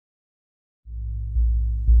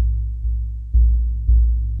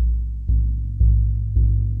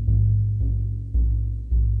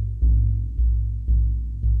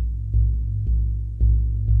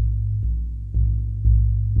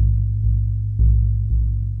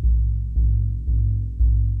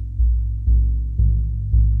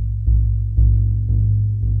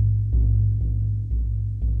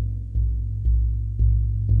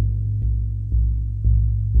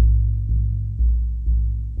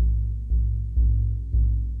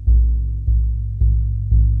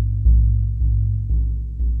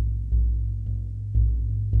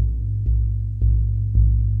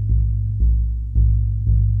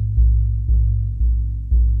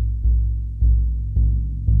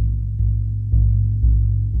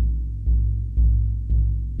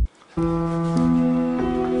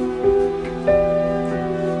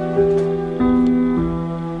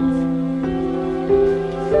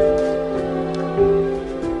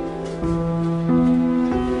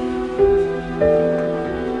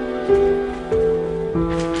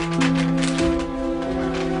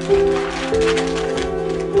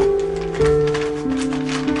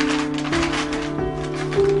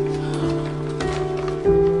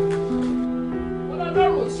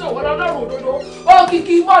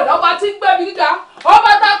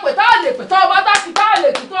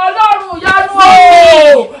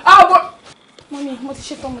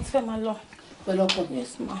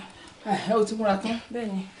O ti múra tán bẹ́ẹ̀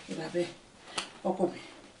ni ìràbẹ́ ọkọ mi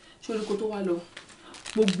sórí kó tó wá lọ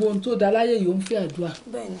gbogbo ohun tó da láyé yìí ó ń fẹ́ àdúrà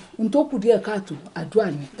ohun tó kù díẹ̀ káàtó àdúrà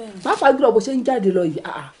ni pàápàá jùlọ bó ṣe ń jáde lọ yìí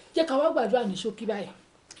jẹ́ ká wá gbàdúrà ní ṣókí báyìí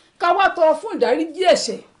ká wá tọrọ fún ìdáríjì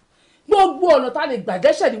ẹ̀ṣẹ̀ gbogbo ọ̀nà tá lè gbà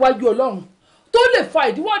dẹ́ṣẹ̀ níwájú Ọlọ́run tó lè fa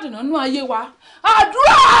ìdíwọ́ ìdènà nínú ayé wa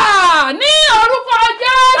àdúrà ní orúkọ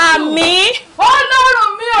Jésù àmín Ọlọ́run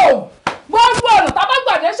mi ò gbogbo ọ̀nà tá bá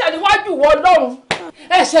gbà dẹ́ṣẹ̀ níwájú wọ Ọlọ́run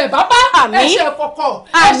ẹ̀ṣẹ̀ bàbá ẹ̀ṣẹ̀ kọ̀kọ̀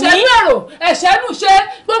ẹ̀ṣẹ̀ mẹ́rò ẹ̀ṣẹ̀ nùṣe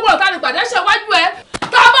gbogbo ọ̀tá ní gbàdẹ́ṣẹ̀ wájú ẹ̀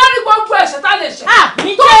tá a bá rí gbogbo ẹ̀ṣẹ̀ tá lè ṣẹ̀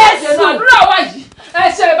tó lè dènà àdúrà wa yìí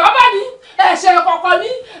ẹ̀ṣẹ̀ bàbá ni ẹ̀ṣẹ̀ kọ̀kọ̀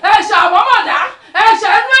ni ẹ̀ṣẹ̀ àbọ̀mọ̀dá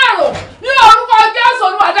ẹ̀ṣẹ̀ mẹ́rò ní orúkọ Jésù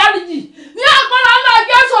Olúwa dáríjì ní agbára ńlá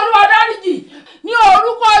Jésù Olúwa dáríjì ní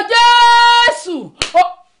orúkọ Jésù.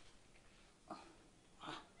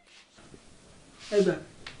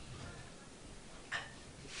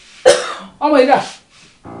 ọmọ ìdá.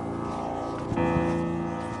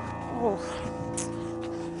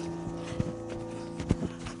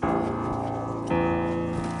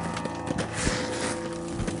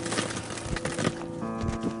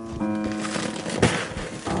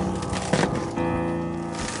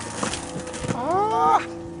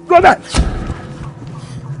 Brother,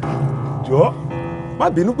 jọ̀ọ́ má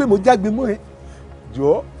bínú pé mo jágbe mọ́ ẹ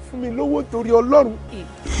jọ̀ọ́ fún mi lówó torí Ọlọ́run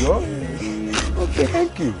jọ̀ọ́ okay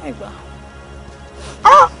thank you.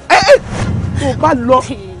 tó o bá lọ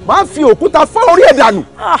máa fi òkúta fọ́ orí ẹ̀ dànù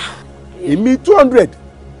èmi 200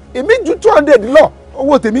 èmi ju 200 lọ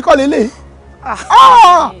owó tèmi kọ́ lélẹ́yìí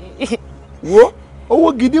wo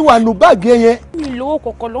owó gidi wà nù báàgì ẹ yẹn. mi lówó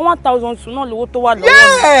kọ̀ọ̀kan lọ 1000 sùn náà lówó tó wà lọ́wọ́ mi.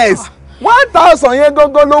 Yes 1000 yẹn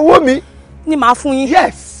gangan lówó mi. ni màá fún yín.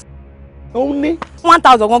 Yes òun ní.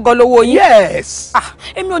 1000 gangan lówó yín. Yes.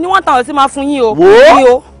 èmi ò ní 1000 tí máa fún yín o.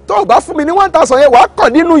 wo tó o bá fún mi ní 1000 yẹn wàá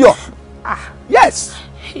kàn nínú yọ. Yes.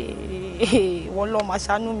 wọ́n lọ́ọ́ máa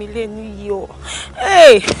ṣàánú mi lẹ́nu yìí o.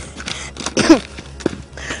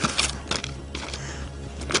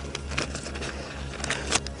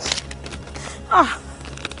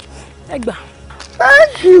 ẹ gbà.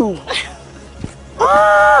 Thank you.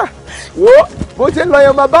 wo bó ṣe ń lọ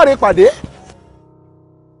yẹn máa bá rẹ pàdé.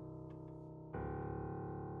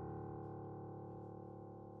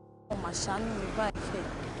 ọmọ ṣàánú mi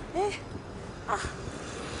báyìí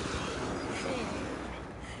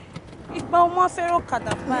ìgbà ọmọ fẹ́ràn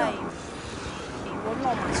kàdà báyìí ìwọ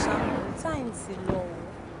náà máa ṣàánú mi táyì ti lọ o.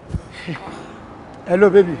 Hello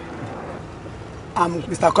baby, I'm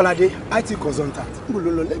Mr. Kolade, IT consultant.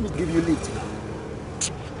 Let me give you lead.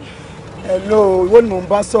 Hello, ìwọ ni mo ń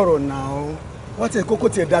bá sọ̀rọ̀ now. What is kókó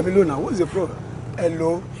tí ẹ dá mi lónà? What's the problem?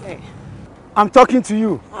 Hello. Hey. I'm talking to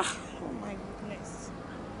you. Oh my goodness.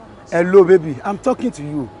 Hello baby, I'm talking to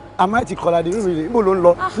you. I'm IT Kolade.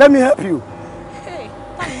 Let me help you. Hey,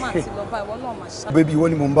 time man ti lọ bá ìwọ náà máa ṣá. Baby, ìwọ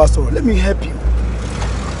ni mo ń bá sọ̀rọ̀. Let me help you.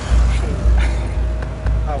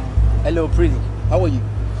 Hello pretty, how are you?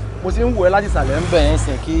 Mo ti ń wo ẹ láti ìsàlẹ̀ ń bẹ̀ ẹ́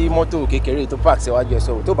sìn kí mọ́tò kékeré tó park síwájú ẹ̀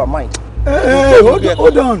sọ̀rọ̀ tó bá mind. Hey,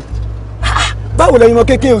 hold on. Báwo lẹ́yìn ọmọ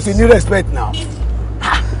kékeré ò sì ní respect now?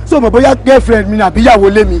 So mo bóyá girlfriend mi àbí ìyàwó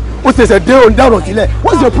lé mi ó ṣẹ̀ṣẹ̀ dé òun dárò sílẹ̀.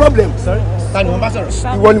 What's your problem? Sorry, ta ni mo bá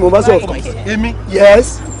sọ̀rọ̀? Ìwọ ni mo bá sọ̀rọ̀. Èmi?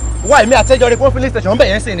 Yes. Wá èmi àtẹ́jọ́ rẹ̀ fún filling station ń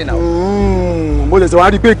bẹ̀ ẹ́ sìn ni now. Mo ṣẹ̀ṣẹ̀ wá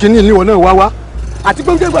rí i pé kinní ìlú náà wá wá. Àti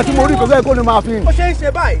pé nígbà tí mo rí ìkọ̀sẹ́ kó ni máa fi. Ó ṣe ń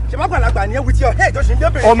ṣe báyìí, ṣe má gbàlagbà ní ẹ with your head, ó ṣe ń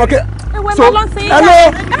débìrì. Ọmọ kẹ. So, hello.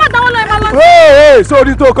 Ẹ má dáwọ́ lọ, ẹ má lọ. Hey,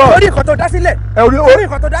 sorry to cause. Orí nǹkan tó dá sílẹ̀.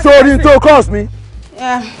 Sorry to cause me.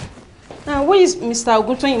 Where is Mr.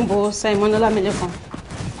 Oguntoyinbo Simon Olamilekon?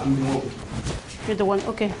 I'm the one. You're the one,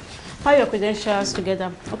 okay. File your credentials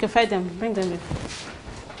together. Okay, file them, bring them in.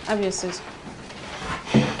 Have your seat.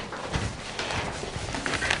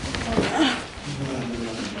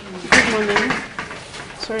 Good morning.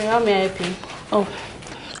 Sorry, how may I help you? Oh,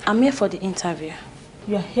 I'm here for the interview.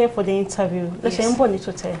 You are here for the interview? Let's say,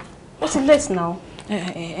 what's it late now?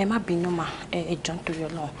 Ẹ má bínú mà, ẹ jọ̀ọ́ nítorí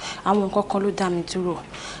Ọlọ́run. Àwọn nǹkan kan ló dá mi dúró.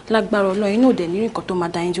 Lágbára Ọlọ́run, inú òde ní nǹkan tó máa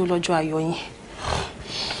dá yín dúró lọ́jọ́ ayọ̀ yín.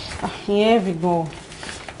 Ìyẹn heavy gan.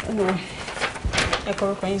 No. Ẹ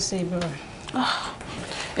kọ̀rọ̀kọ̀ yín sí ibi rẹ̀.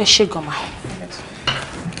 Ẹ ṣé gan ma.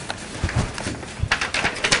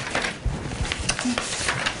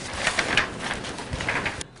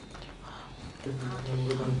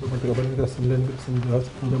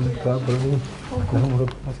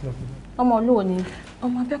 Ọmọ olúwo ni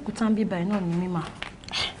ọmọ Abẹ́òkúta ń bí báyìí náà ní mímà.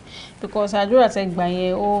 Because àdúrà tẹ gbà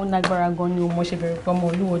yẹn ó nágbára gan ni o mo ṣe bẹ̀rẹ̀ pé ọmọ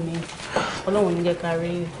olúwo ni Ọlọ́run ní jẹ́ ká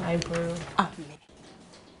rí àìbọ̀rọ̀. Àmín.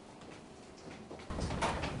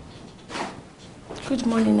 Good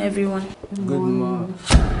morning, everyone. Good morning.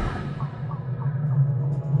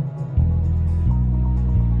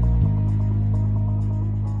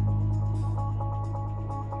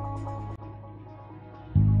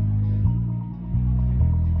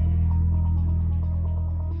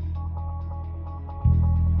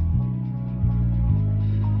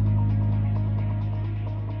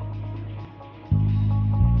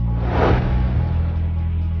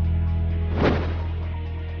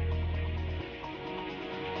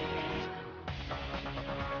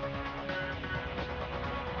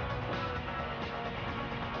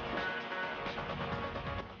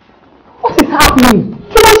 happening?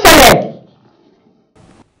 Kí ló ṣẹlẹ̀?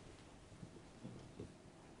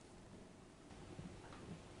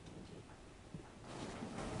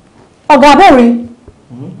 Ọ̀gá abẹ́rin.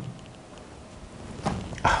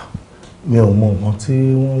 Mi ò mọ nǹkan tí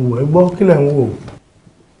wọ́n wò ẹ gbọ́ kí lẹ̀ ń wò.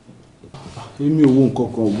 Èmi ò wo nǹkan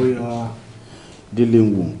kan bóyá Délé ń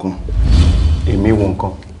wo nǹkan. Èmi wo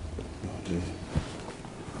nǹkan.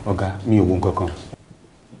 Ọ̀gá mi ò wo nǹkan kan.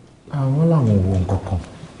 Àwọn làwọn ò wo nǹkan kan.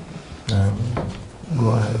 Go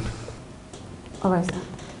ahead. All right, sir.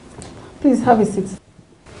 Please have a seat.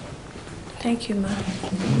 Thank you, ma'am.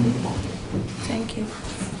 Thank you.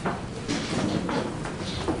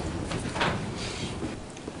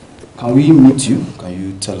 Can we meet you? Can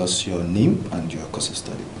you tell us your name and your course of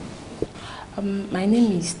study? My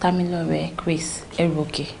name is Tamilore Grace ERU.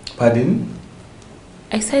 Pardon?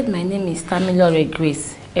 I said my name is Tamilore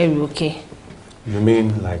Grace ERU. You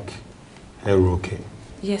mean like ERU?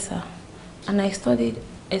 Yes, sir. And I studied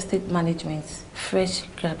estate management, fresh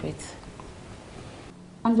graduate.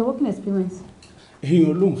 And your working experience?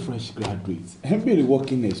 You're alone fresh graduate. Very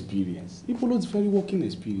working experience. People don't very working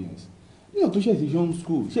experience. You know, to share the young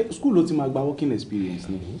school. School not my working experience.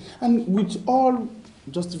 And with all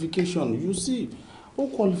justification, you see, who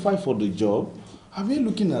qualify for the job? Are we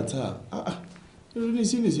looking at her?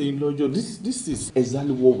 This is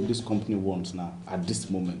exactly what this company wants now at this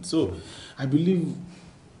moment. So I believe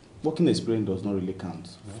working experience does not really count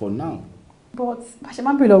for now. But she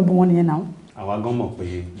might be like one year now. Our government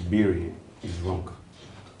pay Biri is wrong.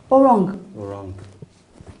 Oh, wrong? Wrong.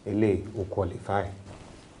 LA will qualify.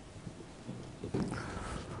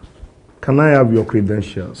 Can I have your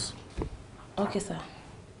credentials? Okay, sir.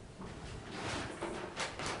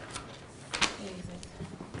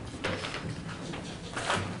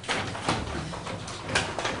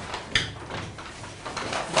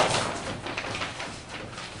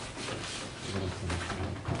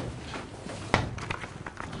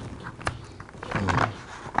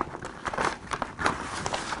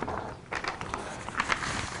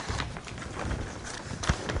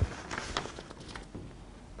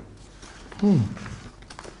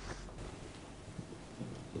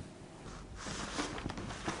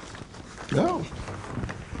 Oh.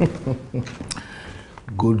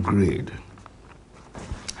 Good grade.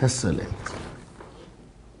 Excellent.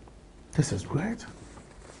 This is great.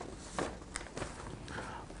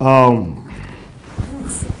 I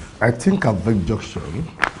think at this junction,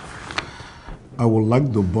 I would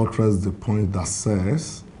like to buttress the point that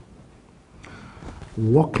says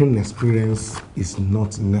working experience is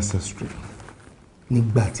not necessary.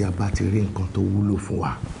 Nígbà tí a bá ti rí nǹkan tó wúlò fún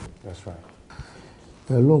wa. That's right.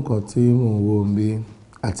 Pẹ̀lú nǹkan tí mò ń wò ń bí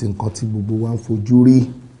àti nǹkan tí gbogbo wa ń fojú rí,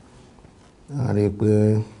 a rí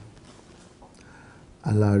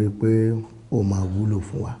pé ó máa wúlò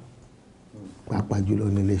fún wa, pàápàá jùlọ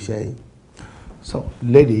ní iléeṣẹ́ yìí. So,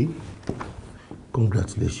 lady,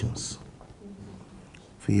 congratulations.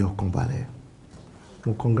 Fi ọkàn balẹ̀.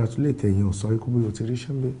 Mo congratulate ẹ̀yin ò sọ pé bí o ti rí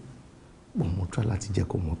ṣẹ́ mi. Mo try láti jẹ́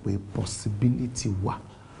kó mọ̀ pé possibility wà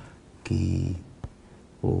kí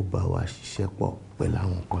ó bá wa ṣiṣẹ́ pọ̀ pẹ̀lú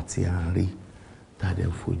àwọn nǹkan tí a ń rí tàdé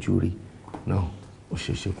fojú rí náà ó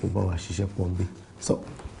ṣe é ṣe kó bá wa ṣiṣẹ́ pọ̀ bí. So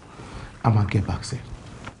I'm gonna get back there.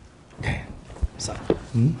 Then. Sir.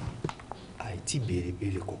 Àìtí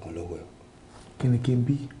béèrè kankan lọ́wọ́ ẹ. Kí ni kí n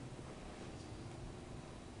bí?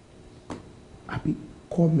 Àbí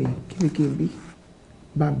kọ́ mi kí ni kí n bí?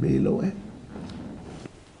 Bá ń béèrè lọ́wọ́ ẹ.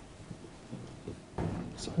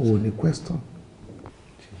 So, any question?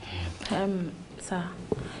 Sir,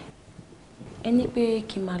 Ẹni pé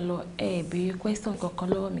kí n máa lọ béèrè question kankan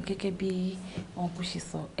lọ́wọ́ mi gẹ́gẹ́ bí uncle ṣe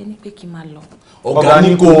sọ. Ẹni pé kí n máa lọ. Ọ̀gá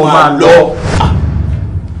ní kó máa lọ.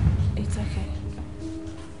 It's okay.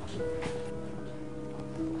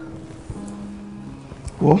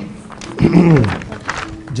 Wo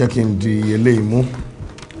jẹ́ kí n di eléyìí mú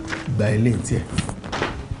gba eléyìí tiẹ̀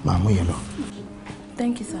máa mú yẹn lọ.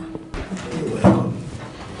 Thank you, sir. You're welcome.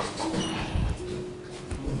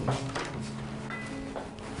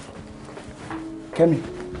 Kẹ́mi,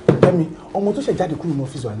 ọmọ tó ṣẹ̀ jáde kúrò ní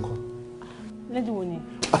ọ́fíìsì wa nǹkan. Lẹ́dí wo ni?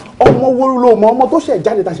 Ọmọ wo ló mọ ọmọ tó ṣẹ̀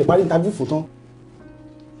jáde tá ṣe parí interview fún tán.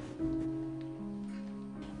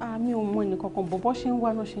 Mi ò mọ ẹnìkankan bọ̀ bọ́ ṣe ń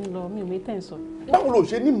wá lọ́ ṣe ń lọ mi ò mọ ètò ẹ̀ sọ. Báwo ló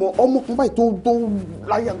ṣe ní mọ ọmọkùnrin báyìí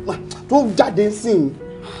tó jáde sí i?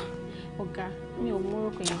 Ọ̀gá mi ò mọ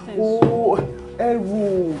orúkọ yẹn tẹ̀ sọ.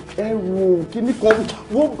 ẹrù kìíní kan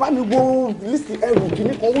wọ́n bá mi wo lísì ẹrù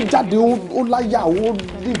kìíní kan ó jáde ó láyà ó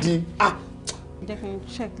nídìí. Jẹ́ kí n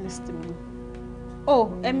check list mi.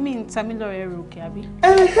 Ẹ̀mí Tamilore ẹrù òkè àbí?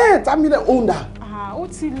 Tamilore òun dà. Ó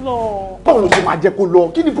ti lọ. Báwo ló ṣe máa jẹ́ kó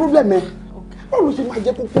lọ? Kí ni problem ẹ? Báwo ló ṣe máa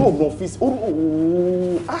jẹ́ kó kúrò ní ọ́fíìsì?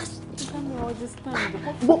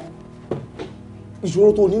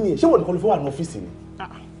 Ìṣòro tó ní nìyẹn, ṣé wọ́n nìkan ló fẹ́ wà ní ọ́fíìsì ni?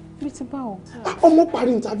 Bí ti bá o. Ọmọ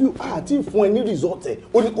parí interview àti ìfún ẹ ní result ẹ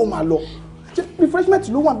ó ní kó máa lọ. Ṣé refreshment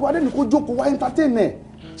ló wà bí wàá dẹ́ni kó jókòó wá entertain ẹ̀?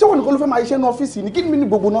 Ṣé wọ́n nìkan ló fẹ́ máa iṣẹ́ ní ọ́fíìsì ni? Kí ni mi ní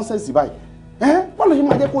gbogbo nonsense báyìí? Báwo ló ṣe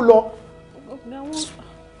máa jẹ́ kó lọ?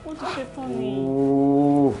 Wọ́n ti ṣe tán ni.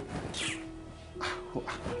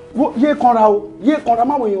 Yé kanra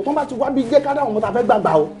máwọn èèyàn tó bá ti wá bí jẹ́ ká dáwọn ọmọ tá fẹ́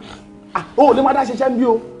gbàgbà o. Ó lè má dá ṣiṣẹ́ ń bí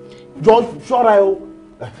o. Jọ ṣọ́ra ẹ o.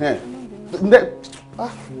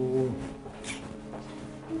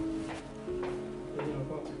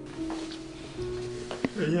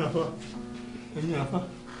 Ẹ̀yin àfá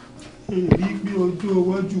èyí pé ọjọ́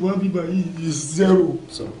iwájú wá bíbá yìí is 0.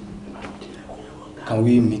 So, can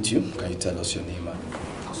we meet you? Can you tell us your name and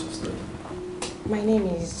course of study? My name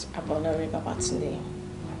is Odunlade Adekola.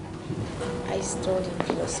 I study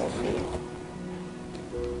philosophy.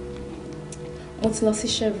 Mo ti lọ sí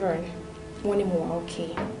Chevron, wọ́n ní mo wà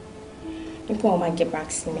okay. Nípa wọn máa get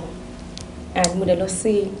back sí mi. And mo dẹ̀ lọ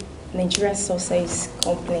sí Nigerian Sausage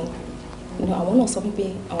Company. Àwọn náà sọ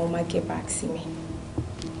pé àwọn máa get back sí mi.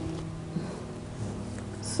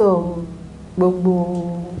 So gbogbo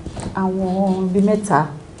àwọn bíi mẹ́ta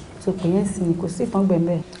tó pè é sí kò sí ìtàn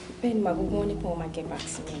gbẹ̀mbẹ̀. Bẹ́ẹ̀ ni màá gbogbo wọn nípa wọn máa get back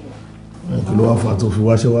sí mi. Kí ló wá fà tó fi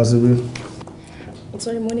wáṣẹ́ wá síbí?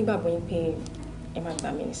 Nítorí mo nígbàgbọ́ yín pé ẹ máa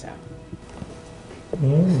gbà mí ní sáà.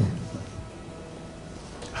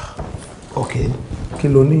 Okay, kí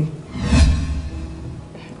ló ní?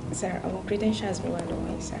 Sir, àwọn credentials mi wà lọ́wọ́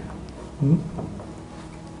yín, sir.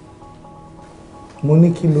 Mo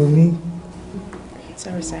ní kí ló ní?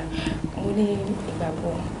 Sorry, sir. Mo ní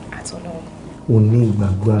ìgbàgbọ́ àtọlọ́run. O ní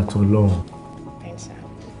ìgbàgbọ́ àtọlọ́run. Bẹ́ẹ̀ sir.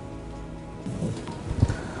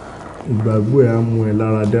 Ìgbàgbọ́ ẹ̀ á mú ẹ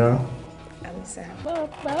lára dá. Àmín, sir.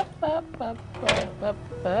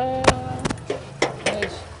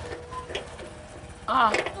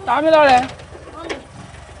 Tamilore.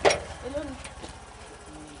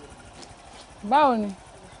 Báwo ni?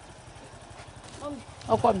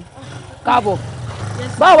 Ọkọ mi. Káàbọ̀.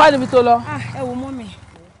 Báwo wá níbi tó lọ? Ẹ wo mọ́mì.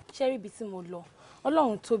 Ṣé rí ibi tí mo lọ?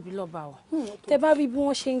 Ọlọ́run tóbi lọ́ba o. Tẹ́ bá rí bí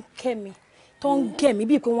wọ́n ṣe ń kẹ́ mi, tó ń gẹ̀ mí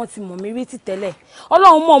bíi pé wọ́n ti mọ̀ mí rí ti tẹ́lẹ̀.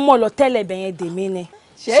 Ọlọ́run mọ̀ lọ tẹ́lẹ̀ bẹ̀yẹn dèmí ni.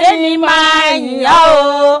 Ṣé ni máa yìn ọ́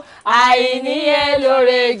o, àìníye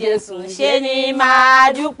lóore Jésù. Ṣé ni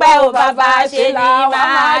máa dúpẹ́ o bàbá, ṣé ni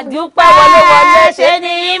máa dúpẹ́. Ṣé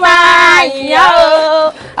ni máa yìn ọ́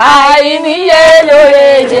o, àìníye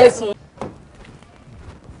lóore Jésù.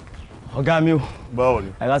 Ọ̀gá mi o. Báwo ni?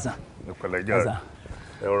 Ẹ káàsán. Ìpẹ̀lẹ́ jẹ́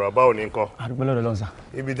ẹ̀rọ àbáwò ní nǹkan. Àdúpẹ́ lọ́dọ̀ lọ́n sà.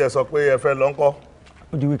 Ibi tẹ́ sọ pé ẹ fẹ́ lọ ńkọ́?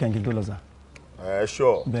 Ó di weekend kí n tó lọ sà. Ẹ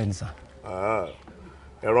ṣọ́. Bẹ́ẹ̀ ni sà.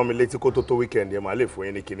 Ẹ rán mi létí kó tó weekend yẹn màá lè fún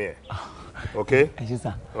yín ní kinní ẹ̀. Ok? Ẹ ṣé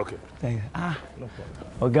sà. Ok.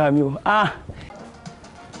 Ọ̀gá mi o.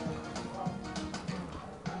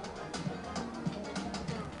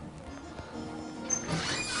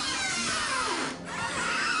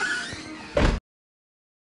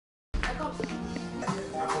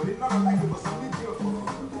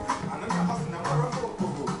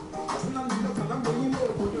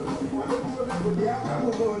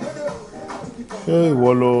 Ṣé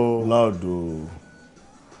ìwọ ló láòdù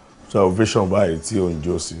salvation báyìí tí ò ń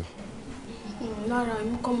jó sí? Lára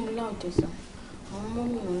yín kọ́ mi láòdù sọ. Àwọn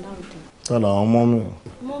mọ́mì ò láòdù. Tọ́lá àwọn mọ́mì.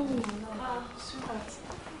 Mọ́mì ò láòdù.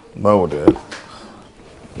 Báwo dẹ̀?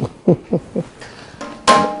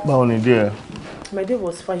 Báwo ni díẹ̀? My day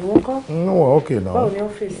was fine. You won't come? No, we're okay now. Báwo ni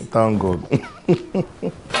ọ́fíìsì? Thank God.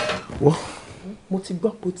 Well, mo ti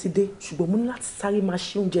gbọ́ pé ó ti dé ṣùgbọ́n mo ní láti sáré máa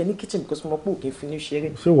ṣe oúnjẹ ní kitchen because mo mọ̀ pé òkè finú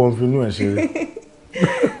ṣeré. ṣé wọ́n finú ẹ̀ ṣeré?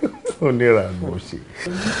 ó nira ló ṣe.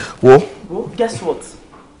 wo. Guess what?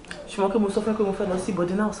 ṣùgbọ́n pé mo sọ fẹ́ pé mo fẹ́ lọ sí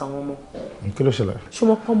boarding house àwọn ọmọ. kí ló ṣẹlẹ̀?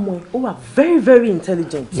 ṣùgbọ́n pọ́ mọ́ ẹ ó wà very very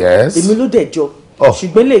intelligent. Yes. èmi ló dẹ̀ jọ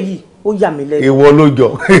ṣùgbọ́n lèyí ó yà mí lẹ́nu. ìwọ ló jọ.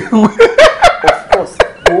 Of course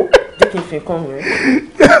ó jẹ́ kí n fi kàn rẹ̀.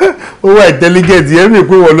 ó wà intelligent yẹn mi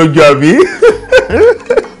pé wọ́n ló jọ àbí.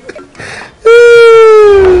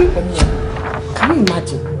 Can you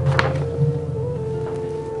imagine?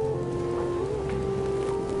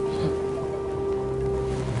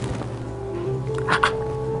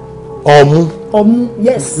 ọmú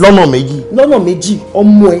yes lọ́nà méjì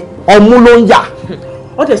ọmú ẹ ọmú ló ń yà.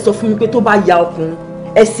 ó dẹ̀ sọ fún mi pé tó bá ya ọkùnrin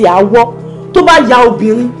ẹsẹ̀ àwọ̀ tó bá ya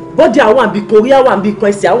obìnrin bọ́dì àwọn àbí kan orí àwọn àbí kan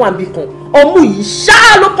ẹsẹ̀ àwọn àbí kan ọmú yìí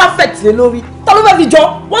ṣáá ló perfect lé lórí ta ló fẹ́ fi jọ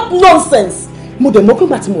what nonsense. mo dẹ̀ mọ̀ pé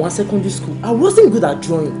ìgbà tí mo wá secondary school I wasn't good at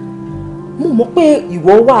drawing mo mọ̀ pé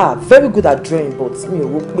ìwọ wà very good at drawing but mi ò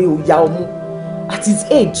rò pé o ya ọmú at his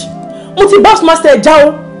age mo ti boss master ẹ̀ já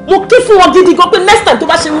o mo kí fún wọn gidi gan pé next time tó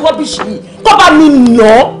bá ṣe ní rọ́bìṣì yìí kọ́ bá mi nà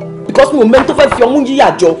án because mi ò mẹ́ni tó fẹ́ fi ọmú yíyà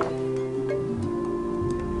jọ.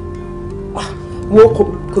 wo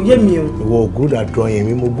kò yé mi o. ìwọ good at drawing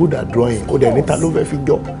mi mo good at drawing ó dẹ̀ níta ló fẹ́ fi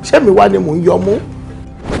jọ ṣé mi wá ni mò ń yọ mú.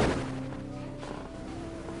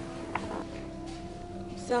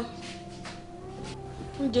 sá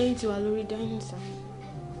oúnjẹ yìí ti wà lórí dining sá.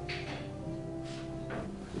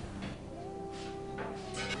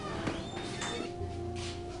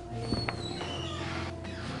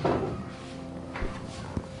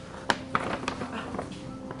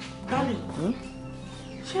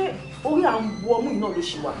 ṣé orí à ń bu ọmú iná ló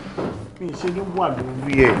ṣe wà. mi ì ṣe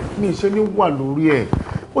ní wà lórí ẹ̀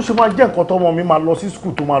ó ṣe máa jẹ́ nǹkan tọ́mọ mi máa lọ sí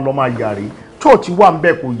skul tó máa lọ máa yàrí chọ́ọ̀chì wà ń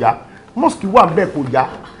bẹ̀ kò yá mọ́sìkì wà ń bẹ̀ kò yá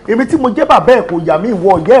èmi tí mo jẹ́ bàbá ẹ̀ kò yá mi ìwọ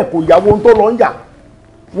ọ̀yẹ́ ẹ̀ kò yá wo ohun tó lọ ń yà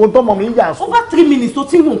wo ohun tọ́mọ mi ń yà. over 3 minutes tó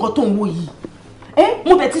ti ń wo nǹkan tó ń wo yìí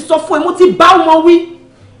mo bẹ̀ ti sọ fún ẹ mo ti bá ọmọ wí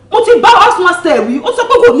mo ti bá house master wí ó sọ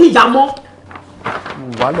pé kò ní ìyá mọ́.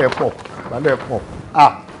 wàhálẹ̀ pọ̀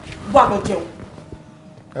wà lọ jẹun.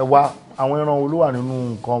 ẹ wá àwọn ẹran wo ló wà nínú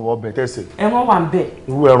nǹkan ọbẹ̀ tẹ̀sẹ̀. ẹran wà ń bẹ̀.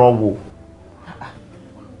 irú ẹran wo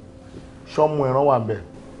ṣọ́mú ẹran wà ń bẹ̀.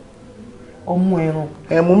 ọmú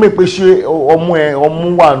ẹran. mú mi pé ṣé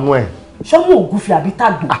ọmú wà nù ẹ̀. ṣọ́mú ògúnfẹ̀ àbí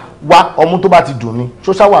tàgbò. wá ọmú tó bá ti dùn ni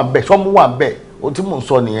ṣóṣá wà ń bẹ̀ ṣọ́mú wà ń bẹ̀ o tí mò ń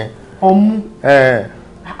sọ nìyẹn. ọmú.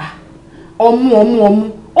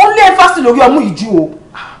 ọmú ó lé fásitì lórí ọmú yìí jù o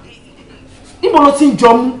níbo ló ti ń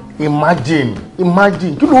jọ mú. imagine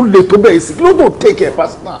kí ló lè tó bẹ́ẹ̀ sí kí ló tó take it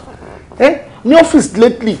personal ní ọ́fíìsì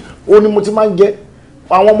lately ó ní mo ti máa ń jẹ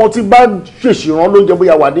àwọn ọmọ tí bá ṣèṣì rán lóúnjẹ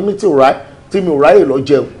bóyá wà ní tí mi ò ráyè lọ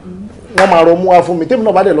jẹun wọ́n máa rọ mú wá fún mi tèmi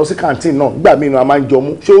náà bá dẹ̀ lọ sí canteen náà nígbà míì náà a máa ń jọ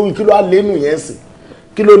mú ṣé orí kí ló á lénu yẹn sí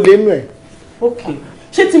kí ló lénu ẹ̀. ok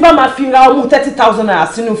ṣé tí n bá máa fi ra ọmú 30,000 naira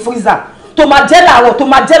sínú freezer tó máa jẹ́ láàárọ̀ tó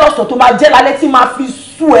máa jẹ́ lọ́sàn tó máa jẹ́ lálẹ́ tí máa fi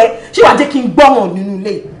sú ẹ ṣé wàá jẹ́ kí n gbọ́ràn nínú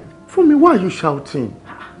ilé. fún mi why are you shouting?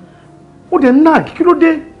 ó dẹ̀ nag kí ló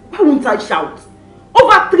dé. why won't I shout?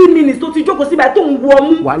 over 3 minutes tó ti jókòó síbẹ̀ tó ń wo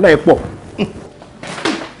ọmú. wàhálà ẹ̀ pọ̀.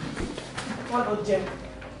 wọ́n lọ jẹun.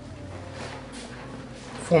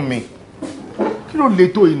 fún mi kí ló le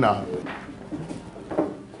tó ìnà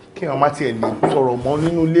kí ọmọ tiẹ̀ lè sọ̀rọ̀ mọ́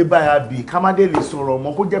nínú ilé báyà bí ká má dé lè sọ̀rọ̀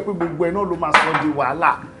mọ́ kó jẹ́ pé gbogbo ẹ̀ náà ló máa sọ di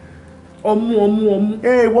wàhálà. ọmú.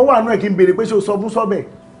 ìwọ wà náà kí n béèrè pé ṣé o sọ fún sọ́bẹ̀.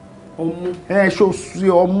 ọmú. ṣé o ṣe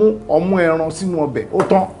ọmú ẹran sínú ọbẹ̀ ó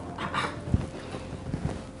tán.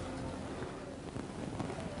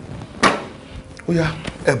 ó yá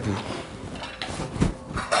ẹ̀bù.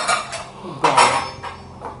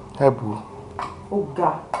 ẹ̀bù. ó ga.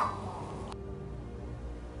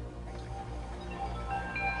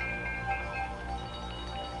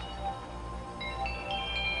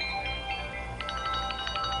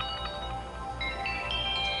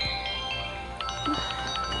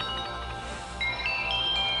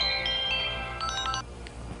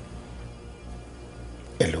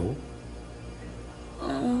 Hello.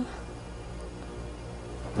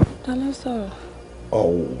 Ta ló sọ̀rọ̀?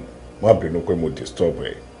 Má bínú pé mo disturb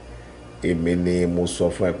ẹ. Èmi ni mo sọ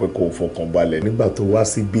fún ẹ pé kó o fọkàn balẹ̀ nígbà tó wá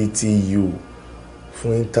sí BTU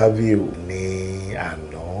fún interview ní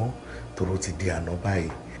àná tóró ti di àná báyìí.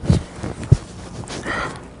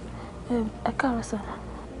 Ẹ káàárọ̀ sà.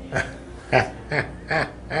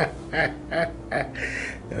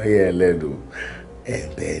 Ó yẹ ẹlẹ́nu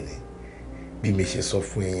bẹ́ẹ̀ ni bí mi ṣe sọ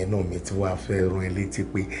fún ẹyẹn náà mi ti wá fẹ́ rán ẹ létí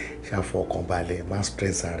pé ṣàfọkàn balẹ̀ má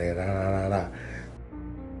stress ara ẹ rárá.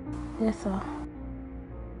 Yes sir.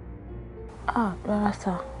 Rárá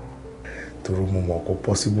sir. Torí mo mọ̀ kó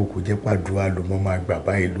possible kó jẹ́ pàdúrà ló mọ́ máa gbà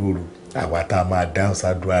báyìí lóru àwa tá a máa dáhùn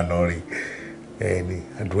sádùúrà náà rí ẹni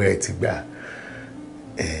àdúrà ẹ ti gbà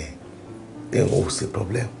ẹ ò sí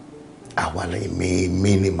problem àwa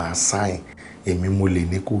èmi ni màá sáìn èmi mo lè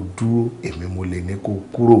ní kó dúró èmi mo lè ní kó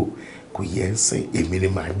kúrò kò yẹ ń sìn èmi ni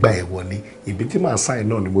màá gbà ẹ wọlé ibi tí màá sáìn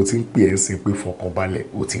náà ni mo ti ń pè ẹ́ sìn pé fọkànbalẹ̀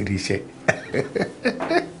ó ti rí iṣẹ́.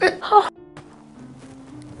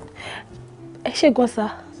 ẹ ṣe gan sa.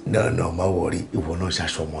 náà má wọrí ìwọ náà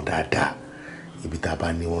ṣàṣọmọ dáadáa ibi tá a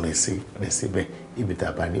bá ní orin sí rìn síbẹ̀ ibi tá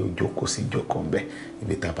a bá ní ojókòó sí jókòó bẹ́ẹ̀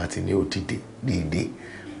ibi tá a bá ti ní òdìdé dìde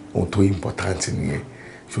ohun tó important nìyẹn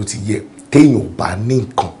ṣó ti yẹ téèyàn bá ní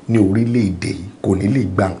nǹkan ní orílẹ̀-èdè yìí kò ní lè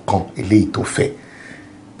gba nǹkan eléyìí tó fẹ́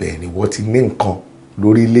bẹ́ẹ̀ ni wọ́n ti ní nǹkan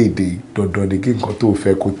lórílẹ̀-èdè yìí dandan ni kí nǹkan tó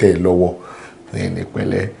fẹ́ kó tẹ̀ ẹ́ lọ́wọ́ ẹni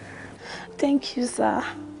pẹ̀lẹ́. Thank you, sir.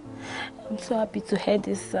 I'm so happy to hear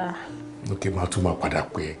this, sir. Okay, máa tún máa padà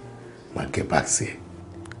pé máa get back sí ẹ.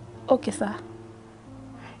 Okay, sir.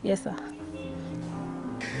 Yes, sir.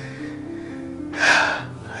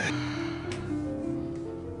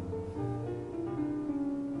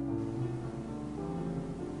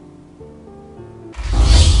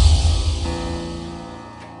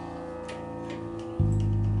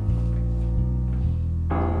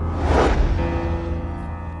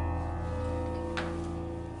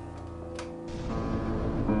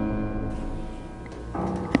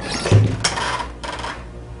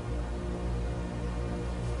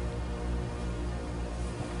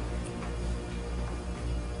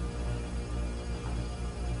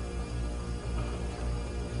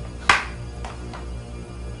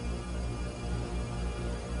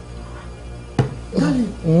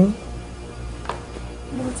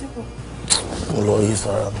 Mo lọ yí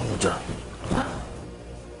sára mi jà.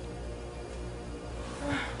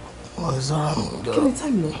 Mo yí sára mi jà. Kí ni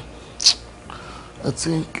time náà? I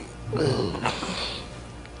think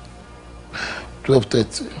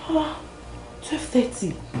 12:30.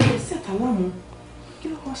 12:30. Ẹ set alarm. Kí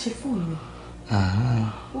ló wá ṣe fóònù mi?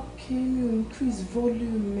 Okay, mi ò increase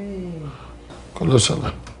volume. Kọ́ ló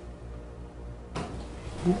ṣẹlẹ̀?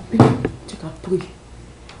 Jẹ́ ká pray.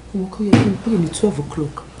 Mo kọ́ yẹ kí n pray ní 12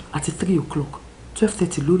 o'clock àti 3 o'clock.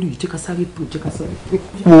 12:30 lólu yìí, jẹ́ ká sáré pray, jẹ́ ká sáré pray.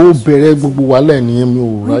 Mo bẹ̀rẹ̀ gbogbo wàhálà ẹnìyẹn mi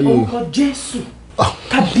ò ráyè. Ní orúkọ Jésù,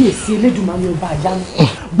 kábíyèsí Elédùmarè ọba àyánu,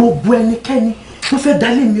 gbogbo ẹnikẹ́ni tó fẹ́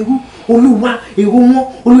dalé mi rú, Olúwa èrò wọn,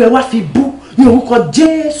 Olúwa wá fi bú ní orúkọ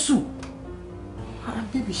Jésù.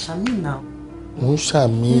 Bébì ṣàmì náà. Mo ń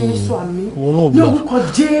ṣàmì. Ní orúkọ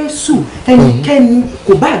Jésù, ẹnikẹ́ni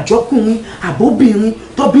kò bá àjọkùnrin àbóbìnrin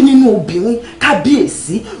tó bí nínú obìnrin,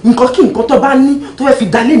 kábíyèsí nǹkan kí nǹkan tó bá ní tó fẹ́ fi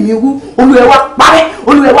dalé mi rú, Olúwa wá parẹ́,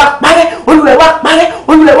 Olúwa wá parẹ́, Olúwa wá parẹ́,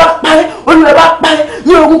 Olúwa wá parẹ́, Olúwa wá parẹ́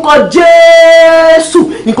ní orúkọ Jésù.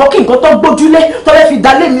 Nǹkan kí nǹkan tó gbójúlé tó fẹ́ fi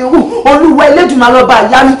dalé mi rú, Olúwa Elédùmarè ọba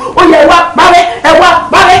àyánu, ó yẹ ẹ wá parẹ́, ẹ wá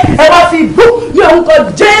parẹ́, ẹ wá fi bú ní orúkọ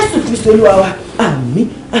Jésù Kristi Olúwa wa. Àmín,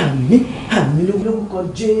 àmín, àmín lórúkọ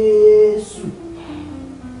Jésù.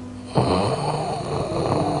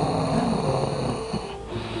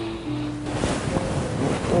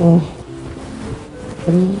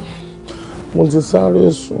 Mo ti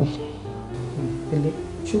sáré sùn. Pẹ̀lẹ́,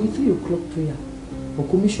 ṣé o 3 o'clock prayer?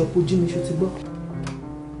 Ọkọ mi ṣọpọ jí mi ṣó ti gbọ́.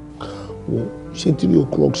 Wo ṣé 3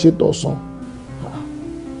 o'clock ṣé tọ̀sán?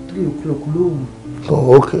 3 o'clock lóòrùn.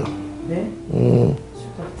 Oh, okay.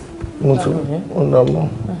 Mo ti dàbọ̀.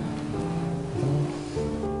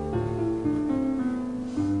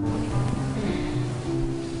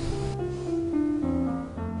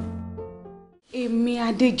 Èmi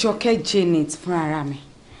Adéjọkẹ́ Janet fún ara mi.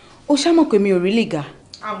 Ó ṣàmọ̀ pé mi ò rí lè ga.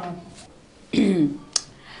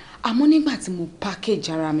 Àmọ́ nígbà tí mo package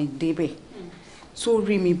ara mi débẹ̀ tó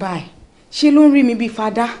rí mi báyìí, ṣé ló ń rí mi bí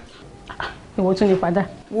fada? Ìwọ tún ni fada.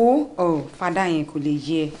 Wo fada yẹn kò lè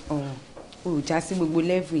yé ẹ. O já sí gbogbo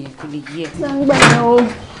level yẹn kò lè yé ẹ. Sangba yẹn o.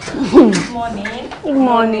 Good morning. Good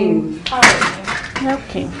morning. How are you?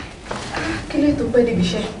 Okay. Kí ló tó pẹ́ débi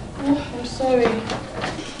iṣẹ́? I'm sorry.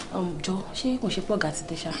 Jọ, ṣé kò ṣe pọ̀ ọ̀gá ti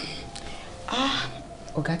dé ṣá?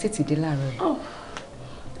 Ọ̀gá tètè dé láàárọ̀ yìí.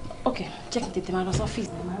 Okay, jẹ́ kí n tètè máa lọ sọ́fíìsì.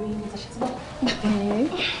 Màá rí ní ìtọ́ṣẹ́ tí bọ̀.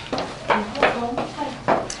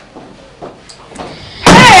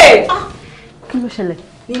 Kí ló ṣẹlẹ̀?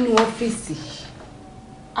 Nínú ọ́fíìsì.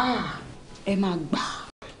 Ẹ máa gbà.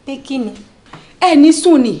 Pé kí ni? Ẹ ní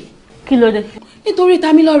sùn ni. Kí ló dé? Nítorí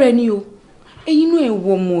Tamilọ́rẹ ni o. Ẹ̀yin náà ẹ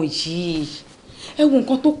wo ọmọ yìí. Ẹ wo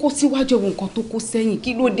nǹkan tó kó síwájú, ẹ wo nǹkan tó kó sẹ́yìn.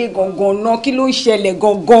 Kí ló dé gangan náà? Kí ló ń ṣẹlẹ̀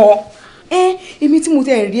gangan? Èmi tí mo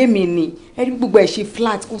tẹ̀ rí èmi ni. Ẹ rí gbogbo ẹ̀ ṣe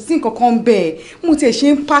flat, kò sí nǹkan kan bẹ́ẹ̀. Mo tẹ̀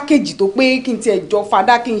ṣe ń pákéjì tó pé kí n tẹ̀ jọ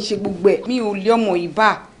fada kí n ṣe gbogbo ẹ̀. Mi ò lé ọmọ yìí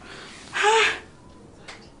bá.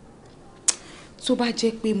 tó bá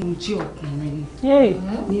jẹ́ pé mo jẹ́ ọkùnrin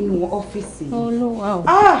nínú ọ́fíìsì yìí. Olúwa o.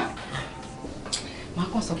 Màá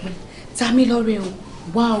kàn sọ pé Tamilore o,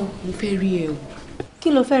 wá o, mo fẹ́ rí ẹ o.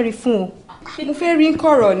 Kí ló fẹ́ rí fún o? Mo fẹ́ rí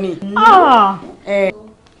nkọ̀rọ̀ ni.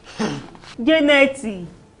 Jẹ́nẹ́tì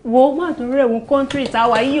wo má tó rẹ̀ wọ́n kọ́ńtírì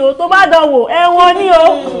táwa yìí o tó bá dánwò ẹ̀wọ̀n ni o.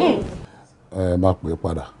 Má pè é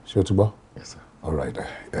padà ṣé o ti gbọ́? Yes sir. All right.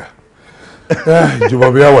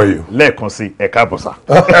 Jumobi, how are you? Lẹ́ẹ̀kan sí ẹ káàbọ̀ sà.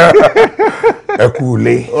 Ẹ kú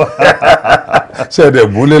ilé. Ṣé ẹ dẹ̀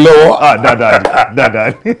múlé lọ́wọ́?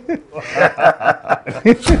 Dáadáa ni.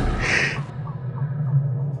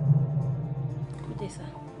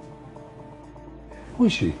 Who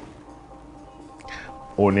is she?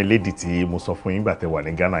 Ó ní lady tí mo sọ fún yín gbà tẹ́ wà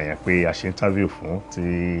ní Ghana yẹn pé a ṣe interview fún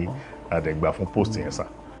tí a dẹ̀ gbà fún post yẹn sà.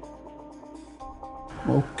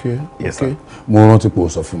 Okay. Yes, okay. Sir. Mo rántí pé o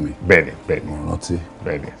sọ fún mi. Bẹ́ẹ̀ni. Mo rántí.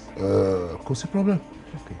 Bẹ́ẹ̀ni. Kò sí problem.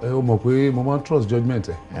 O mọ̀ pé mo máa ń trust judgement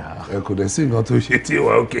ẹ. Kò dẹ̀ sí nǹkan tó ṣe tí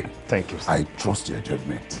wà okay. Thank you, sir. I trust your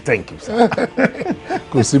judgement. Thank you, sir.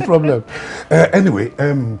 Kò sí problem. Anyway,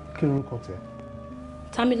 kí lorúkọ tẹ?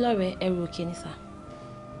 Tamilore ERU OKE ni sir.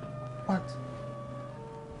 What?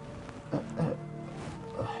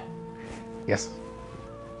 Yes.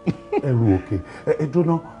 ERU OKE.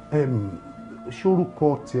 Dúró ṣé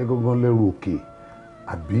orúkọ tiẹ̀ gangan l'ERU OKE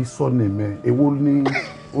àbí surname èwo ni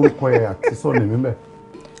orúkọ ẹ àti surname mẹ́?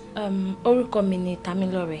 Orúkọ mi ni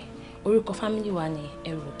Tamilore. Orúkọ family wa ni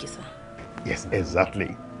ERU OKE sir. Yes,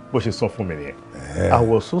 exactly. Bó ṣe sọ fún mi nìyẹn. I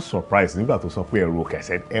was so surprised nígbà tó sọ pé ERU OKE. I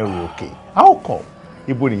said ERU OKE. How come?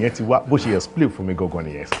 Ibo nìyẹn ti wá bó ṣe explain fún mi gangan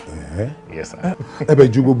nìyẹn. Yes sir. Ẹ bẹ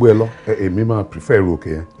ju gbogbo ẹ lọ èmi máa prefer ERU OKE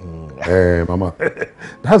yẹn. Mama,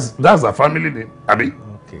 that's a family name abi.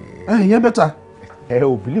 Yẹn better. Ẹ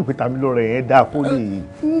ò believe pé Tamilore yẹn dáa kó lè.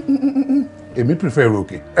 Èmi prefer ERU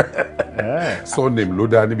OKE. Surname ló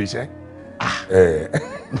dáa níbi iṣẹ́.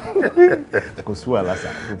 Kò sí wàhálà sá.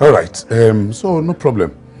 All right. So no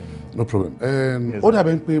problem. No problem. Ó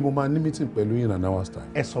dàbẹ̀ pé mo máa ní meeting pẹ̀lú yín in an hour's time.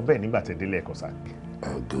 Ẹ sọ bẹ́ẹ̀ nígbà tẹ́ délé ẹ̀kọ́ sá.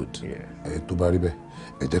 Good. Tó bá rí bẹ́ẹ̀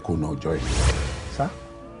ẹ jẹ́ kó náà join. Sá?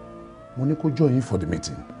 Mo ní kó join yín for the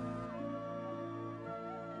meeting.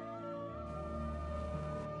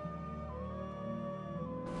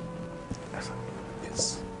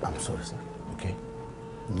 Yes, I'm sorry sir. Okay.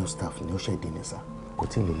 New staff, new shade in sir. Kò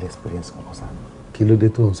tí ì lè experience kankan sir. Kí ló dé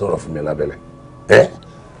tó ń sọ̀rọ̀ fún mi lábẹ́lẹ̀?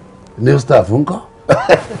 New staff ńkọ́?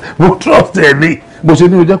 Mo trust ẹ ní. Mo ṣe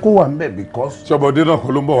ní o jẹ́ kó wà ńbẹ̀ because ṣọmọdé náà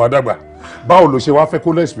kọ́ ló ń bọ̀ wá dàgbà. Báwo ló ṣe wá fẹ́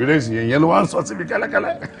kó lọ experience yẹn ló wá ń sọ síbi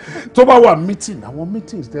kẹ́lẹ́kẹ́lẹ́. Tó bá wà meeting, àwọn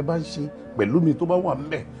meetings tẹ́ bá ń ṣe pẹ̀lú mi tó bá wà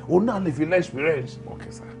ńbẹ̀, òun náà lè fi lọ experience.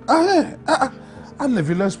 Okay sir. A lè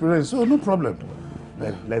fi lọ experience, so no problem.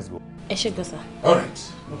 Let's go. Ẹ ṣé gan sir. All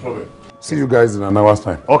right, no problem. See you guys in an hour's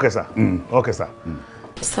time. Okay sir. Okay sir.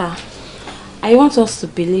 Sir, I want us to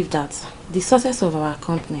believe that the success of our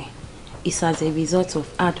company is as a result of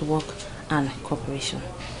hard work and cooperation.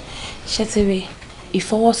 Ṣẹ́tẹ̀rẹ̀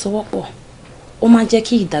ìfọwọ́sowọ́pọ̀ ó máa jẹ́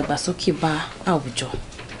kí ìdàgbàsókè bá àwùjọ.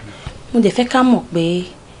 Mo dẹ̀ fẹ́ ká mọ̀ pé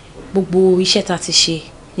gbogbo iṣẹ́ tá ti ṣe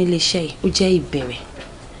nílé iṣẹ́ yìí ó jẹ́ ìbẹ̀rẹ̀.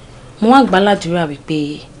 Mo wá gbàládùra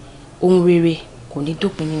wípé ohun rere kò ní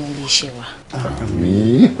dópin nínú ilé iṣẹ́ wa.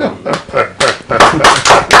 Àmín.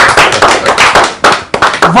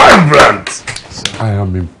 Vibrant. I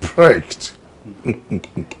am impressed.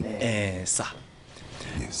 Sir.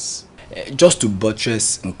 Yes. Just to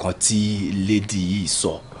buttress nǹkan tí lady yìí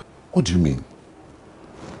sọ. What do you mean?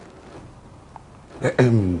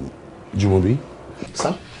 Jumobi?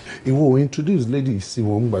 Sir? Ìwọ introduce lady sí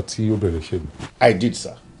wọn nígbà tí ó bẹ̀rẹ̀ ṣe. I did,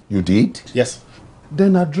 sir. You did? Yes.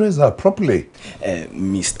 Then address her properly.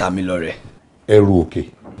 Miss Tamilore. ERU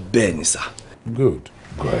OKE. Bẹ́ẹ̀ni, sir. Good.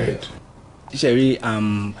 Go ahead. Sherry,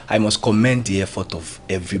 I must commend the effort of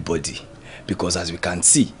everybody because as we can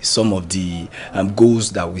see, some of the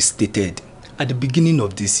goals that we stated at the beginning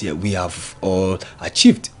of this year, we have all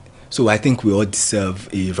achieved. So I think we all deserve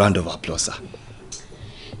a round of applause, sir.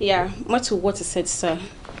 Yeah, much to what you said, sir.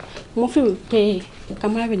 Mo feel pay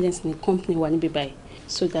Cameroonians in the company wa níbí báyìí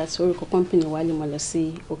so that orúkọ company wa lè mọ̀ lọ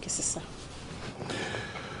sí òkè sísá.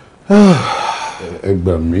 Ẹ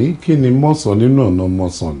gbà mí kí ni mọ̀sán nínú ọ̀nà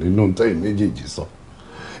mọ̀sán nínú tẹ́yìn méjèèjì sọ.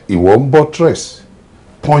 Ìwọ ń buttress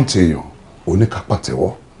point èèyàn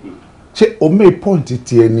oníkápàtẹ́wọ́. Ṣé o make point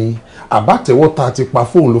ti ẹni àbátẹ́wọ́ ta ti pa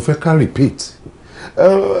fóun ló fẹ́ ká repeat?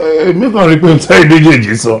 Èmi kàn rí pé tẹ́yìn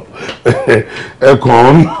méjèèjì sọ. Ẹ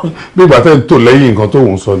kàn bí ìgbà tẹ́ ń tò lẹ́yìn nǹkan tó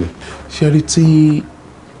ń sọ ni. Ṣé rí tí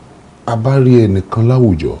a bá rí ẹnìkan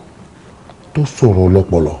láwùjọ tó sọ̀rọ̀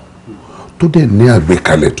ọlọ́pọlọ tó dẹ̀ ní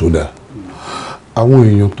àgbékalẹ̀ tó dáa àwọn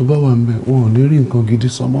èèyàn tó bá wà ńbẹ̀ wọn ò ní rí nǹkan gidi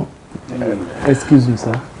sọmọ Excuse me,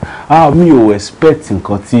 sir. Me ò expect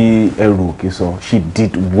nǹkan tí ẹrù òkè sọ. She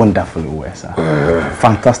did wonderfully well, sir.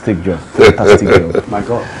 Fantastic job. Fantastic job. My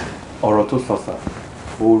God, ọ̀rọ̀ tó sọ, sir,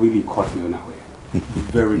 really caught me unaware.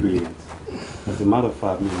 Very brilliant. As a matter of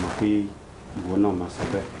fact, mi ò mọ̀ pé ìwọ náà máa sọ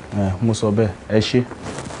bẹ́ẹ̀. Mo sọ bẹ́ẹ̀, ẹ ṣé.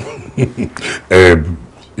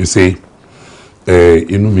 You see,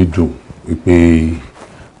 inú mi dùn wípé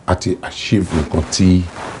a ti achieve nǹkan tí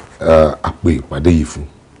a pè ìpàdé yìí fún.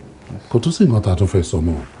 Kò tún sí nǹkan tá a tún fẹ́ sọ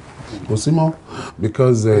mọ́. Kò sí mọ́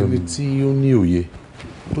because ẹni tí ó ní òye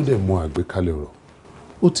tó dẹ̀ mọ àgbékalẹ̀ ọ̀rọ̀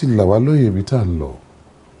ó ti là wá lóye ibi tá à ń lọ.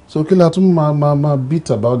 So kí la tún máa beat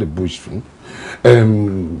about the bush fún?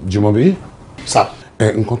 Jùmọ̀bí? Sir.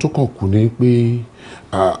 Nǹkan tó kàn kù ni pé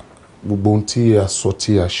gbogbo ohun tí a sọ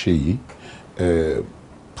tí a ṣe yìí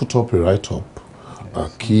put up a write up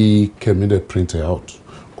kí Kẹ́mi dẹ̀ print it out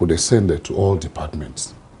kò dẹ̀ send it to all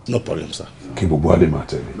departments. No problem, sir. Kí gbogbo wa lè máa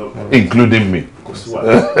tẹ̀lé, including me.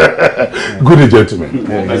 Good day, gentlemen.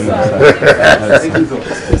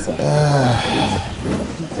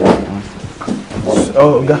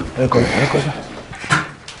 Ọ̀gá, ẹ kọ́.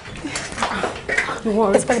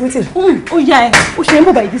 Experimenting. Oh yeah. Oh, she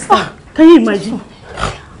mobile this time. Can you imagine?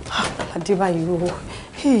 Adebayo.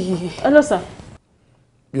 Hello, sir.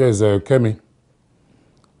 Yes, Kẹ́mi.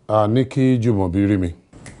 Ní kí Jùmọ̀bí rí mi.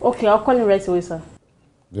 Okay, I'll call him right away, sir.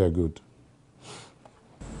 Yeah, good.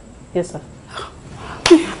 Yes, sir.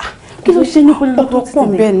 Kí ló ṣe ní pẹ̀lú tó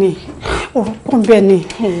pọ̀ bẹ́ẹ̀ ni? Ọ̀rọ̀ pọ̀ bẹ́ẹ̀ ni.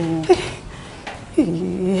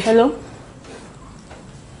 Hello?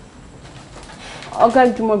 Ọ̀gá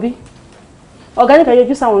Jùmọ̀bí. Ọ̀gá ní ká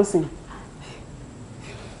yọjú sáwọn sìn.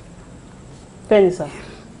 Bẹ́ẹ̀ ni, sir.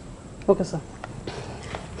 Okay, sir.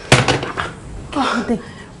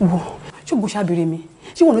 Wo, ṣé bó ṣàbẹ̀rẹ̀ mi?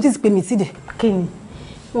 Ṣé wọ́n notice pé mi ti dẹ̀? Kí ni?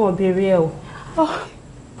 Wọ́n béèrè ẹ o.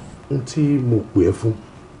 N tí mo pè ẹ́ fún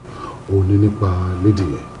òun ni nípa lady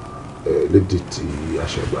yẹn, lady tí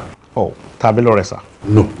aṣẹ́gbà. Oh, tàbí lọ́rẹ̀ sà.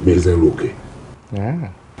 No, mi ṣe Rókè.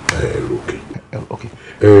 Rókè. Okay.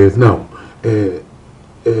 Now,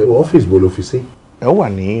 ọ́fíìsì bo ló fi sí? Ẹ wà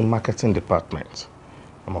ní marketing department.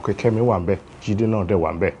 Àmọ́ pé Kẹ́mi wà ń bẹ̀, Jídé náà dẹ̀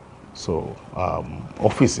wà ń bẹ̀. So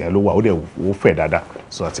ọ́fíìsì yẹn ló wà, ó dẹ̀ ó fẹ̀ dáadáa.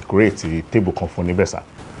 So àti create table kan fún níbẹ̀ sà.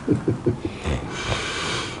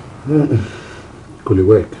 Kò lè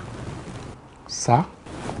work. Sir?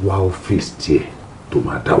 Wá ọ́fíìsì tiẹ̀ tó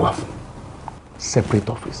máa dá wà fún. Separate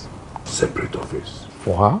office. Separate office.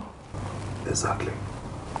 For her? Exactly.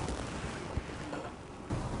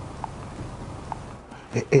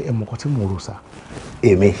 Mọ̀ nǹkan tí mo rò sà.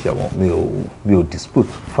 Èmi ṣẹ̀wọ̀n mi ò dispute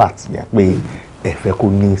fact yẹn pé ẹ fẹ́ kó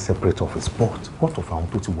ní separate office but what of àwọn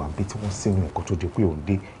tó ti wà bí tí wọ́n sínú nǹkan tó di pé òun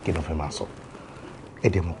dé kí ló fẹ́ máa sọ. Ẹ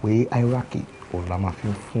dẹ̀ mọ̀ pé hierarchy òun la máa fi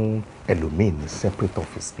fún ẹlòmíì ní separate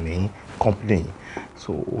office ní company yìí.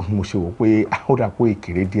 So mo ṣe wò pé ó dà pé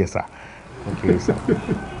ìkéré díẹ̀ sà. Okay, sir.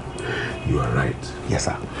 You are right. Yes,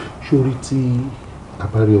 sir. Ṣorí tí a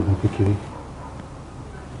bá rí ọmọ kékeré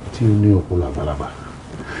tí ó ní ọpọlọ àgbàlagbà,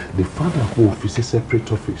 the father kò fi sí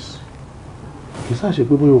separate office. Kì í ṣàṣe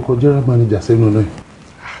pé bóyá o kọ general manager sẹ́nu náà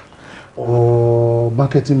or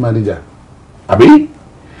marketing manager. Àbí?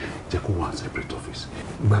 Jẹ́ kó wà separate office.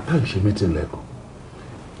 Ìgbà tá à ń ṣe meeting lẹ́kọ̀ọ́,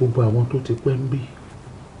 gbogbo àwọn tó ti pẹ́ ń bí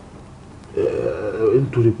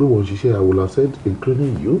nítorí pé wọ́n ṣiṣẹ́ I will have said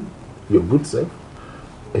including you, your good self,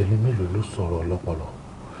 ẹni mélòó ló sọ̀rọ̀ ọlọ́pọlọ.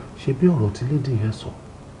 Ṣé bí ọ̀rọ̀ tí lédè yẹn sọ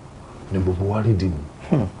ni gbogbo wa rí dìmú?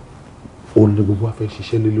 Ó ní gbogbo wa fẹ́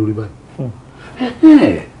ṣiṣẹ́ lé lórí báyìí.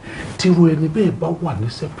 Tírú ẹni bẹ́ẹ̀ bá wà ní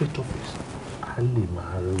separate office, a lè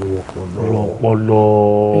máa ro ọpọlọ.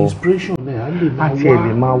 Inspiration náà a lè máa wá. Àti ẹ̀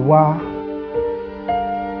lè máa wá.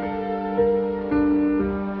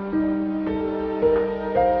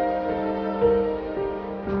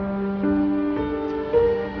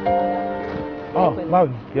 Báwo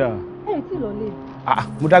ni? Ẹ tí lọ lé.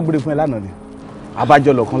 Mo dágbére fún ẹ lánàá ni.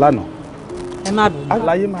 Abájọ lọ̀kan lánàá. Ẹ má bínú.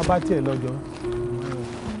 Àlàyé máa bá tiẹ̀ lọ́jọ́.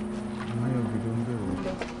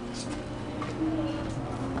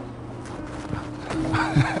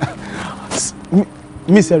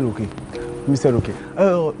 Mr. Roke.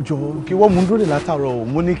 Jọ kí wọ́n mú dúró lè látàárọ̀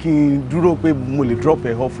mo ní kí n dúró pé mo lè drop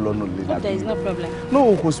ẹ off lọ́nà lè dàbí. There is no problem.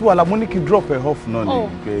 No, kò sí wàhálà mo ní kí n drop ẹ off náà ní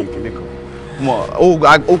kékeré kan. Ó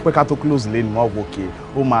pẹ́ ká tó close lane mo wò ké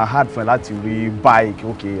ó máa hard fún ẹ láti rí bike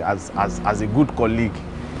okay as a good colleague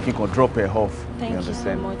kí n kàn drop ẹ off. Thank you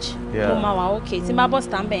so much. Mo máa wà okay tí n bá bọ́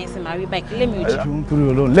stand bẹ́ẹ̀ sí máa rí bike lẹ́mi ojú.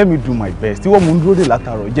 Nítorí Ọlọ́run let me do my best tí wọ́n mú dúró lè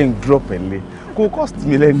látàárọ̀ jẹ́ n drop ẹ lé kò cost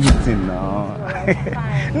me anything náà.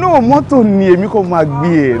 No mọ́tò ni èmi kò máa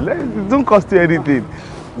gbé ẹ don't cost you anything.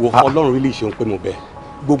 Wo Ọlọ́run really ṣeun pé mo bẹ̀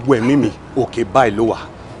gbogbo ẹ̀mí mi òkè báyìí ló wà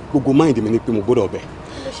gbogbo mind mi ni pé mo gbọ́dọ̀ bẹ̀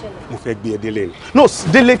mo fẹ́ gbé ẹ délé ni. No,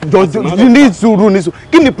 délé jọjọ ní sùúrù.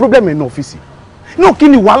 Kí ni problem ẹ̀ ní ọ́fíìsì? No, kí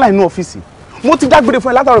ni wàhálà ẹ̀ ní ọ́fíìsì? Mo ti dágbére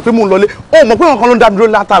fún ẹ látàrọ pé mo ń lọlé. O mọ̀ pé nǹkan ló ń dá mi dúró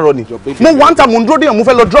látàrọ ni. Mo wá ń ta mo ń dúró dé yàn mo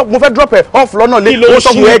fẹ́ drop ẹ off lọ́nà lé. Kí ló ṣe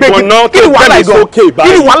é gan-an tó bẹ́ẹ̀ ní sókè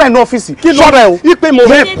báyìí? Kí ni wàhálà ẹ̀ ní ọ́fíìsì? Ṣọ́ra ẹ o. Ipe mo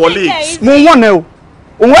help colleagues. Mo wọ́n ẹ o.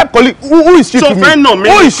 Òun help colleague. Who is she to me?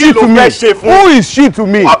 Who is she to me? Who is she to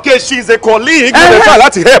me? Okay, she is a colleague. Mo lè fà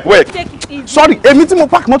láti help work. Sorry, èmi tí mo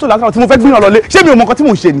park mọ́tò látàrọ tí mo fẹ́ gbìyànjú lọlé. Ṣé mi ò mọ nǹkan tí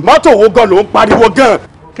mò ń ṣe ni? Mọ́tò wo gan ló ń pariwo gan?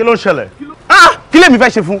 Kí ló ń ṣẹlẹ̀? Kí lèmi fẹ́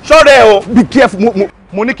ṣe fún? Ṣọ́ra ẹ o. Be careful.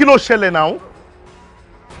 Mo ní kí ló ṣẹlẹ̀ náà?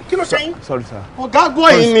 Kí ló ṣe yín? Sorry sir. Ọ̀gá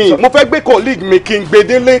gbọ́ yìí ni mo fẹ́ gbé colleague mi kí n gbé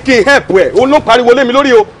délé kí n help ẹ̀ o ló ń pariwo lé mi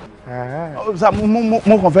lórí o.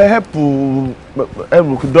 Mo kàn fẹ́ help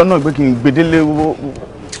ẹrù dọ́nà pé kí n gbé délé.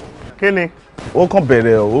 Kí ni? Ó kàn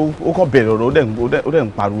bẹ̀rẹ̀ ọ̀rọ̀ ó dẹ̀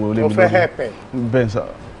ń pariwo lé mi lórí. Mo fẹ́ help ẹ̀. Bẹ́ẹ̀ sà.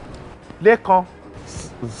 Lẹ́kan.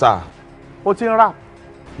 Sà. O ti ń rap.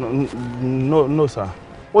 No sir.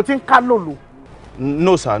 O ti ń ká lòlò.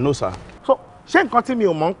 No sir. So ṣé nǹkan tí mi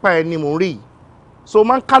ò mọ̀ ń pa ẹ ni mò ń rí yìí? So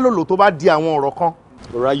máa ń ká lòlò tó bá di àwọn ọ̀rọ̀ kan.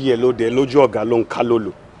 Ráyè ẹ lóde lójú ọ̀gá ló ń ká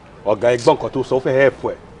lòlò. Ọ̀gá ẹgbọ́n kan tó sọ fẹ́ help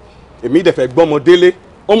ẹ̀. Èmi dẹ̀ fẹ́ gbọ́ ọmọ délé.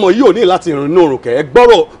 Ọmọ yìí ò ní láti rìn ní òrùn kẹ̀ ẹ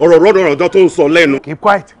gbọ́rọ̀ ọ̀rọ̀ rọ́dọ̀rọ̀dọ̀ tó ń sọ lẹ́nu. Keep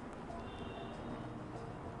quiet.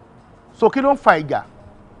 So kí ló ń fa ìjà?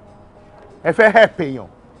 Ẹ fẹ́ help èèyàn.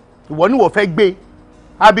 Ìwọ ni wọ́n fẹ́ gbé.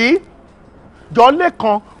 Àbí? Jọ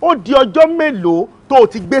Lẹ́kan ó di ọjọ́ mélòó tó o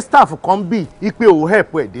ti gbé staff kan bí ipe ò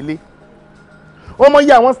help ẹ̀ délé. Ọmọ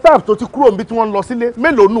yìí àwọn staff tó ti kúrò níbi tí wọ́n lọ sílé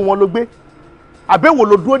mélòó nù wọn ló gbé? Àbẹ̀wò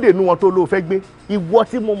ló dúró dè nù wọn tó ló fẹ́ gbé? Ìwọ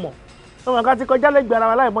tí mo mọ̀. Ọmọ kan ti kọjá lẹ́gbẹ̀ẹ́ ara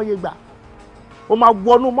wa láìmọye gbà. O máa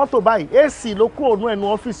wọnú mọ́tò báyìí AC ló kúrò nú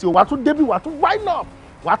ẹnu ọ́fíìsì o wà tún débì wà tún wind up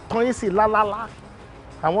wà tán AC lálálá.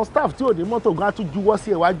 Àwọn staff tí ò dé mọ́tò gan á tún juwọ́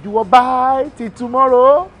sí ẹ̀ wá juwọ́ bye till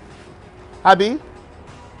tomorrow. Àbí?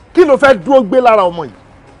 Kí ló fẹ́ dúró gbé lára ọmọ yìí?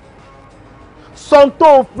 Sọ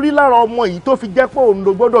tó rí lára ọmọ yìí tó fi jẹ́ pé òun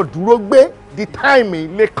ló gbọ́dọ̀ dúró gbé the time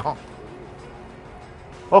Lẹ́kan.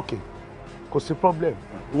 Ok, kò sí problem.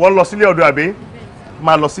 Wọ́n lọ sílé ọ̀dọ̀ àbí?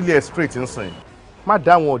 Máa lọ sílé ẹ̀ straight nsìn. Má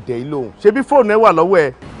dá àwọn ọ̀dẹ̀ yìí lóhùn. Ṣebí fóònù ẹ wà lọ́wọ́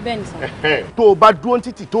ẹ? Bẹ́ẹ̀ni sir. Tó o bá dúró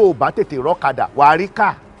títì tó o bá tètè rọ́kadà wà á rí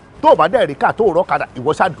káà. Tó o bá dẹ̀ rí káà tó o rọ́kadà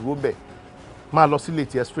ìwọ ṣáà dúró bẹ̀. Máa lọ sílé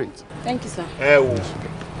tiẹ̀ straight. Thank you sir. Ẹ wò.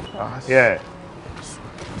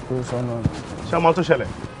 Ṣé ọmọ tó ṣẹlẹ̀?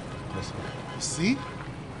 Sí.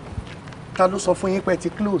 Ta ló sọ fún yín pé ẹ ti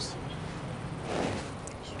close?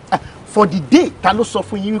 For the day ta ló sọ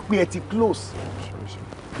fún yín pé ẹ ti close?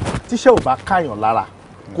 Tíṣẹ́ ò bá káyàn lára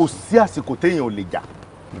kò sí àsìkò téèyàn ò lè jà.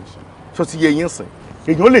 Ṣó ti yé yín sìn?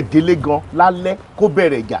 Èèyàn lè délé gan lálẹ́ kó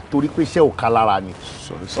bẹ̀rẹ̀ ìjà torí pé iṣẹ́ ò ká lára ni.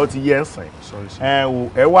 Ó ti yé ń sìn.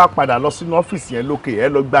 Ẹ wá padà lọ sínú ọ́fíìsì yẹn lókè ẹ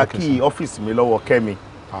lọ gba kí ọ́fíìsì mi lọ́wọ́ Kẹ́mi.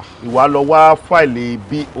 Ìwà lọ wá fáìlì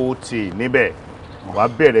BOT níbẹ̀. Wàá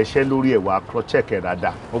bẹ̀rẹ̀ iṣẹ́ lórí ẹ̀ wàá cross check ẹ̀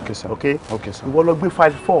dáadáa. Okay sir. Okay? Ìwọ lọ gbé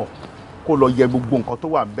file 4 kó lọ yẹ gbogbo nǹkan tó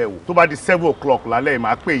wà ńbẹ̀ wò. Tó bá di 7 o'clock lálẹ́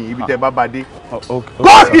máa pè yín ibi tẹ́ bá bá dé. Go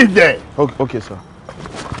in there. Okay sir.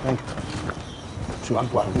 Thank you.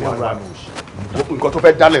 Nǹkan tó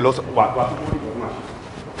fẹ́ dálẹ̀ lọ́sọ̀ wà.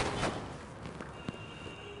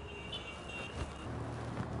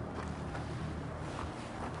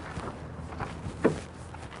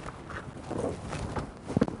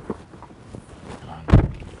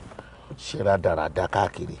 Ṣé rádaràda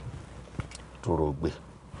káàkiri tó rò gbé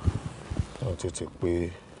wọ́n tètè pé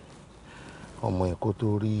ọmọ yẹn kó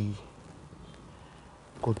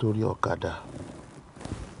tó rí ọ̀kadà.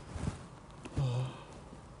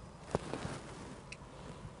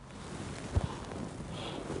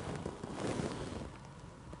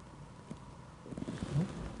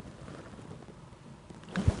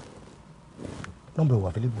 Number wà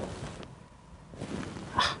available.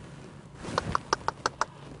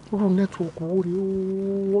 Irú nẹ́tíwọ̀kì wo rí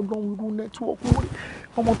ọlọ́run irú nẹ́tíwọ̀kì wo rí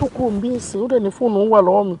ọmọ tó kúrò ń bí ìsìn ó dẹ̀ ní fóònù ń wà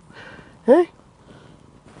lọ́wọ́ mi.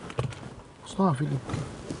 It's not available.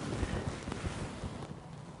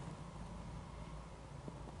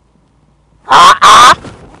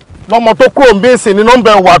 Lọ́mọ tó kúrò ń bí ìsìn ní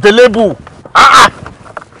nọ́mbà wà available.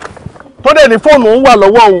 Tó dẹ̀ ní fóònù ń wà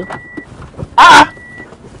lọ́wọ́ òun.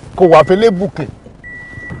 Kò wà available kẹ̀.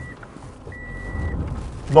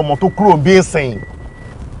 Lọ́mọ tó kúrò ń bí ìsìn.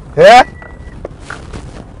 Ẹ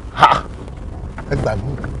gbà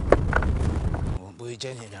mí. Bóyá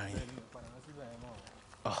jẹ́ ní ìdarí.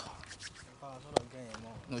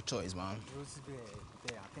 No choice, man.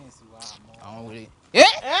 Àwọn wèrè.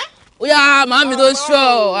 Ó yá màámi tó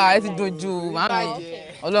ṣọ́ ẹ ti dojú màámi.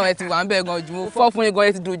 Ọlọ́run ẹ ti wà ń bẹ̀ gan jù mo fọ́ fún yín gan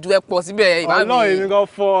ẹ ti dojú ẹ pọ̀ síbẹ̀ màámi. Ọlọ́run èmi gan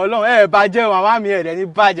fọ́ Ọlọ́run ẹ bàjẹ́ màmá mi ẹ̀ dẹ̀ ní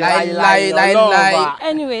bàjẹ́ láyé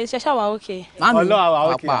Anyway ṣe ṣá wà okay. Màámi Ọlọ́run àwa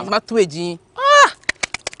okay. Pàpà má tó èjì.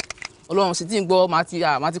 Ọlọ́run sì ti ń gbọ́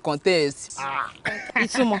máa ti contest.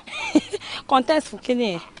 Ìtumọ̀ contest fún kí ni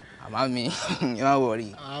ẹ̀? Àmá mi ẹ má wọrí.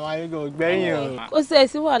 Àwọn ayégo gbẹ́yìn o. Ó sì ẹ̀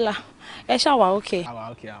sí wàhálà ẹ ṣàwà òkè. Àwa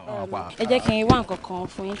òkè àwọn ọ̀pá. Ẹ jẹ́ kí n wá nǹkan kan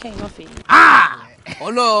fún yín kẹ́yìn náà fèyí.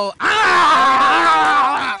 Ọlọ́run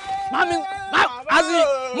mami asi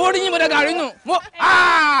mo rí yín mo dẹ́gà rí nù mo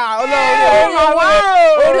Ọlọ́run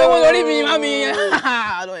orí owó lórí mi mami.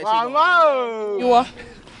 Ìwọ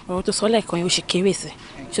ọ̀rọ̀ tó sọ lẹ́ẹ̀kan yóò ṣe kéré sí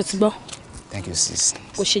ṣó ti gbọ́. Thank you sis.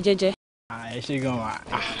 Kò ṣe jẹ́jẹ́. Ẹ ṣé gan wa.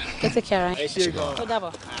 Kẹ́tẹ́ kí ara yín. Ẹ ṣé gan. Ó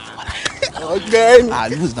dàbọ̀.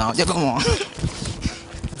 Ọ̀gbẹ́ni. Lose now jẹ́ kọ́ mọ́.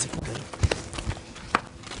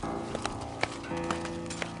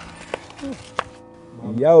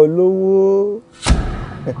 Ìyá olówó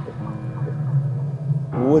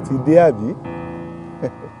owó ti dé àbí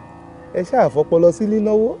ẹ ṣáà fọpọlọ sí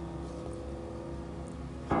línáwó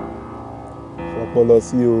fọpọlọ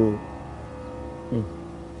sí o.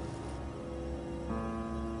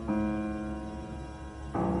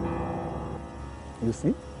 You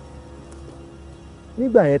see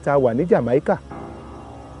nígbà yẹn tá a wà ní Jamaica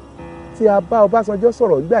tí a bá Ọbásanjọ́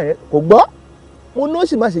sọ̀rọ̀ nígbà yẹn kò gbọ́ mo ní ó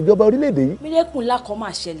sì máa ṣèjọba orílẹ̀-èdè yìí. mílẹ̀kùn ńlá kan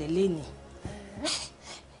máa ṣẹlẹ̀ lénìí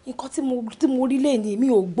nǹkan tí mo rí lénìí mi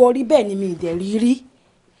ò gbọ́ rí bẹ́ẹ̀ ni mi ì dẹ̀ rí rí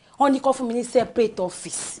wọ́n ní kó fún mi ní separate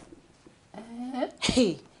office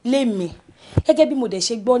lémi gẹ́gẹ́ bí mo dẹ̀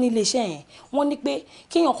ṣe gbọ́ nílé iṣẹ́ yẹn wọ́n ní pé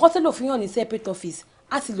kéèyàn kọ́ tẹ́lẹ̀ òfin yàn ní separate office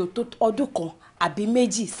á sì lò tó ọdún kan àbí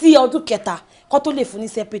méjì sí ọdún kẹta kó tó lè fún ní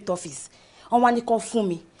separate office wọ́n wá ní kó fún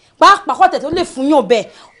mi pàápàá kó tẹ̀ tó lè fún yàn bẹ́ẹ̀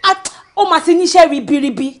ó máa ti níṣẹ́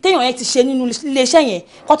ribiribi téèyàn yẹn ti ṣe nínú iléeṣẹ́ yẹn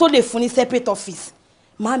kó tó lè fún ní separate office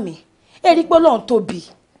mami ẹ rí pé Ọlọ́run tóbi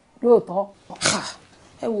lóòótọ́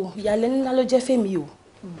ẹ wò ìyàlẹ́nu ńlá ló jẹ́ fèmí o.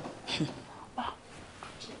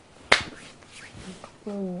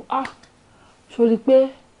 sórí pé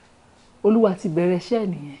Olúwa ti bẹ̀rẹ̀ iṣẹ́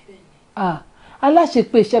nìyẹn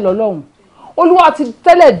aláṣepé iṣẹ́ lọ́lọ́run Olúwa ti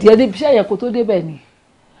tẹ́lẹ̀ díẹ̀ níbi iṣẹ́ yẹn kó tó débẹ̀ ni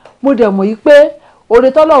mo dẹ̀ mọ̀ yìí pé oore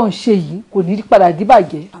tọ́lọ́run ṣe yìí kò ní padà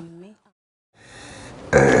díbàjẹ́.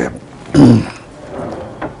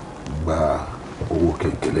 Gba owó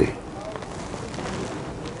kékeré.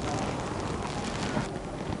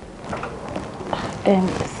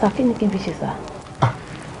 Sá kí ni kí n fi ṣe sá?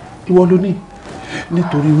 Ìwọ ló ní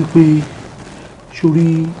nítorí wípé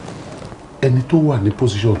sórí ẹni tó wà ní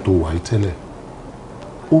position tó wà yìí tẹ́lẹ̀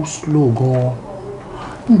ó slow gan-an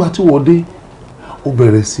nígbà tí wọ́n dé ó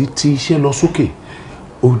bẹ̀rẹ̀ sí ti iṣẹ́ lọ sókè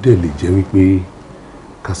ó dẹ̀ lè jẹ́ wípé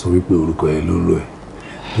ká sọ wípé orúkọ ẹ ló ń lò ẹ̀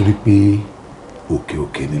torí pé òkè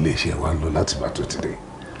òkè nílé iṣẹ́ wa ń lọ láti bá tó ti dé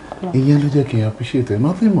ìyẹn ló jẹ́ kí n appreciate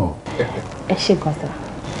nothing more. ẹ ṣé gan sá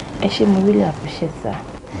ẹ ṣé mo really appreciate sá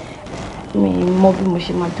mi mọ bí mo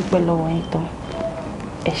ṣe máa dúpẹ́ lọ́wọ́ yín tán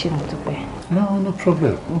ẹ ṣé mo dúpẹ́. no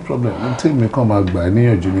problem n tí mi kàn máa gbà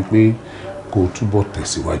níyànjú ni pé kó o túbọ̀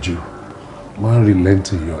tẹ̀síwájú máa ń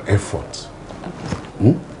relent in your effort.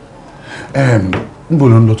 Níbo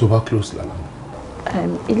ló ń lọ tó bá close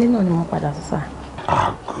lálẹ́? Ilé náà ni mo padà sí sá.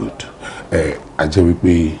 Good. A jẹ́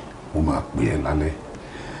wípé mo máa pè ẹ́ lálẹ́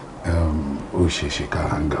ó ṣe ṣe ká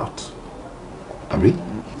hang out àbí?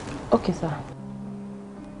 Okay sá.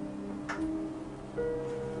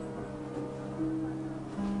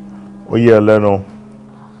 Ó yẹ lẹ́nu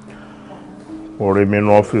orí mi ní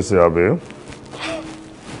ọ́fíìsì àbí?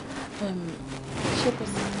 Ṣé kò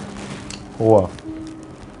sí? Ó wà.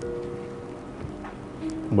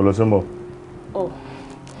 Mo lọ sí ń bọ̀.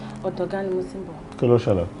 Ọ̀dọ̀ ọ̀gá ni mo ti ń bọ̀. Kí ló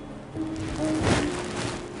ṣẹlẹ̀?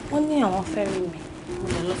 Wọ́n ní àwọn fẹ́ rí mi mo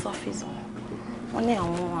lè lọ sọ́fíìsì wọn wọ́n ní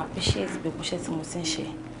àwọn appreciate gbogbo iṣẹ́ tí mo ti ń ṣe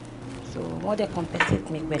so wọ́n dẹ̀ compensate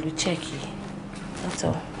mi pẹ̀lú check yìí that's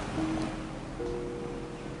all.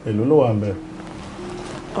 Èló ló wà ń bẹ̀?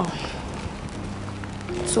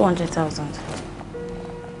 200,000.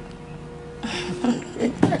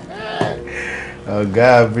 Ọ̀gá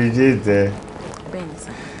appreciate. Bẹ́ẹ̀ni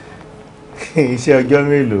sá. Iṣẹ́ ọjọ́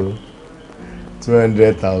mélòó?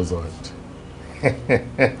 200,000.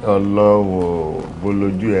 Ọlọ́wọ́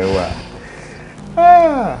bolójú ẹ wà.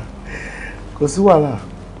 Kò sí wàhálà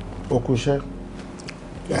ó kú iṣẹ́.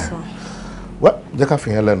 Yes sir. Wẹ́ jẹ́ ká fi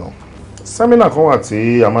yẹn lẹ́nu. Sẹ́mínà kan wà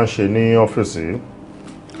tí a máa ń ṣe ní ọ́fíìsì.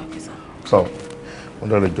 Okay sir. So wọ́n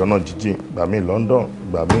dẹ̀ lè jọ́nà jíjìn ìgbà míì London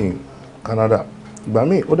ìgbà míì Canada ìgbà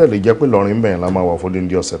míì ó dẹ̀ lè jẹ́ pé lọ́rin bẹ̀yẹn la máa wà fún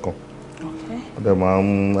díndín ọ̀sẹ̀ kan. Wọ́n dẹ̀ máa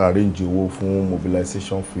ń arrange owó fún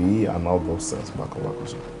mobilization fee and all those things bákanbákan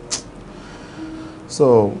so.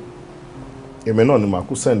 So èmi náà ni màá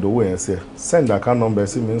kú send owó yẹn sí ẹ send account number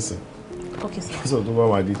sí mi nsìn. Okay sir. So tó bá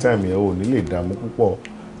máa di time yẹn ò ní lè dààmú púpọ̀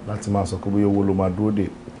láti máa sọ pé bóyá owó ló máa dúró dè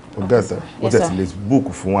ó dẹ̀tẹ̀ ó tẹ̀ sí lè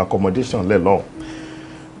book fún accommodation lẹ́lọ́ọ̀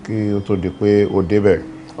kí ó tó di pé ó débẹ̀.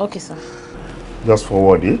 Okay, sir. Just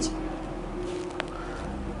forward it.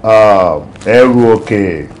 ERU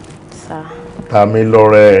OKE. Sir.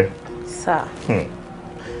 Tamilore. Sir.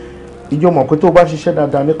 Ìjọ mọ̀ pé tó bá ṣiṣẹ́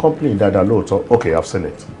dáadáa ní company dáadáa lóòótọ́. Okay, I've seen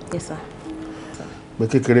it. Yes, sir. Pé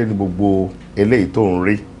kékeré ni gbogbo eléyìí tó ń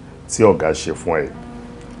rí tí ọ̀gá ṣe fún ẹ.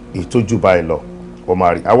 Ìtójú báyìí lọ. O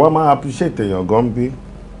máa rí. Àwa máa appreciate èèyàn gan bí.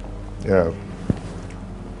 Yeah.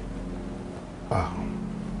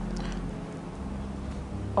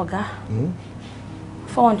 Ọ̀gá.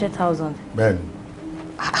 400,000. Bẹ́ẹ̀ni.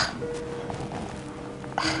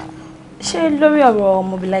 Ṣé lórí ọ̀rọ̀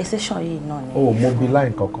mobilization yìí náà ni? O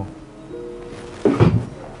mobilize kankan.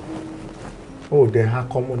 O dẹ̀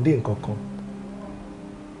accommodate kankan.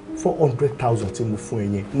 400,000 tí mo fún ẹ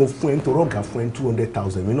yẹn. Mo fún ẹ nítorí ọ̀gá fún ẹ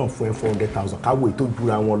 200,000. Mi náà fún ẹ 400,000. Káwọ́ ètò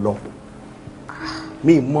jura wọn lọ.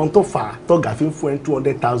 Mi mọ tó fà á tọ́gà fi ń fún ẹ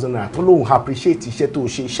 200,000 naira tó lóun appreciate iṣẹ́ tó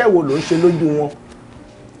ṣe. Iṣẹ́ wo ló ń ṣe lójú wọn?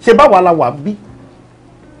 Ṣé báwa la wà bí?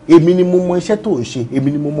 Èmi ni mo mọ iṣẹ́ tó ń ṣe.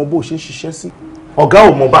 Èmi ni mo mọ bó ṣe ń ṣiṣẹ́ sí. Ọ̀gá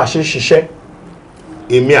ò mọ bá a ṣe ń ṣiṣẹ́.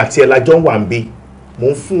 Èmi àti ẹ̀ lájọ́ wà ń bí. Mo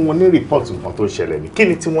ń fún wọn ní report nǹkan tó ṣẹlẹ̀ ní. Kí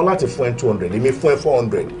ni tiwọn láti fún ẹ 200? Èmi fún ẹ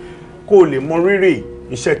 400. Kó o lè mọ rírì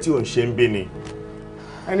iṣẹ́ tí ò ń ṣe ń bí ni.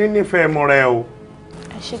 Ẹni nífẹ̀ẹ́ mọ rẹ o.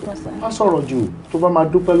 Ṣé kan sá? Má sọ̀rọ̀ jù. Tó bá máa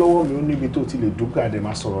dúpẹ́ lọ́wọ́ mi ó níbi tó ti lè dúpẹ́ àdé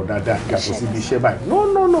máa sọ̀rọ̀ dáadáa yàtọ̀ síbi iṣẹ́ báyìí.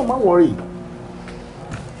 No, má worry.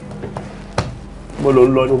 Mo lọ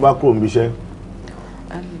lọ tó bá kúrò níbi iṣẹ́.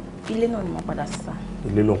 Ilé náà ni mo padà sí sá.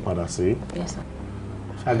 Ilé ló ń padà sí. Yes, sir.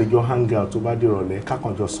 Ṣàlejò hang out tó bá dìrọ̀lẹ́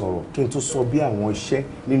kákanjọ sọ̀rọ̀ kí n tún sọ bí àwọn iṣẹ́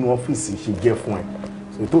nínú ọ́fíìsì ṣe jẹ́ fún ẹ.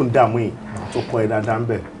 Ṣé tó ń dààmú yìí tó kọ́ ẹ dáadáa ń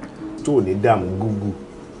bẹ̀ tó ò ní dààmú gúgú.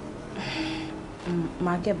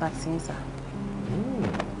 Màá get back to you, sir.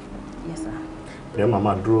 Yes, sir. Then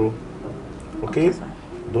mama dúró. Okay? Okay, sir.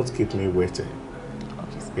 Don't keep me waiting.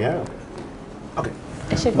 Okay, sir. Yeah. Okay.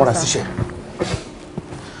 Ẹ ṣé gan, Múra sir. síṣẹ́.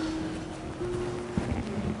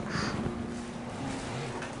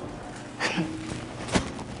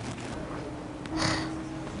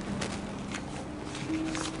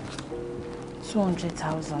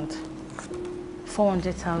 $200,000.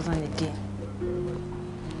 400,000 again.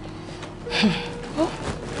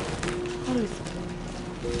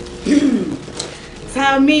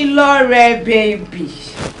 Tamilore baby.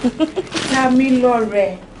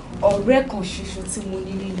 Tamilore, ọ̀rẹ́ kan ṣoṣo tí mo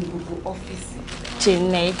ní nínú gbogbo ọ́fíìsì.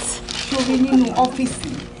 Janet. Ṣorí nínú ọ́fíìsì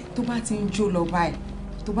tó bá ti ń jó lọ báyìí,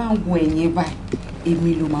 tó bá ń wo ẹ̀yìn báyìí,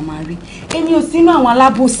 èmi ló máa máa rí. Èmi ò sínú àwọn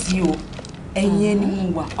alábòsí o. Ẹ̀yìn ẹni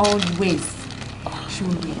mo wà always.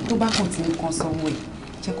 Ṣorí tó bá kàn ti ń kan sanwó ẹ̀,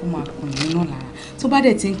 jẹ́ kó máa kùn yín náà lára. Tó bá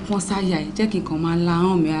dẹ̀ ti ń pọ́n sáyà ẹ̀, jẹ́ kí n kàn máa la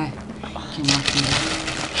hàn mí àì kí n máa fi lọ.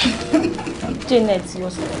 Janet, you're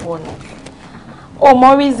so funny. Oh,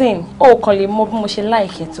 more reason. Oh, kàn lè mọ bí mo ṣe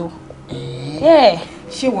like tó. Yeah.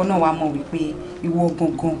 Ṣé ìwọ náà wá mọ̀ wípé ìwọ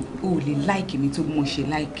gangan ò lè like mi tó bí mo ṣe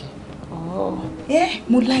like? Oh. Yeah,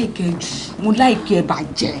 mo like ẹ jù. Mo like ẹ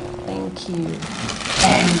bàjẹ́. Thank you.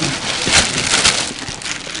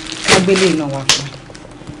 Agbélé náà wá fún.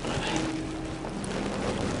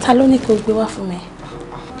 Ta ló ní kó gbé wá fún mi?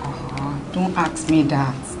 Don't ask me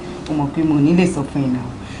that. O mọ̀ pé mo ní lè sọ fún ẹ náà.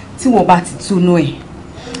 Tí wọ́n bá ti túnú ẹ̀,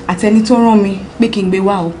 àtẹni tó rán mi pé kí n gbé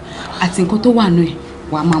wá o, àti nǹkan tó wà nú ẹ̀,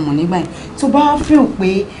 wàá máa mọ̀ nígbà yẹn. Tó bá feel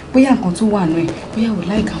pé bóyá nǹkan tó wà nú ẹ̀, bóyá o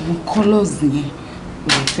like àwọn colours yẹn, o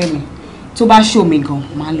lè fẹ́ mi. Tó bá show mi gan,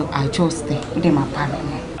 máa lọ adjust ẹ̀, ó dẹ̀ máa parí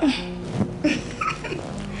mọ́.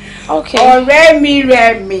 Okay. Ọ̀rẹ́ mi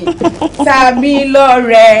rẹ̀ mi,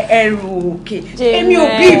 Tamilore ẹrù òkè. Èmi ò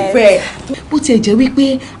bí ìfẹ́. Bó tiẹ̀ jẹ́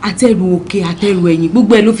wípé àtẹrù òkè àtẹrù ẹ̀yìn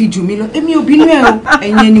gbogbo ẹ̀ ló fi jù mí lọ. Èmi ò bínú ẹ̀ o.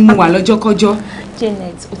 Ẹ̀yin ẹni mo wà lọ́jọ́kọ́jọ́.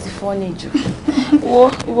 Janet, o ti funny jù. Wo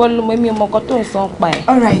ìwọ ló mọ̀ èmi ò mọ̀ nǹkan tó ń sọ pa ẹ̀.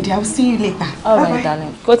 All right, I'll see you later. All right,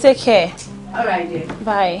 darling. Go take care. All right, dear.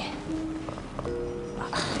 Bye.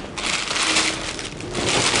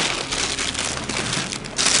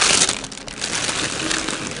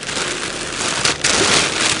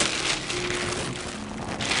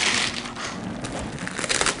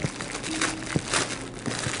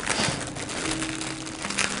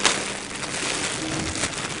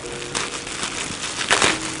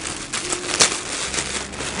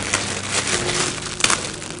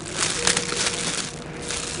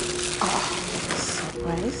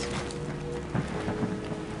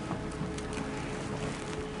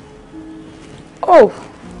 Oh,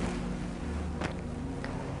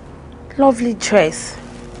 lovely dress.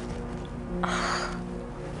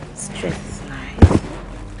 This dress is nice.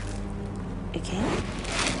 Again.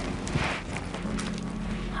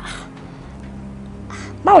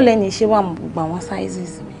 Báwo lẹ́ni ṣe wà mọ̀ gbogbo àwọn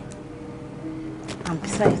sizes mi? And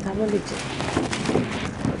besides, ta ló lè jẹ́?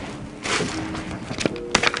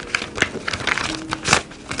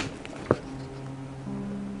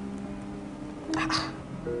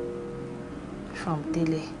 From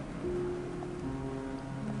Dele.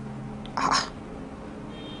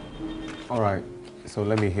 All right, so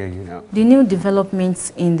let me hear you now. The new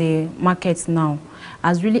developments in the market now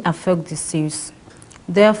has really affected the sales.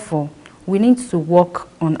 Therefore, we need to work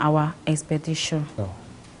on our expedition. Oh,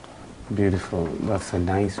 beautiful. That's a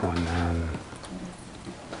nice one.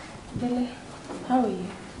 Dele, how are you?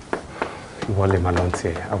 Wale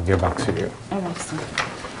Malonte, I'll get back to you. All right, sir.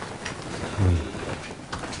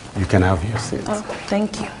 You can have your seat. Oh,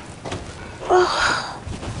 thank you. Oh,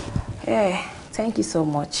 yeah, thank you so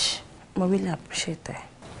much. I really appreciate that.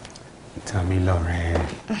 Tamilore.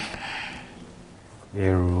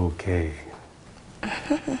 ERU.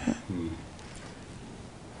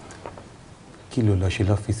 Kí ló lọ ṣe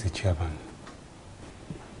lọ́fíìsì chairman?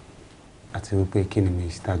 Àti wípé kí ni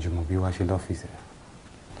Mr. Jumobi wá ṣe lọ́fíìsì?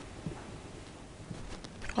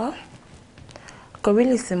 Oh, kò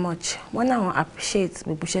really so much. Wọ́n náà appreciate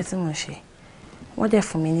gbogbo iṣẹ́ tí mo ṣe. Wọ́n dẹ̀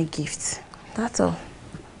fún mi ní gift. That's all.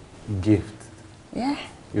 Gift? Yeah.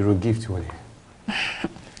 You're a gift one.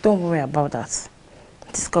 Don't worry about that.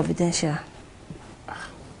 It's confidential.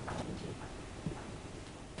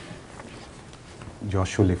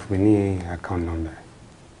 Joshua left me ní account number.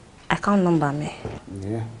 Account number me?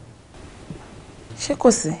 Yeah. Ṣé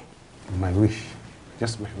kò sí? My wish.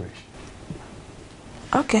 Just my wish.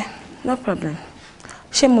 Okay, no problem.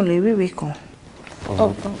 Ṣé mo lè rí ìwé kan?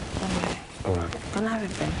 All right. Can I have a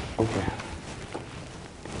pen? Okay.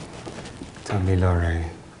 Tamilore.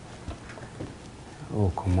 Oh,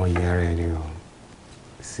 come on, you're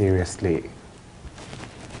seriously.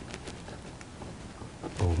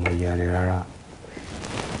 Oh, my rara.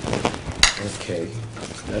 Okay,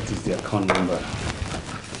 that is the account number.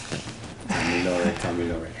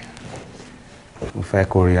 Tamilore. Mo fẹ́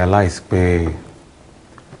kó realize pé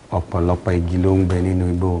ọ̀pọ̀lọpọ̀ igi ló ń bẹ nínú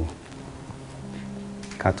igbó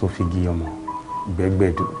ká tó fi igi ọmọ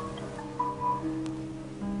gbẹ́gbẹ́dù.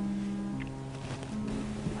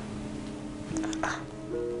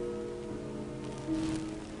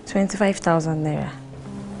 £25,000.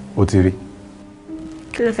 Ó ti rí.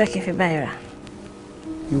 Kí ló fẹ́ kí n fi báyìí rà?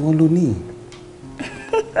 Ìwọ ló ní.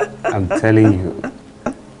 I'm telling you.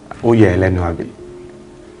 Oh yeah, Elenu Abi.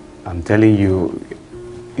 I'm telling you,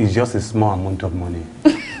 it's just a small amount of money.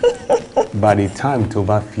 By the time tó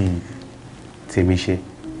bá fi tèmi ṣe,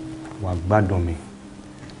 wàá gbádùn mi.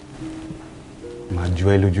 Màá jọ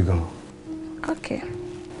ẹ́ lójú gan. Okay.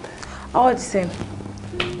 All the same.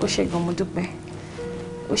 Ó ṣé gan, mo dúpẹ́.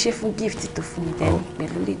 Ó ṣé fún gift tó fún mi then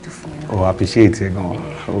pẹ̀lú lè tó fún mi. Oh, appreciate it gan.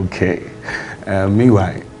 Okay.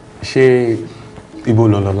 Meanwhile, ṣé ibo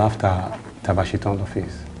lọ lọ after tá bá ṣe tán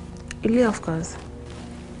lọ́fíìsì? Ilé, of course.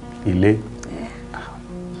 Ilé?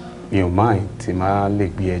 Mi ò mind tí máa lè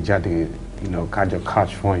gbé ẹ jáde, kájọ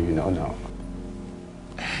catch fún no.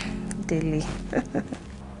 Dele.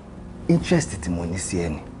 Interest tí mo ní sí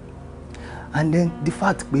ẹni. And then the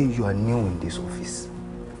fact pé you are new in this office.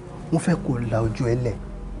 Mo fẹ́ kó la ojú ẹlẹ̀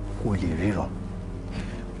kó lè ríran.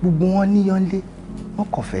 Gbogbo wọn níyànlé, wọ́n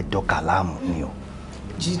kàn fẹ́ dọ́kà láàmú ni o.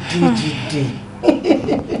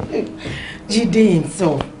 Jídé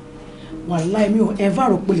himself. Wàláì mi ò ever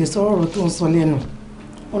rò pé lè sọ ọ̀rọ̀ tó ń sọ lẹ́nu.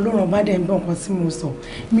 Ọlọ́run bá dẹ̀ ń gbọ́ nǹkan tí mo sọ.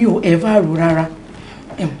 Mi ò ever rò rárá.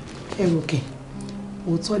 Ẹrùkẹ̀.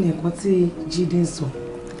 Òótọ́ ni nǹkan tí Jídé ń sọ.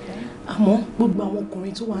 Àmọ́ gbogbo àwọn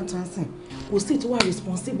ọkùnrin tó wà ń tàn sìn kò sí tó wà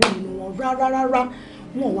responsible nínú wọn rárá.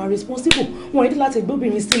 Wọn wà responsible. Wọn ìdí láti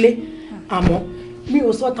gbóbìnrin sílé. Àmọ́ mi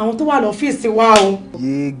ò sọ tàwọn tó wà lọ́fíìsì wa o.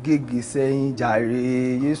 Yé gègé sẹ́yìn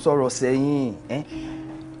jàre, yé sọ̀rọ̀ sẹ́yìn.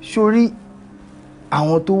 Sórí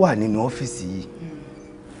àwọn tó wà nínú ọ́fíìsì yìí,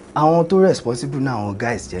 àwọn tó responsible náà àwọn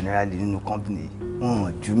guys generally nínú company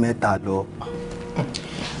wọn ju 3 lọ.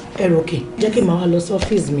 Ẹrùkẹ̀, jẹ́ kí màá wá lọ sí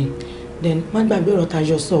ọ́fíìsì mi. Then má gbàgbé ọ̀rọ̀ tá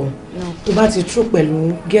jọ sọ o. Tó bá ti true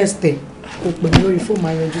pẹ̀lú guest ẹ̀, kò pè mí lórí fóònù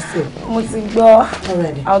máa yanjú sí ẹ. Mo ti gbọ́.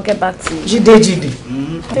 Alright. I'll get back to you. Jídé.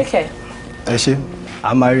 Take care. Ẹ ṣé,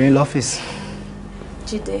 a máa rí ní lọ́fíìsì.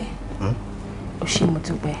 Jídé. Ó ṣé mo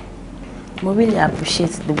dúpẹ́. Mo really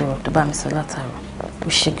appreciate gbogbo ọ̀rọ̀ tó bá mi sọ látàárọ̀. Ó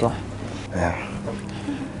ṣé gan.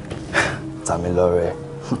 Tamilore.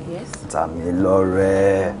 Yes.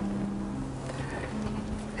 Tamilore.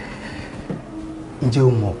 Ǹjẹ́ o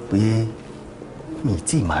mọ̀ pé mi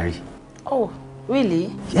tí marry? Oh, really?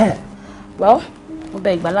 Yeah. Well, mo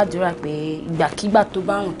bẹ̀ ìgbàládùúrà pé ìgbàkígbà tó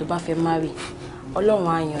bá hùn tó bá fẹ́ marry, Ọlọ́run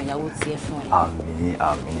á yan ìyàwó tiẹ̀ fún ẹ.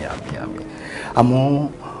 Àmín. Àmọ́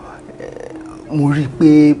mo rí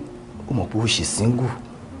pé o mọ̀ pé o ṣì single.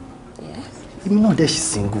 Yes. Èmi náà dẹ̀ ṣì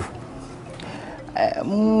single.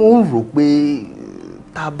 Mo rò pé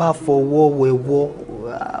tá bá fọwọ́ wẹwọ́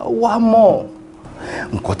wá mọ̀.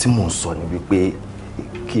 nǹkan tí mò ń sọ ni wípé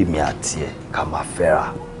kí èmi àti ẹ ká máa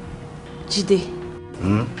fẹ́ra. Jídé,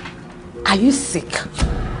 are you sick?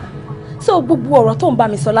 So gbogbo ọ̀rọ̀ tó ń bá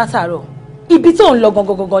mi sọ látàárọ̀ ibi tó ń lọ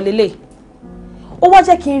gangan lélẹ̀. Ó wá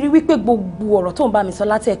jẹ́ kí n rí wípé gbogbo ọ̀rọ̀ tó ń bá mi sọ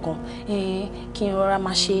látẹ̀kan kí n rọra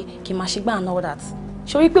máa ṣe kí n máa ṣe gbà and all that.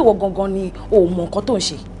 Ṣé o rí pé wọ́n gangan ni o mọ nǹkan tó ń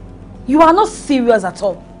ṣe? You are not serious at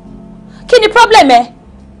all. Kí ni problem ẹ?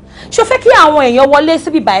 Ṣé o fẹ́ kí àwọn èèyàn wọlé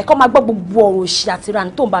síbi báyìí kó máa gbọ́ gbogbo ọ̀rọ̀ òṣì àti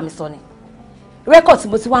ìranù tó ń bá mi sọ ni? Record tí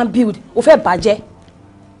mo ti wá ń build o fẹ́ bàjẹ́.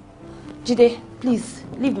 Jídé, please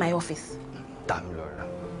leave my office. Dámilọ́lá,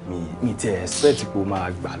 mi ti expect kó máa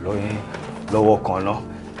gbà lọ́wọ́ kan náà.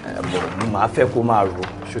 Mo máa fẹ́ kó máa rò,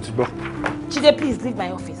 ṣó ti gbọ́? Jídé, please leave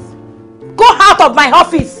my office. Go out of my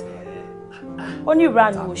office. Only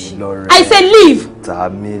run òṣì. I say leave.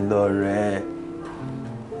 Dámilọ́rẹ́.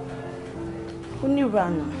 Only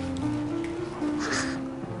run.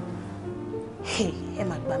 Hey, ẹ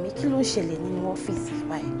má gbà mí, kí ló ń ṣẹlẹ̀ nínú ọ́fíìsì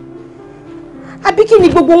báyìí? Àbí kí ni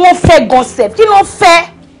gbogbo wọn fẹ́ gan sef? Kí ló ń fẹ́?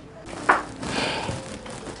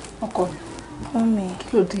 Ọkọ mi,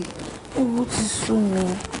 kí ló dé? Owó ti sú mi.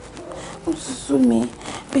 Ó ti sú mi.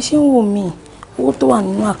 Bí ṣe ń wò mí, owó tó wà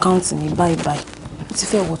nínú àkáǹtì mi báyìí ó ti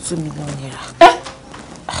fẹ́ wọ 2 million naira.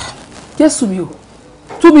 Jésù mi o,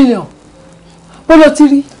 2 million. Bó ló ti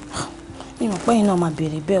rí? Mi mọ̀ pé iná máa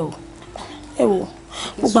béèrè bẹ́ẹ̀ o. Ẹ wo,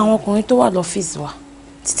 gbogbo àwọn ọkùnrin tó wà lọ́fíìsì wa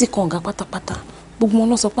títí kan ọ̀gá pátápátá gbogbo wọn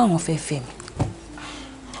ló sọ pé àwọn fẹ́ fẹ́ mi.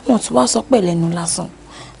 Wọ́n tún wá sọ pé lẹ́nu lásán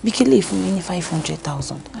bí kí lè fún mi ní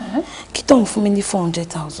 500,000 kí tóun fún mi ní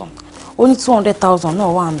 400,000 ó ní 200,000 náà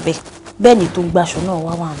wà ń bẹ bẹ́ẹ̀ ni tó gbaṣọ náà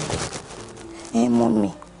wà ń bẹ. Mọ́ mi.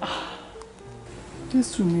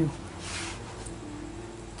 Jésù mi o.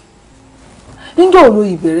 Níjọ́ wo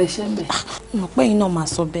ìbẹ̀rẹ̀ iṣẹ́ ń bẹ̀? Mo pé iná máa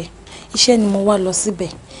sọ bẹ́ẹ̀. Iṣẹ́ ni mo wá lọ síbẹ̀.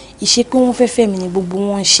 Ìṣe pé wọ́n fẹ́ fẹ́ mi ni gbogbo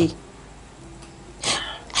wọn ń ṣe.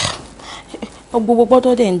 Gbogbo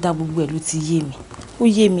gbọ́dọ̀ dẹ̀ ń da gbogbo ẹ̀ ló ti yé mi. Ó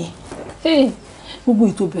yé mi. Gbogbo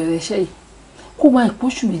ètò bẹ̀rẹ̀ iṣẹ́ yìí kó máa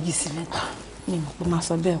ìpóṣù 2 sí 3. Mi mọ̀ pé máa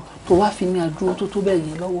sọ bẹ́ẹ̀ o. Tó wá fi ní àdúró tó bẹ́ẹ̀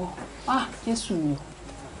yẹn lọ́wọ́. Jésù mi o.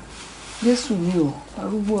 Jésù mi o.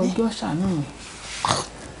 Arúgbó ọjọ́ ṣàánú mi.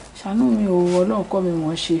 Ṣàánú mi o, Ọlọ́run kọ́ mi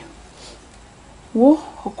mọ̀ ṣe. Wo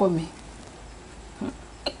ọkọ mi.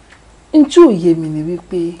 N tí ò yé mi ni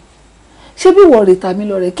wípé ṣé bí ìwọ rè ta mí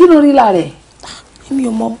lọ́rẹ kí ló rí lára ẹ̀? Mi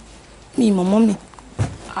ò mọ̀. Mi mọ̀ mọ́ mi.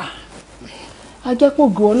 A jẹ́ pé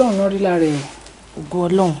ògo Ọlọ́run ló rí lára ẹ̀. Ògo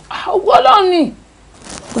Ọlọ́run. Ògo Ọlọ́run ni.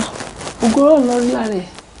 Ògo Ọlọ́run ló rí lára ẹ̀.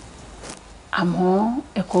 Àmọ́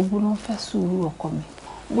ẹ̀kọ́ gbóná fẹ́ sùúrù ọkọ mi.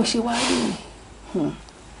 Bó ṣe wá rí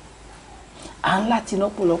à ń láti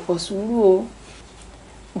lọ́pọ̀lọpọ̀ sùúrù o.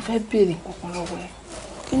 Mo fẹ́ béèrè kankan lọ́wọ́ ẹ.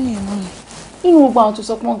 Kí ni ìmọ̀ mi? Nínú gbogbo àwọn tó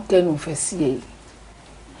sọ pé wọ́n kẹnu ìfẹ́ sí ẹ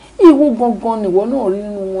ìwọ gangan nìwọ náà rí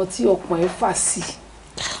nínú wọn tí ọkàn ẹ fà sí.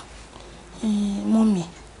 Mọ́mì,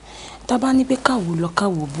 tá bá ní pé káwò lọ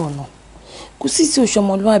káwò bọ̀ náà kò sí sí oṣù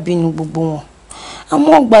ọmọlúwàbí inú gbogbo wọn.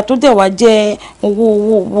 Àmọ́ ọgbà tó dẹ̀ wá jẹ́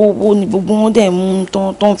owó ni gbogbo wọn dẹ̀ mú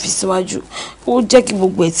tó ń fi síwájú. Ó jẹ́ kí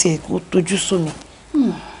gbogbo ẹ̀ tiẹ̀ kó tojú sú mi.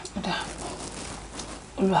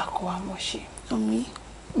 Olúwa kó wa mọ̀ ṣe. Mi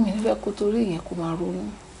nífẹ̀ẹ́ kó torí ìyẹn kó máa ronú.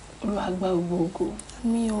 Olúwa gbá gbogbo ògo.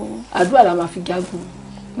 Àdúrà la máa fi jágun.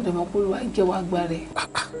 Mo dẹ̀ mọ̀ pé Olúwa jẹ́ wá gbá rẹ̀.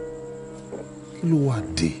 Kí ló wà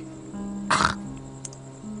dé?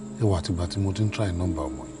 Ẹ wà àtìgbà tí mo ti ń try nọ́mbà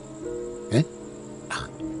ọmọ yìí.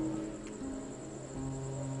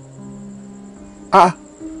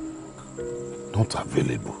 Not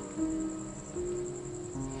available.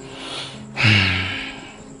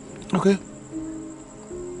 Okay.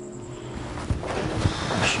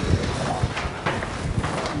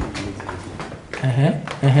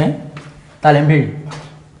 Ta lẹ ń béèrè?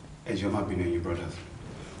 Ẹ jọ̀ọ́ má bínú ẹ̀yin brothers.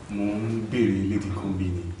 Mo ń béèrè lady kan bí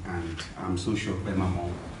ni and I'm so sure pé màmá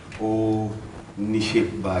ó ní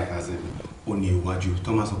shape by as in ó ní iwájú.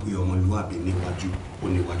 Tó máa sọ pé ọmọlúwàbí níwájú ó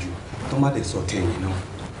níwájú. Tó máa dẹ̀ sọ tẹ̀yìn náà.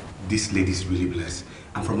 This lady is really blessed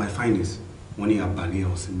and from my findings wọ́n ní àbálẹ̀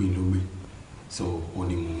ọ̀sìn bí ló gbé. So ó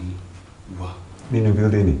ní mò ń wá. Nínú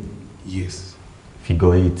building ni? Yes.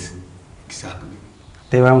 Figure 8. Exactly.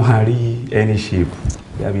 Tẹ́ bá máa rí any shape,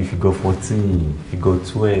 maybe figure 14, figure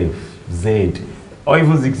 12, Z, or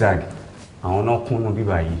even zigzag. Àwọn náà kúnnú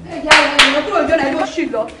bíbá yìí. Ẹ̀yà kúrò ìjọ náà ló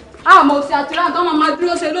ṣì lọ. Àmọ́ òsì àtìrá tó máa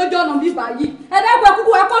dúró ṣe lójú ọ̀nà bíbá yìí. Ẹ̀dẹ́gbẹ́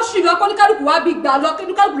kúkú ẹ kó ṣì lọ kó ní kálukú wá bí gbà lọ kí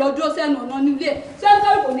ní kálukú lọ dúró sẹ́nu ọ̀nà nílé. Ṣé ní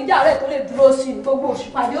kálukú níjà rẹ̀ tó lè dúró sí i gbogbo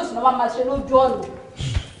òṣùpàdé òsì náà máa ṣe lójú ọ̀nà.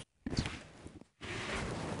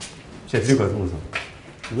 Ṣé tí nǹkan tí mo sọ?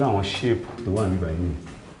 Irú àwọn shape tó wà níbà yìí.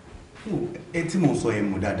 Ẹ tí mo sọ ẹ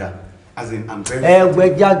mọ̀ dáadáa. As in I'm very.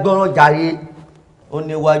 Ẹgbẹ́já gbọ́ràn jàre ó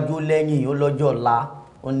níwájú lẹ́yìn ó lọ́jọ́ ọ̀la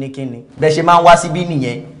ó ní kíni bẹ́ẹ̀ ṣe máa ń wá síbí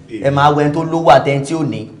nìyẹn ẹ máa wẹ tó lówó àtẹni tí ò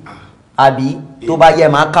ní àbí tó bá yẹ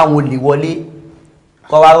máa káwọn olè wọlé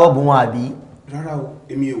kọ́ wá rọ́ọ̀bù wọn àbí. rárá o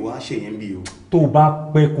èmi ò wá ṣe yẹn bí o. tó o bá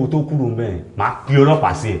pẹ́ kó tó kúrò mẹ́rin máa pe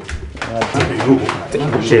ọlọ́pàá sí ẹ̀.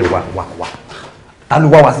 ṣe wà ta ló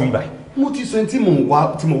wá wá sí ibà. mo ti sọ ẹni tí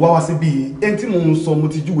mo wá síbí ẹni tí mo ń sọ mo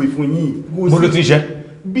ti júwe fún yín. mo ló ti ń ṣe.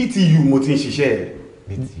 BTU mo ti ń ṣiṣẹ́.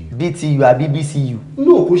 BTU àbí BCU.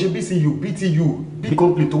 no kò ṣe BCU BTU big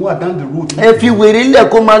company tó wà down the road. ẹ fi wèrè ilẹ̀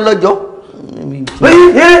kó máa lọ́jọ́.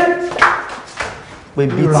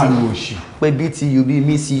 pé BTU bí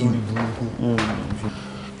MCU.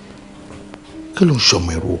 kí ló ń ṣọmọ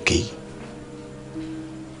ẹrú òkè yìí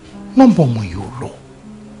nọ́mbà ọmọ yìí ò lọ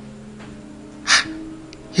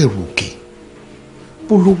ẹrú òkè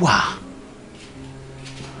bó ló wà.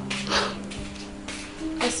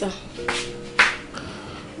 ẹ sà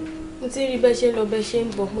mo ti rí bẹ́ẹ̀ ṣe ń lọ bẹ́ẹ̀ ṣe ń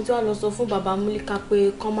bọ̀ mo ti wá lọ sọ fún bàbá Múlíkà pé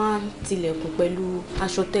kán má tilẹ̀kùn pẹ̀lú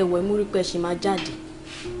aṣọ tẹ̀wọ̀ mú rí pé ṣe máa jáde.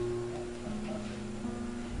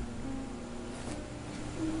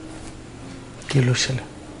 kí ló ṣẹlẹ̀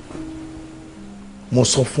mo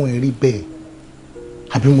sọ fún ẹ rí bẹ́ẹ̀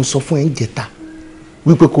àbí mo sọ fún ẹ ń jẹta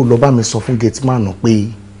wípé kó lọ bá mi sọ fún gateman náà pé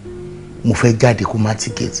mo fẹ́ jáde kó má ti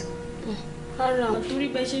gate. rárá torí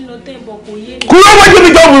bẹ́ẹ̀ ṣe ń lọ tẹ̀ bọ̀ kò yé mi. kúrò wájú mi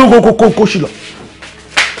jọ kó sí lọ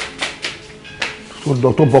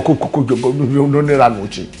tó bọ kó ló nira nù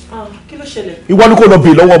ọtí. kí ló ṣẹlẹ̀. ìwọ ni kò lọ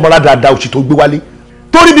bèè lọ́wọ́ ọmọ ládàáda òsì tó gbé wálé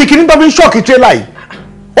torí bí kíní tó fi ń ṣọ́ọ̀kì tírélà yìí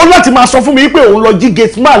ó láti máa sọ fún mi pé òun lọ jí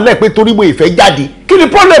gateman lẹ̀ pé torí mo ìfẹ́ jáde kí ni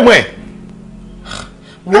problem ẹ̀.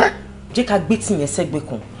 wo jẹ́ ká gbé tìyẹn sẹ́gbẹ̀ẹ́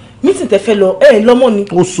kan mítìn tẹ́ fẹ́ lọ lọ́mọ ni.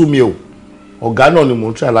 ó sú mi o ọ̀gá náà ni mò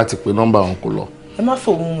ń try láti pe nọ́mbà wọn kò lọ. ẹ má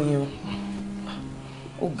fọ ohun yẹn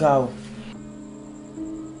ó ga o.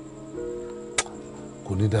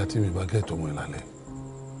 kò ní dáa tí mi bá gẹ̀ẹ́tọ̀ ọmọ ìlàlẹ̀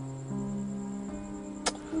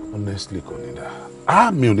honestly kò ní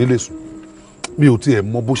dáa mi ò ní lè sùn mi ò tiẹ̀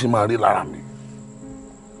mọ bó ṣe máa rí lára mi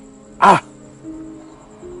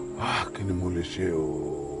kí ni mo lè ṣe o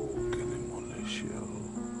kí ni mo lè ṣe o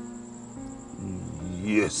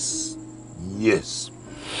yes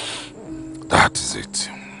that is it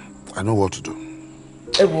I know what to do.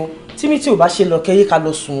 ẹ wo tí mi tí ò bá ṣe lọ kẹyí ká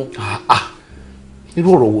lọ sùn. irú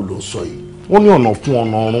ọ̀rọ̀ wo ló ń sọ yìí wọ́n ní ọ̀nà fún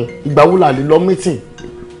ọ̀nà ọ̀run ìgbà wo la lè lọ mítìn.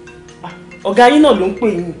 ọ̀gá yín náà ló ń pè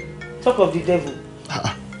yín talk of the devil.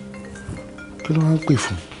 kí ló wá ń pè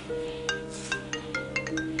fún.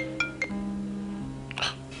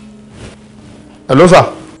 hello sir.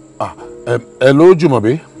 hello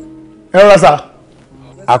Jùmọ̀bí. ẹ rọra sir.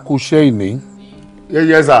 akúṣẹ́ ìní.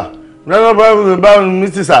 yes sir rẹ́rọ́ bá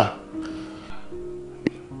mítìn sir.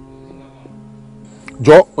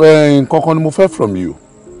 jọ nǹkan kan ni mo fẹ́ from you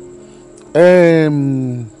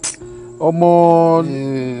ọmọ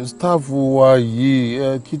staff wa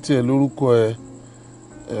yìí kí tiẹ̀ lórúkọ ẹ.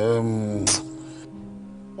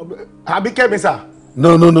 àbí Kẹ́mi sir.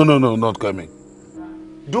 no not Kẹ́mi.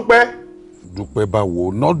 Dúpẹ́. Dúpẹ́ báwo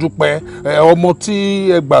ná Dúpẹ́ ọmọ tí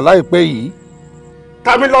ẹ gbà láìpẹ́ yìí.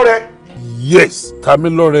 Tamilọ́rẹ. yes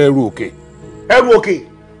Tamilọ́rẹ ẹrù òkè.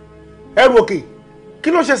 ẹrù òkè kí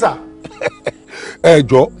ló ṣe sà. ẹ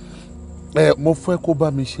jọ mo fẹ́ kó bá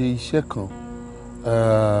mi ṣe iṣẹ́ kan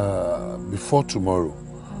before tomorrow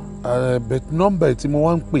but number tí mo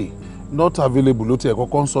wá ń pè not available ló tiẹ̀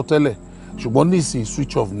kọ́kọ́ ń sọ tẹ́lẹ̀ ṣùgbọ́n nísìnyí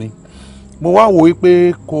switch off ni mo wá wò ó pé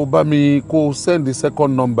kó bá mi kó send the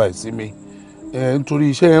second number sí mi nítorí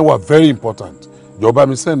iṣẹ́ yẹn wà very important jọ bá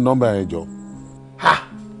mi send number yẹn jọ.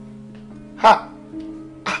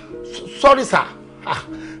 sorry sir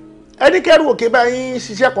ẹni kẹrù òkè bá yín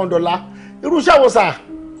ṣiṣẹ́ kan dọ̀la irú iṣẹ́ wo sir.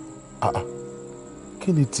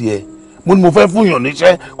 kí ni tiẹ̀ mo ní mo fẹ́ fún yàn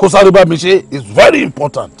níṣẹ́ kó sáré bá mi ṣe it's very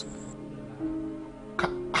important.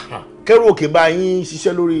 kẹrù òkè bá yín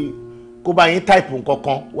ṣiṣẹ́ lórí kó bá yín táìpù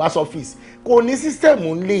nǹkankan wá sọ́fíìsì kò ní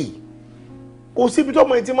sísítẹ̀mù ńlẹ̀ kò síbi tó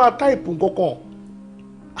mọ ẹni tí máa táìpù nǹkankan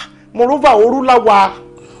moreover orú láwa.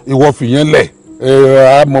 ìwọ fìyẹn lẹ̀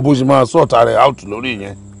a mọ bó ṣe máa sort rẹ̀ out lórí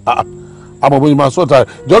yẹn a mọ bó ṣe máa sort rẹ̀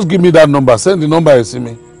just give me that number send the number ẹ̀ sí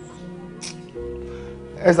mi.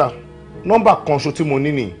 ẹ sà nọ́mbà kan ṣo tí mo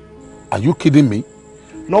ní nìyí. are you kidding me.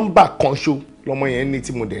 nọ́mbà kan ṣo lọmọ yẹn ní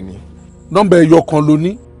tí mo dẹ̀ ní. nọ́mbà ẹyọ kan ló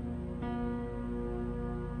ní.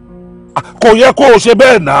 kò yẹ kó o ṣe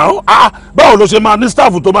bẹ́ẹ̀ náà báwo ló ṣe máa ní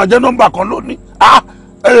staff tó máa jẹ́ nọ́mbà kan ló ní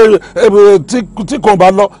tí kan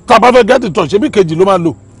bá lọ tá a bá fẹ́ get in touch ṣebí kejì ló máa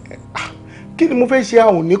lò. kí ni mo fẹ́ ṣe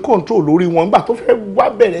àwọn ní control lórí wọn nígbà tó fẹ́ wá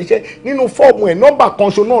bẹ̀rẹ̀ iṣẹ́ nínú fọ́ọ̀mù ẹ̀ nọ́mbà kan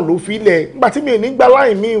ṣo náà ló fi lẹ̀ nígbà tí mi ò ní gba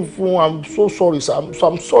láì mí fún I'm so sorry sir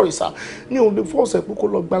I'm sorry sir mi ò lè fọ́ọ̀sẹ̀ pé kó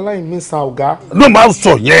lọ gba láì mí sa ọ̀gá. ló máa ń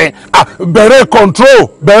sọ yẹn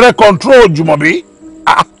bẹ̀rẹ̀ control Jùmọ̀bí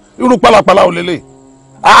irú pálapàla ò lélẹ̀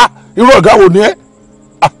irú ọ̀gá wo ni ẹ́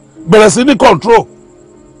bẹ̀rẹ̀ sí ní control.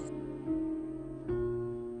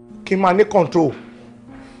 kí n máa ní control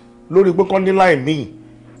lórí pé kán ní láì mí.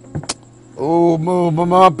 mo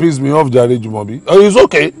máa piss me off jàre Jùmọ̀bí it's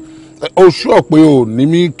okay o sure pé o ní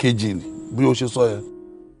mí kejì ni bí o ṣe sọ yẹn.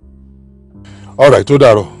 all right tó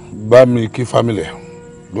dàrọ bá mi kí family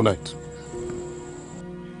good night.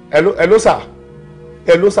 hello sir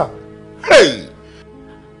hello sir. Hey!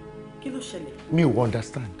 Kí ló ṣẹlẹ̀? Mi ò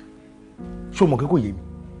understand. Ṣé o mọ̀ kókó yé mi?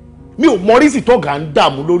 Mi ò mọ rísì tọ́gà ń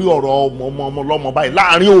dààmú lórí ọ̀rọ̀ ọmọ lọ́mọ báyìí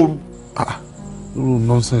láàrin òru. Irú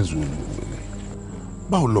nonsense wo ni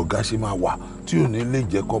báwo lọ̀gá ṣe máa wà tí ò ní lè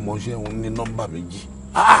jẹ́ kọ́ ọmọọṣẹ́ òun ní nọ́mbà méjì.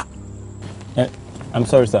 I'm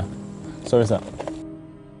sorry sir. Sorry sir.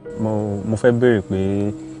 Mo fẹ́ béèrè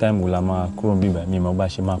pé time wo la máa kúrò bíbá mi mo bá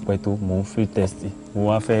ṣe máa pẹ́ tó mo ń free test mo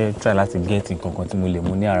wá fẹ́ try láti get nǹkan kan tí mo lè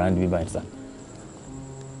mú ní around bíbá yìí sir.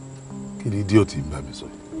 Kí ni idiot ń bá mi sọ?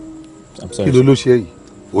 I'm sorry. Kí ló ṣe yìí?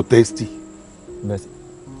 O testy. Yes.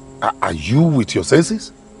 Are you with your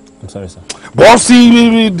senses? I'm sorry sir.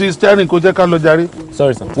 Bọ́sì di steering kò jẹ́ ká lọ jàre.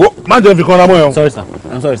 Sorry sir. Wo má jẹ́ fi kan ra mọ́ ẹ̀. Sorry sir.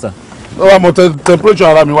 I'm sorry sir. Ó wá mo temperature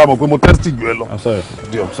ara mi wá mọ̀ pé mo testy jù ẹ lọ. I'm sorry.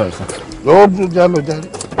 I'm sorry sir. Lọ́wọ́ já lọ jàre.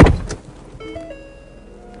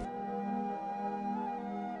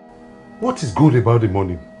 What is good about the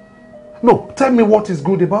money? No, tell me what is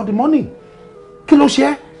good about the money. Kí ló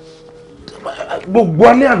ṣe? Gbogbo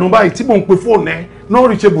alẹ́ àná báyìí tí mò ń pe fóònù ẹ non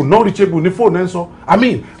reachable ní fóònù ẹ ń sọ. I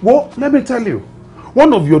mean, well, let me tell you,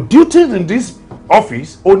 one of your duties in this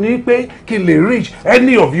office ó ní pé kí n lè reach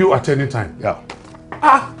any of you at any time. Yeah.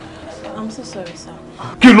 I'm so sorry sir.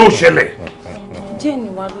 Kí ló ṣẹlẹ̀? Jane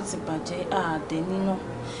wa ló ti bàjẹ́ àdẹ nínú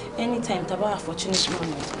anytime tá a bá fortunate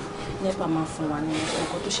moment nepa máa fún wa ní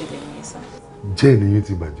nǹkan tó ṣẹlẹ̀ nìyẹn sir. Jane yín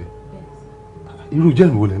ti bàjẹ́. Irú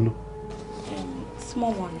Jane wo lẹ ń lò?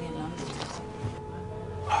 Small one yẹn là ń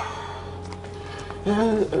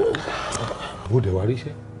lò. Ó dẹ̀ wá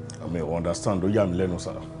ríṣẹ́. I mean, understand, ó yà mí lẹ́nu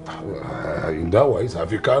sir. In that wise,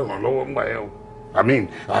 àfi ká ràn lọ́wọ́ ń gbà yẹn o. I mean,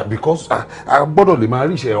 because I gbọ́dọ̀ lè máa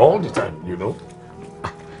ríṣẹ́ all the time, you know.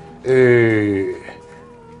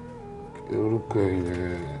 Orúkọ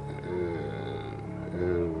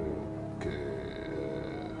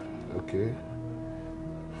okay.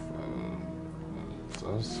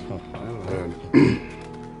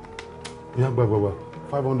 Yeah, gbàgbàgbà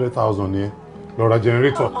 500,000 ni ẹ lọ ra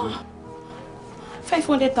generator.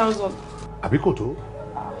 500,000. Àbí kò tó?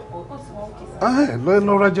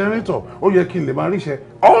 Lọ ra generator ó yẹ kí n lè máa ríṣẹ́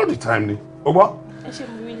all the time ni o gbọ́. Ẹ ṣé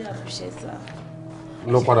mo really appreciate sir.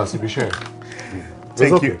 Lọ padà síbi iṣẹ́.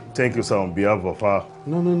 Thank you sir on behalf of her.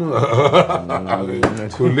 No.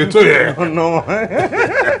 Kò lè tó yẹ. No.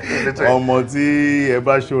 Ọmọ tí ẹ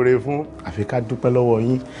bá ṣoore fún àfi ká dúpẹ́ lọ́wọ́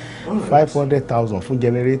yín 500,000 fún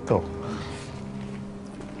generator.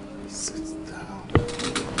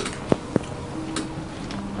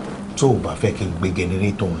 Tó o bá fẹ́ kí n gbé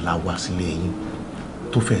generator ńlá wá sílé yín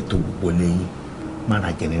tó fẹ́ tó gbogbo lé yín má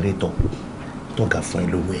ra generator tó ga fún ẹ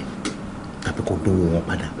lówó ẹ tàbí kó dówó wọn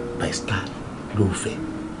padà by star ló fẹ́.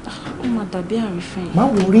 Ó máa dàbí àrífín. Má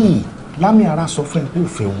worry lámì ara sọ fún ẹ pé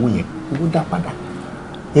òfin owó yẹn owó dá padà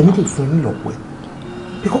èmi lè fún ẹ nílọ́pọ̀ ẹ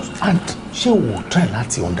because and ṣé o ò try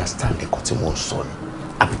láti understand ẹ̀kọ́ tí mò ń sọ ni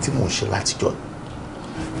àbí tí mò ń ṣe látijọ́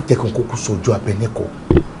jẹ́ kí n kúkú sojú abẹ nìkan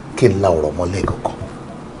kí n la ọ̀rọ̀ mọ́lẹ̀ kankan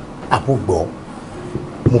àbúgbọ́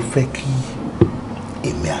mo fẹ́ kí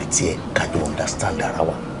èmi àti ẹ kájọ understand ara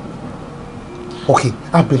wa. Okay,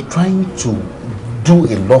 I've been trying to do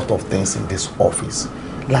a lot of things in this office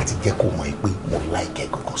láti jẹ́ kó mọ̀ pé mo like ẹ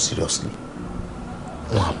kankan seriously.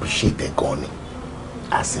 Mo appreciate ẹ gan ni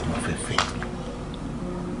as in mo fẹ́ fẹ́.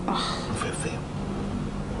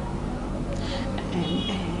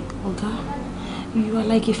 Ọ̀gá, you are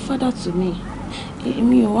like a father to me.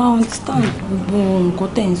 Èmi ò wá understand gbogbo nǹkan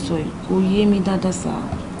tẹ́ ń sọ yìí kò yé mi dáadáa sá.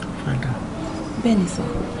 Father. Bẹ́ẹ̀ni sá.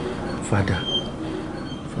 Father.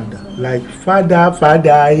 Like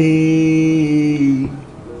father, hey.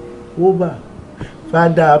 Over.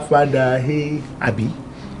 Father, hey. Àbí?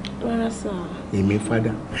 Rárá sá. Èmi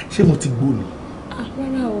father. Ṣé mo ti gbó ni?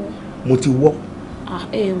 Rárá o. Mo ti wọ́.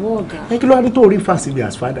 Wọ́ ọ̀gá. Kí ló wá dé tó rí fàṣí mi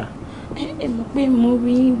as father? Ẹ mọ̀ pé mo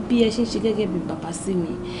rí bí ẹ ṣe ń ṣe gẹ́gẹ́ bí bàbá sí mi.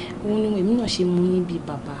 Òun ni èmi náà ṣe mú yín bí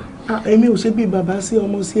bàbá. Èmi ò ṣe bí bàbá sí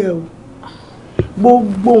ọmọ sí ẹ o.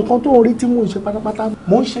 Gbogbo nǹkan tó rí tí mò ń ṣe pátápátá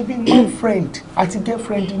mò ń ṣe bí man friend àti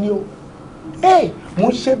girlfriend ni o. Mò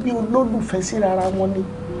ń ṣe bí olólùfẹ́ sí ara wọn ni.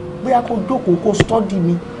 Bóyá kó jókòó kó study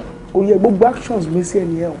mi. Ó yẹ gbogbo actions mi sí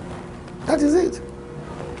ẹni ẹ o. That is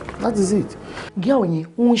it. Girl yẹn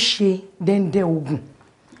ń ṣe dẹ́ndẹ́ ogun.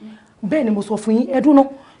 Bẹ́ẹ̀ ni mo sọ fún yín ẹdún náà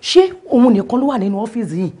ṣé òun nìkan ló wà nínú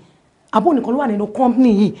ọ́fíìsì yìí àbó nìkan ló wà nínú company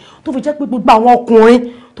yìí tó fi jẹ́ pé gbogbo àwọn ọkùnrin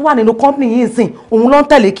tó wà nínú company yìí sìn òun ló ń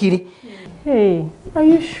tẹ̀lé kiri. Hey, are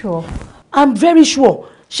you sure? I'm very sure.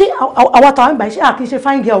 Ṣé àwa tàwọn ìgbà ṣé àkíyèsí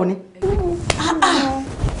fine girl ni.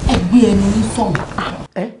 Ẹgbẹ́ ẹnu ní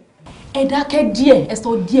sọ̀rọ̀. Ẹ dákẹ́ díẹ̀ ẹ sọ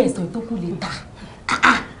díẹ̀ sọ tó kù lè ta.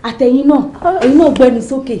 Àtẹ̀yìn náà gbẹnu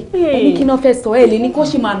sókè. Ẹni kí náà fẹ́ sọ ẹ lè ní kó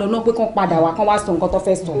ṣì máa lọ náà pé kán padà wá kán wá sọ nǹkan tó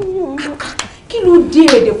fẹ́ sọ. Kí ló dé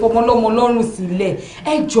èdè fọmọlọ́mọ lọ́rùn sílẹ̀?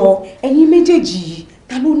 Ẹ jọ ẹ̀yin méjèèjì yìí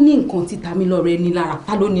ta ló ní nǹkan tí Tamilore ní lára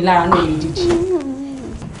ta ló ní lára náà méjèèjì?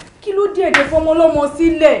 Kí ló dé èdè fọmọlọ́mọ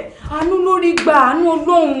sílẹ̀? Àánú lórí gbà àánú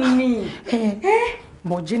Ọlọ́run ni.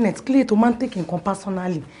 But Janet clear to man take nǹkan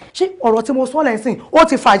personally. Ṣé ọ̀rọ̀ tí mo sọ lẹ́sìn ó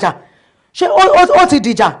ti fàjà? Ṣé ó ti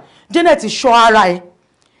dìjà? Janet ṣọ́ ara ẹ̀.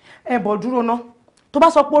 Ẹ bọ̀ dúró ná. Tó bá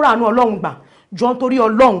sọ pé ó ràánú Ọlọ́run gbà jọ nítorí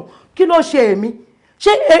Ọlọ́run kí ló ṣe èmi?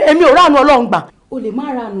 Ṣé èmi ò ràánú Ọlọ́run gbà? O lè má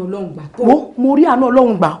ràánú Ọlọ́run gbà tó. Mo rí àánú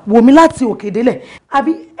Ọlọ́run gbà wò mí láti òkè délẹ̀.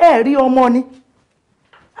 Àbí ẹ rí ọmọ ni?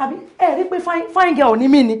 Àbí ẹ rí pé fine girl ni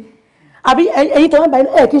mí ni? Àbí ẹ̀yin tó ń bá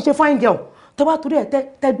ẹ kí n ṣe fine girl tó bá torí ẹ̀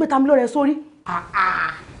tẹ gbé Tamilore sórí.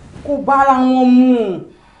 Kò bára wọn mu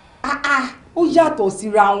ó yàtọ̀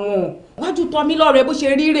síra wọn wájú Tamilore bó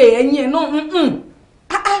ṣe ríre ẹ̀yìn ẹ̀ náà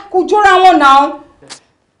kò jọra wọn náà.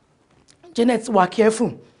 Janet wà careful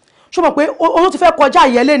ṣó mọ̀ pé o ti fẹ́ kọjá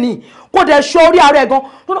ìyẹlé ni kó dẹ̀ ṣọ́ orí ara ẹ̀ gan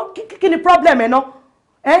kí ni problem ẹ̀ náà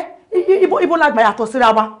ibo la gbà yàtọ̀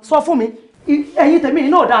síra wa sọ fún mi ẹ̀yin tèmi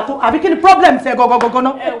náà dáa tó àbí kí ni problem ṣe gangan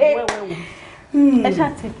náà. Ẹ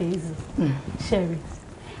ṣáà take it easy Sherry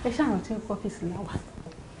ẹ ṣáà rántí ọ́fíìsì náà wà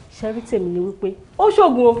Sherry tèmi ni wípé ó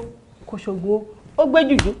ṣògùn o kò ṣògùn o ó gbé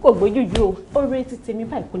jùjú kò gbé jùjú o oore ti tèmi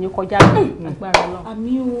báyìí kò ní kọjá mi lágbára Ọlọ́run.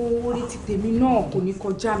 Àmì oore ti tèmi náà kò ní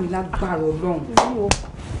kọjá mi lágbára Ọlọ́run.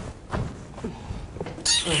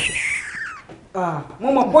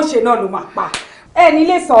 Mo mọ̀ bó ṣe náà ló máa pa ẹ ní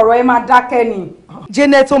lè sọ̀rọ̀ ẹ máa dákẹ́ ni.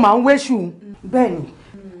 Janet ó máa ń wéṣù bẹ́ẹ̀ ni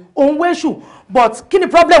òun wéṣù but kí ni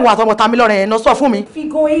problem wà tọmọ Tamilore yẹn náà sọ fún mi.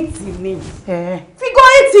 Figure 8 ni.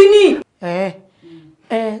 Figure 8 ni.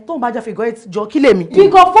 Tó ń bá jẹ́ figure 8 jọ kí lèmi.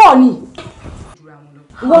 Figure 4 ni.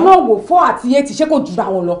 Ìwọ náà wò 4 àti 8 ṣé kò jura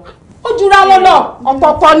wọn lọ. Ó jura wọn lọ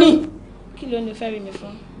ọ̀tọ̀ọ̀tọ̀ ni. Kí ló ní fẹ́ rí mi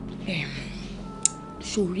fún?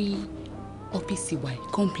 Sórí ọ́fíìsì wa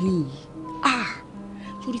company yìí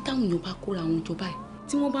sórí táwọn èèyàn bá kóra wọn jọ báyìí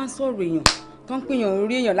tí wọ́n bá ń sọ̀rọ̀ èèyàn tó ń pèèyàn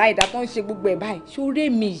orí èèyàn láìdá tó ń ṣe gbogbo ẹ̀ báyìí sórí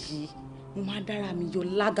èmi yìí mo máa dára mi yọ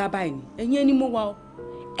lágá báyìí ni ẹ̀yin ẹni mo wà o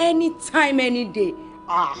anytime any day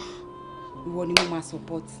ìwọ ni mo máa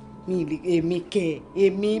support mi èmi kẹ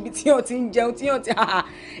èmi ibi tí yàn ti ń jẹun tí yàn ti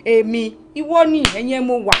èmi ìwọ ni ẹ̀yin ẹ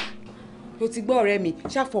mo wà ló ti gbọ́ ọ̀rẹ́ mi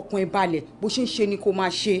ṣàfọkàn ẹ balẹ̀ bó ṣe ń ṣe ni kó máa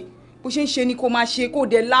ṣe bó ṣe ń ṣe ni kó máa ṣe kó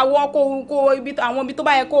dẹ̀ láwọ́ kó àwọn ibi tó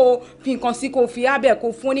bá yẹ kó fi nǹkan sí kó fi abẹ́ kó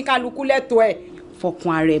fún oníkálukú lẹ́tọ̀ọ́ ẹ̀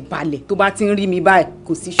fọkàn ara ẹ balẹ̀ tó bá ti ń rí mi báyìí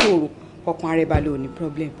kò sí ṣòro fọkàn ara ẹ balẹ̀ ò ní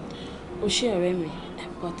problem. O ṣé ọ̀rẹ́ mi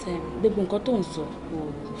but gbogbo nǹkan tó ń sọ kò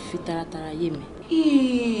fi taratara yé mi.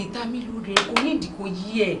 Tamilore kò ní ìdí kò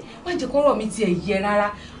yí ẹ má jẹ́ kọ́rọ̀ mi tiẹ̀ yẹ rárá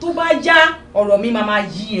tó bá yá ọ̀rọ̀ mi máa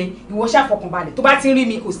yí ẹ ìwọ ṣàfọkànbalẹ̀ tó bá ti ń rí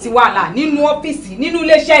mi kò sí wàhálà nínú ọ́fíìsì nínú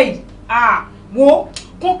iléeṣẹ́ yìí wo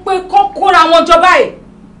kó pé kó kóra wọn jọ báyìí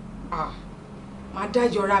máa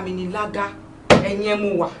dájọra mi ní lágá ẹ̀yin ẹ mo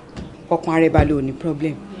wà ọkàn ara ẹ balẹ̀ ò ní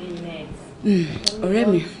problem. Ọ̀rẹ́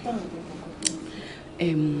mi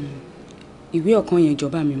ìwé ọ̀kan yẹn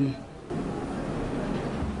ìjọba mi mú.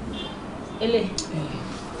 Ele.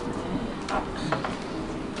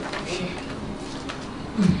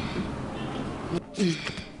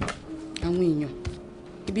 Àwọn èèyàn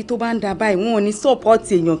ibi tó bá ń da báyìí wọn ò ní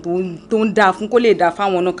sọ́pọ́ọ̀tì èèyàn tó ń da fún kó lè da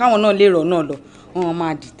fáwọn náà káwọn náà lè rọ̀ náà lọ wọn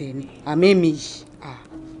máa dìtẹ̀ ni àmì èmi yìí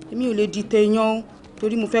èmi ò lè dìtẹ̀ yan o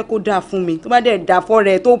torí mo fẹ́ kó dáa fún mi tó bá dẹ̀ dáa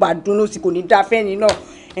fọ́rẹ́ tó bá dúró sí kò ní dáa fẹ́ni náà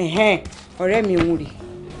ọ̀rẹ́ mi òun rè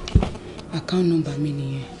account number mi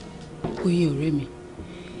nìyẹn ó yẹ ọ̀rẹ́ mi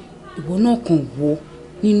ìwọ náà kàn wò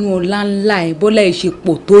nínú ọlá ńlá ẹ bọ́lá ẹ ṣe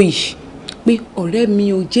pọ̀ tó yìí pé ọ̀rẹ́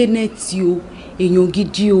mi ò Janet o èèyàn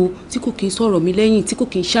gidi o tí kò kí ń sọ̀rọ̀ mi lẹ́yìn tí kò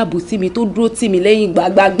kí ń ṣàbòsí mi tó dúró tì mí lẹ́yìn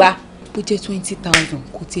gbágbágbá bó jẹ́ 20,000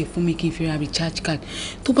 kò tiẹ̀ fún mi kí n fi ra recharge card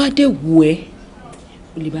tó bá dé wù ẹ́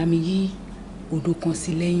o lè bá mi yí odò kan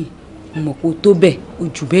sí lẹ́yìn mo mọ̀ pé o tó bẹ́ẹ̀ o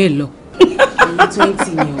jù bẹ́ẹ̀ lọ.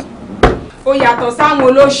 20 ni o. ó yàtọ̀ sáwọn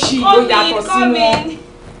olóṣì ó yàtọ̀ sí wọn.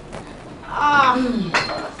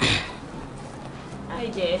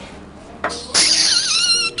 Àìjẹ́.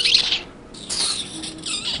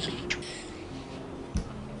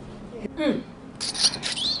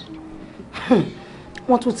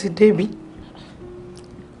 Wọ́n tún ti débi.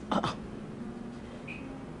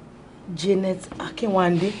 Janet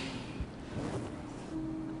Akínwándé.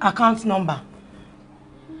 account number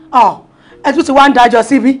ẹ tún ti wá ń dájọ́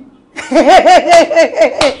síbí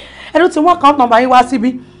ẹ tún ti wọ́n account number yín wá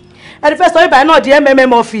síbí ẹ ti fẹ́ sọ ibà náà di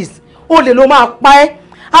MMM office ó lè ló máa pa ẹ́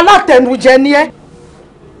alátẹnujẹ ni ẹ́.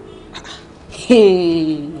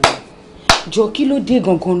 jọ kí ló dé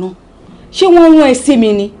gangan náà ṣé wọ́n rán ẹ sí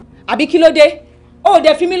mi ni àbí kí ló dé ó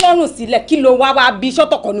dẹ̀ fi mí lọ́rùn sílẹ̀ kí ló wá bí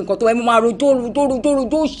sọ́tọ̀kọ̀ nìkan tó ẹ mú máa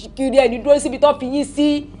rojọ́ kiri ẹni dúró síbi tó fi yín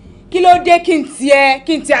sí kí ló dé kí n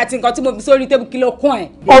tiẹ̀ àti nǹkan tí mo fi sórí tébù kí ló kún ẹ̀.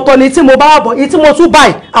 ọ̀tọ̀ ni tí mo bá wà bọ̀ èyí tí mo tún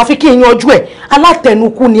báyìí àfi kí n yanjú ẹ̀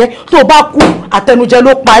alátẹnukú ni ẹ́ tó bá kú àtẹnujẹ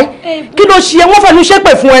ló pa ẹ́ kí ló ṣe ẹ́ wọ́n fẹ́nu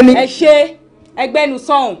ṣépè fún ẹni. ẹ ṣe ẹgbẹ́nu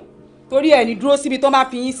sọ̀hún torí ẹ̀ ní dúró síbi tó máa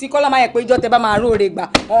fi yín sí kọ́lá máa yẹ pé ìjọ tẹ bá máa róore gbà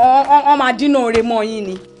wọ́n máa dínà oore mọ́ yín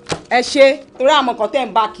ni ẹ ṣe torí àmọ́ kan tẹ̀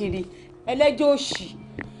ń bá kiri ẹlẹ́jọ́ òṣì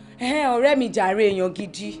ọ̀rẹ́ mi jàre èèyàn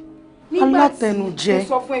gidi. alátẹnujẹ. mo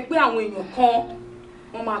sọ fún ẹ pé àwọn èèyàn kan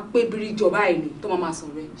wọ́n máa pé bírí ìjọba ẹ̀ ní tó máa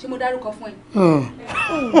sọ̀rọ̀ ẹ̀ ṣé mo dárúkọ fún ẹ.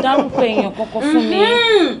 dárúkọ èèyàn kankan fún mi.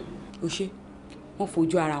 o ṣe wọ́n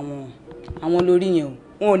fojú ara wọn àwọn lórí yẹn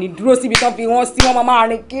o wọn ò ní dúró síbi tán fi wọ́n sí wọ́n máa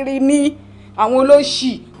rìn kiri ní àwọn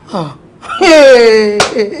olóṣì.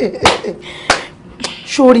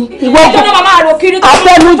 sórí ìwọ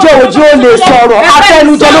àtẹnujẹ òjò lè sọ̀rọ̀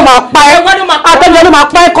àtẹnujẹ ló máa pa ẹ́ àtẹnujẹ ló máa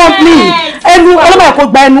pa ẹ́ kọ́ńpìlì ẹnu ọlọ́mọ ẹ̀kọ́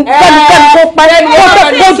gba ẹnu kẹ́nu kó pa ẹ́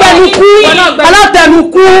kó gbẹnu kú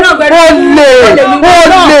alátẹnukú olè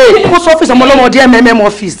kó sọ ọ́fíìsì ọmọ ọlọ́mọdé MMM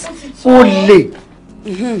office olè.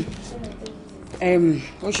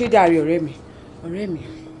 ó ṣe dàrí ọ̀rẹ́ mi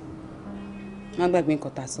má gbàgbé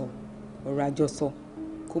nǹkan tá a sọ ọ̀rọ̀ àjọsọ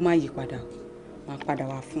kó má yí padà máa padà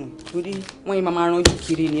wá fún un torí wọ́n yìí máa ránjú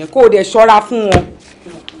kiri nìyẹn kó o dẹ̀ ṣọ́ra fún wọn.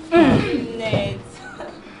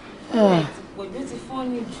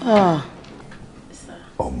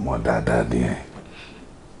 ọmọ dáadáa ni ẹ.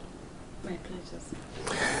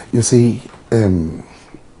 You see,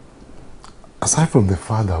 aside from the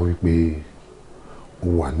fact that wípé o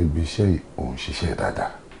wà níbi iṣẹ́ òun ṣiṣẹ́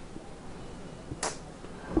dáadáa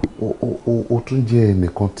o tún jẹ́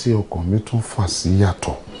ẹnìkan tí ọkàn mi tún fà sí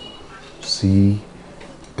yàtọ̀ sí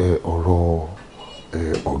ọ̀rọ̀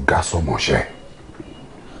ọ̀gá sọmọṣẹ́.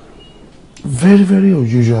 Very very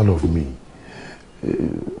unusual of me.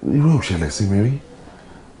 Irú òṣèlè sí mi rí.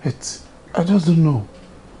 I just don't know.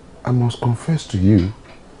 I must confess to you,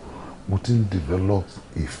 mo ti ń develop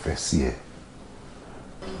ìfẹ́ sí ẹ.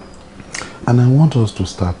 And I want us to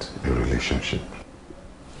start a relationship.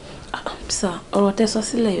 Sir, ọ̀rọ̀ tẹ́ sọ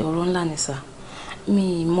sílẹ̀ ọ̀rọ̀ ńlá ni sir.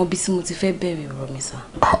 Mi mọ bí tí mo ti fẹ́ bẹ̀rẹ̀ ọ̀rọ̀ mi sir.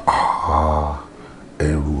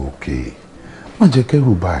 Ẹrù òkè. Má jẹ́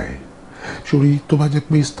kẹ́rù bà ẹ́. Sórí tó bá jẹ́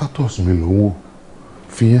pé status mi ló ń wò,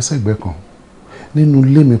 fi yẹn sẹ́gbẹ́ kan. Nínú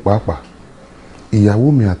ilé mi pàápàá,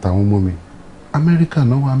 ìyàwó mi àtàwọn ọmọ mi, Amẹ́ríkà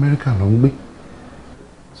náà wà Amẹ́ríkà ló ń gbé.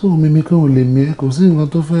 So mímí kan ò lè mi ẹ́ kò sí nǹkan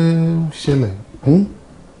tó fẹ́ ṣẹlẹ̀.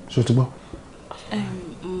 Ṣé o ti gbọ́?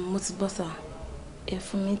 Mo ti gbọ́ sir. Ẹ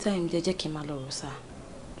fún mi time jẹ́ kí n máa lọ rò sir.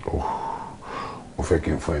 O fẹ́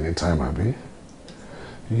kí n fún ẹ ní time àbí?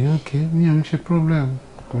 Yeah, okay, mi ò ń ṣe problem.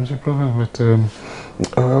 Kò ń ṣe problem but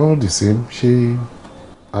all the same, ṣé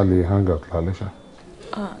a lè hang out lálẹ́ ṣá?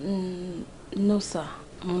 No sir,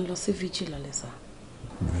 mo ń lọ sí vigil lálẹ́ sir.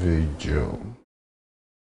 Vigil.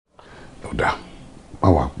 Ó dáa, má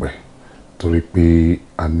wàá pẹ́ torí pé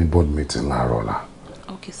a ní board meeting láàárọ̀ ọ̀la.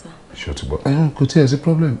 Okay sir. Ṣé o ti gbọ́? Kò tí ẹ sí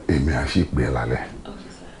problem. Èmi á ṣì pè é lálẹ́.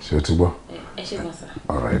 Okay sir. Ṣé o ti gbọ́? Ẹ ṣé gan sir.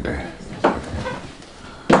 All right then.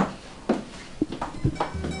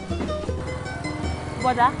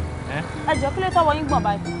 Bọ̀dá, ẹ jọ̀ọ́ kí ló tọ́wọ́ yín gbọ̀n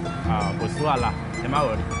báyìí? Kò sí wàhálà, ẹ má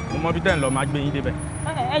wọrí. Mo mọ bí tẹ́ ń lọ, máa gbé yín débẹ̀.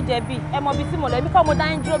 Ẹ jẹ̀bi, ẹ mọ bí tí mo lọ, èmi kọ́ mo dá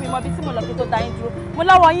yín dúró, mi mọ bí tí mo lọ kí tó dá yín dúró. Mo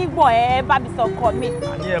lọ́wọ́ yín gbọ̀n ẹ bá mi sọ ọkọ mi.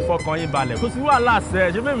 Àní ẹ fọkàn yín balẹ̀. Kò sí wàhálà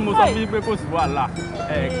sẹ́, ṣé bẹ́ẹ̀ mi mo sọ fún yín pé kò sí wàhálà.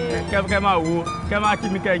 Kẹ́ máa wo, kẹ́ máa kí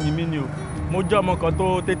mi kẹ́ yìn mí ni o. Mo jẹ́ ọmọ kan tó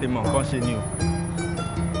tètè mọ̀ nǹkan ṣe ni o.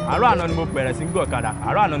 Àárọ̀ àná ni mo bẹ̀rẹ̀ sí gbọ́ ọ̀kadà,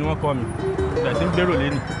 àárọ̀ àná ni wọ́n kọ́ mi. Bẹ̀rẹ̀ sí gbèrò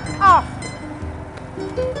lẹ́nu.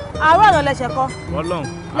 Àárọ̀ àná lẹ̀ṣẹ̀ kọ́. Ọlọ́run.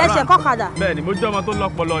 Lẹ̀ṣẹ̀ kọ́ kadà. Bẹ́ẹ̀ ni mo jẹ́ ọmọ tó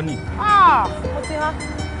lọ́pọlọ ni. Mo ti há.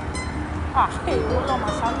 Ìwọ náà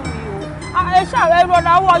máa ṣàánú mi o. Ẹ ṣàrẹ́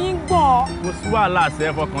ìrọ̀lá ọwọ́ yín gbọ̀n. Kò sí wàhálà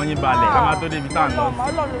sẹ́, fọkàn yín balẹ̀, ká máa tó débi tá à ń lọ.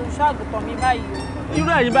 Ọlọ́run olùṣọ́àgùtàn mi báyìí o. Irú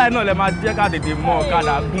ẹ̀yin báyìí náà lẹ máa jẹ́ ká tètè mọ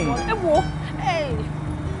ọ̀kadà gùn.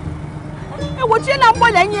 Èwo tí náà ń bọ̀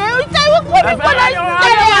lẹ́yìn ẹ̀ ń tẹ́ ìwé ní bọ́lá yìí.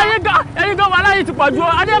 Ẹ̀yin gan wàhálà yìí ti pọ̀ ju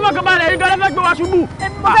adébọ̀kan balẹ̀ ẹ̀yin gan lẹ́fẹ̀ẹ́ gbé wa ṣubú.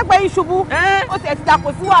 Mo fẹ́ pé yín ṣubú. Ó ti ẹ̀ ti dà kò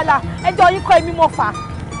sí wàhálà. Ẹjọ́ yín kọ́ èmi mo fà.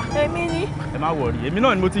 Èmi ni. Ẹ má wọ̀rì, èmi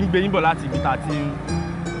náà ni mo ti ń gbé yín bọ̀ láti ibi tá a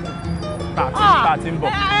ti ń bọ̀.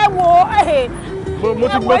 Ẹ wo mo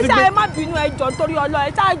ti ẹ ṣáà ẹ má bínú ẹjọ́ nítorí Ọlọ́run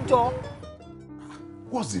ẹ ṣáà jọ.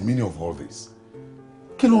 What's the meaning of all this?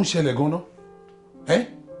 Kí ló ń ṣẹlẹ̀ gan-an?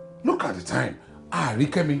 Look at the time.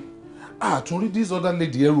 Rikemi. Tún rí this other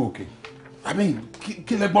lady ERU OKE. I mean,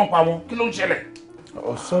 kí lẹ gbọ́n pa wọn? Kí ló ń ṣẹlẹ̀?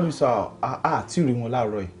 Oh, sorry sir. Tí rí wọn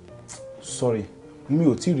láàárọ̀ yìí. Sorry. Mi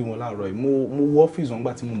ò tí rí wọn láàárọ̀ yìí. Mo wọ ọ́fíìsì wọn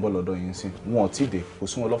gbà tí mo ń bọ̀ lọ́dọ̀ yín sí. Wọn ò tí dé. Kò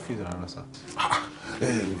sí wọn lọ́fíìsì rárá sir.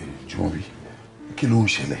 Jùmọ̀bí, kí ló ń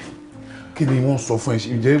ṣẹlẹ̀? Kí ni wọ́n sọ fún ẹ?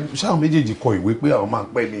 Ǹjẹ́ ṣáà méjèèjì kọ ìwé pé àwọn máa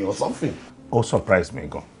pẹ́ ni or something? Ó surprise me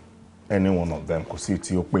gan. Any one of them kò sí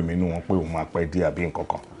tí ó pè mí nú wọn pé òun máa pẹ́ dé àbí nǹkan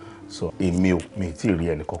kan. So èmi ò mi tí ì rí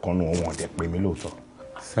ẹnì kankan nú wọn dẹ̀ pè mí lóòótọ́.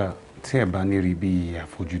 Sir, tí ẹ bá ní rí bí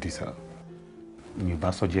àfojúdi sir, mi ò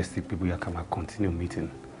bá suggest pé bóyá ká máa continue meeting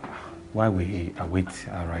while we await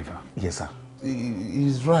arrival. Yes sir.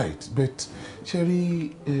 He's right, but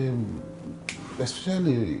Sherry,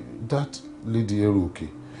 especially that lady ERU OKE,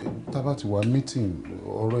 tá bá ti wà meeting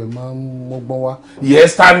ọ̀rọ̀ ẹ̀ máa ń mọ́gbọ́n wá.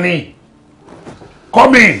 Yes, Tani.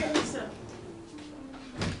 Come in.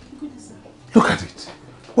 Look at it.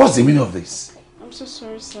 What's the meaning of this? I'm so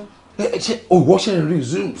sorry, sir. Wọ́n ṣe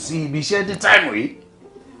resume sí ibi iṣẹ́ ní time rí.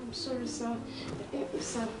 I'm sorry, sir.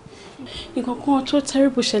 Sir. Nǹkan kan tó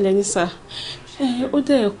terrible ṣẹlẹ̀ ní sir. Ó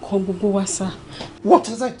dẹ̀ kan gbogbo wa sir. What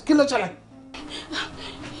is it? Kí ló ṣẹlẹ̀?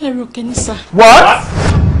 ERU OKE ní sir. What?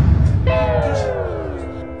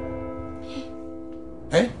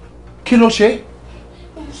 Kí ló ṣe?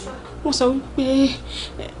 Wọ́n sọ wípé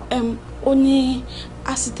ó ní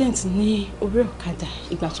accident ní orí ọ̀kadà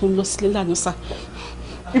ìgbà tó ń lọ sílé lánàá sá.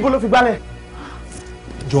 Ibo ló fi gbálẹ̀?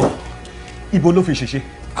 Jọ, ibo ló fi ṣèṣe?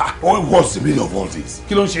 What's the meaning of all this?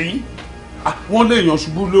 Kí ló ń ṣe yín? Wọ́n lé èèyàn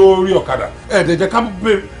ṣubú lórí ọ̀kadà. Ẹ̀ẹ́dẹ̀jẹ̀ ká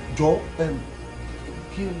bẹ̀rẹ̀ jọ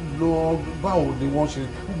kí ló báwo ni wọ́n ṣe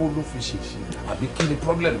ibo ló fi ṣèṣe àbí kí ni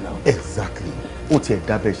problem now? Exactly. Ó tiẹ̀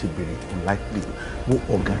dábẹ́ ṣe béèrè unlikely. Mo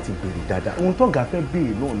ọ̀gá ti béèrè dáadáa. Ohun tó ọ̀gá fẹ́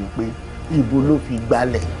béèrè náà ni pé ibo ló fi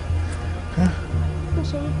gbálẹ̀. Ó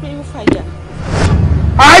sọ wípé ó fàyà.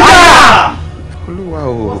 Aya! Olúwa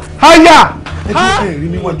o. Aya! Ẹ rí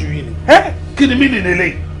níwájú yìí ni. Kí ni meaning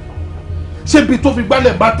eléyìí? Ṣé bí tó fi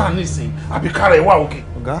gbálẹ̀ bá tà nísìn àbí kára ẹ̀ wá òkè?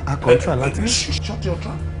 Ọ̀gá, a control láti. Shut your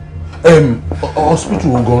trap. Hospital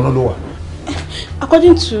wo gan-an ló wà?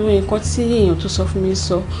 According to nǹkan tí èèyàn tó sọ fún mi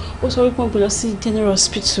sọ, ó sọ wípé wọ́n gbé lọ sí general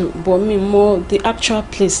hospital but mi mọ the actual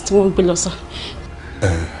place tí wọ́n gbé lọ sá.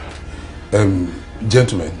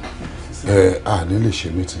 Gentlemen, a ní lè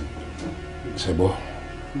ṣe meeting. Ṣé gbọ́?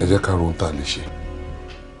 Ẹ jẹ́ ká rohun tá a lè ṣe.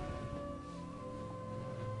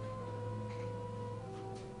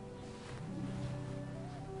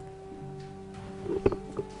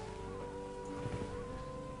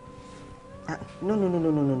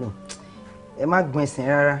 No. Ẹ má gbọ́n ẹ̀sìn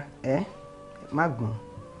rárá, ẹ má gbọ́n.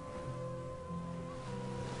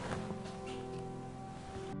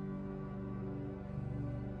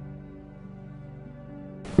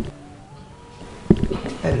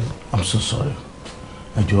 Hello. I'm so sorry.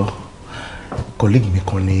 Ẹ jọ̀ọ́, colleague mi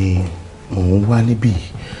kan ni mò ń wá níbí.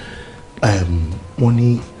 Wọ́n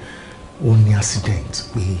ní ó ní accident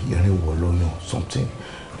pé irin wọ̀ lọ́yàn something.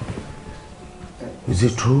 Is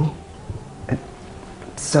it true?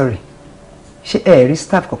 Sorry. Ṣé ẹ rí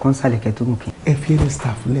staff kankan sálẹ̀ kẹ́ tó gòkè? Ẹ fi ẹni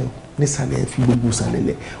staff lẹ́ o. Nísàlẹ̀ ẹ fi gbogbo sálẹ̀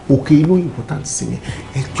lẹ̀. Òkè ló important sí mi.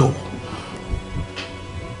 Ẹ jọ̀ọ́.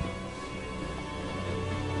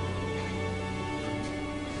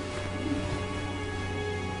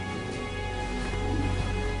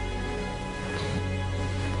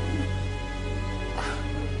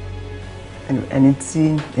 Ẹni tí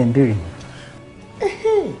ẹ ń béèrè.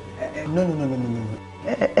 No.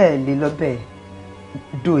 Ẹ lè lọ bẹ́ẹ̀.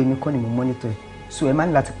 Do èmi kọ́ ni mo monitor ẹ̀. So ẹ máa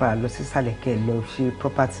ní láti padà lọ sí sàlẹ̀ kẹ́ ẹ lọ ṣe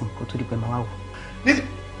property kó tó di pé màá wá wò.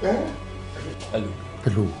 Hello.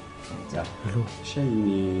 Hello. Ṣé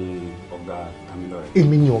ni ọ̀gá Tamilore?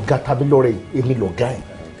 Èmi ni ọ̀gá Tamilore, èmi lọ̀gá ẹ̀.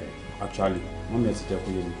 Actually, wọ́n mi ti jẹ́ kó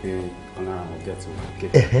yé mi pé ọ̀kan lára àwọn gẹ̀ẹ́tì wà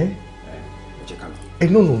kéde. Ẹ jẹ́ ká lọ.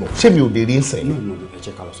 No. Ṣé mi ò lè rí nsẹ̀? No, ẹ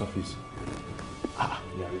jẹ́ ká lọ sọ́fíìsì.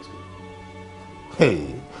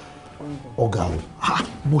 Ọ̀gá o,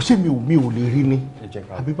 bó ṣé mi ò lè rí ni?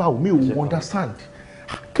 Àbí báwo mi ò understand?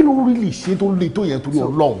 Kí ló rí lè ṣe tó le tó yẹn torí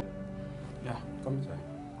Ọlọ́run?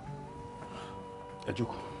 Ẹ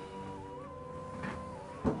jókòó.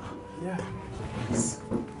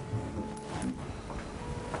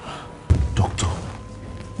 Doctor,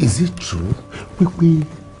 is it true pípé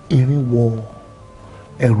irin wọ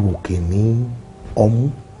ERU OKE ní ọmú?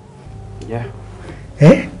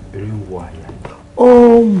 Irin wọ àyà.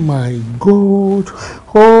 Oh my God!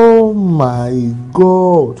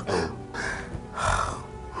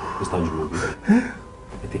 Mr. Jumobi,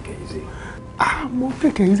 take it easy. I'm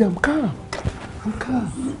take it easy. I'm calm.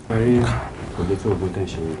 Very little good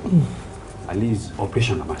tension. At least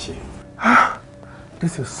operation la ma ṣe.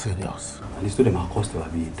 This is serious. And this to them cost to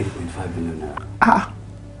be 3.5 million naira.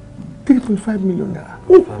 3.5 million naira.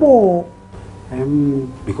 Ó pọ̀.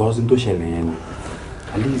 Because into ṣẹlẹ̀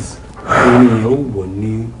at least ẹni ó wọ̀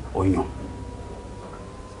ní ọyàn.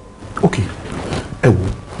 Okay, ẹ wo,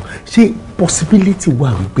 ṣé possibility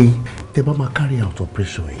wà wípé tẹ́ bá máa carry out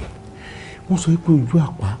operation yìí wọ́n sọ pé ojú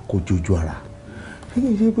àpá kò jojú ara ṣé kì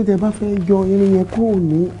í ṣe pé tẹ́ bá fẹ́ yọ irin yẹn kúrò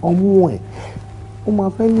ní ọmú ẹ̀ ó máa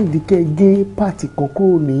fẹ́ nídìí kẹ́ gé pàtì kan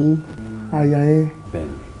kúrò ní àyà ẹ̀.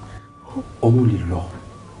 Bẹ́ẹ̀ni ọmú lè lọ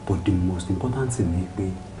but the most important thing ni pé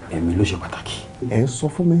ẹ̀mí ló ṣe pàtàkì. ẹ ń sọ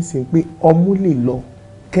fún mi sí pé ọmú lè lọ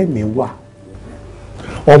kẹ́mi wà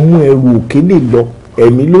ọmú ẹrù òkè lè lọ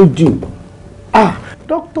ẹ̀mí ló jù.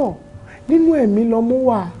 Dókítà nínú ẹ̀mí lọmú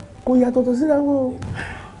wà kò yàtọ̀ tó síra wọn.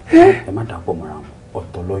 Ẹ má dàpọ̀ mọ́ra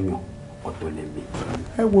ọ̀tọ̀ lọ́yàn ọ̀tọ̀ lẹ́mí.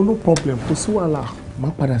 Ẹ wo no problem kò sí wàhálà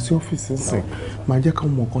máa padà sí ọ́fíìsì nsìn máa jẹ́ ká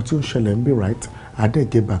mọ nǹkan tí ó ń ṣẹlẹ̀ ń bí right adé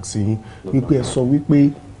get back sí yín wípé ẹ sọ wípé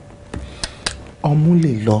ọmú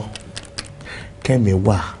lè lọ kẹ́mi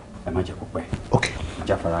wà. Ẹ má jẹ́ kó pẹ́. Ok.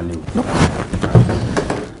 Jáfara lé o.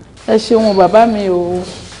 Ẹ ṣeun bàbá mi o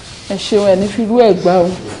ẹ ṣeun ẹ ní fìlú ẹ gbà o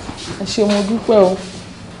ẹ ṣeun mo dúpẹ́ o.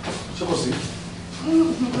 Ṣé kò sí?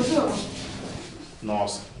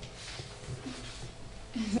 Nurse.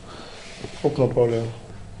 Hope no problem.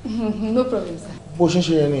 No problem, sir. Bó ṣe ń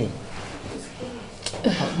ṣe yẹn ni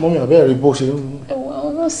mọ́mí àbẹ́rẹ́ rí bó ṣe ń. Ẹ̀wọ̀n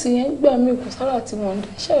àwọn nọ́ọ̀sì yẹn gbà mí kò sára tí mo ń dé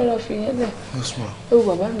ṣé ìrora fi yẹn lẹ̀. Yes ma. Ẹ wo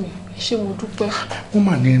bàbá mi ṣé mo dúpẹ́. Wọ́n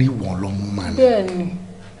mà ní irin wọ̀n lọ́mú mà ní. Bẹ́ẹ̀ni.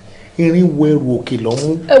 Irin wọ ẹrù òkè lọ́mú.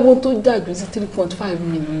 Ẹ̀wọ̀n tó dàgbé sí 3.5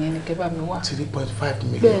 million yẹn ni kẹ́ bá mi wá. 3.5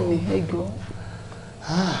 million. Bẹ́ẹ̀ni ẹ jọ.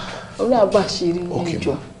 Ọlọ́run àṣírí ní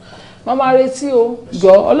ìjọ. Màmá retí o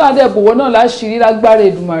jọ Ọlọ́run àbòwọ́ náà láṣìírí lágbára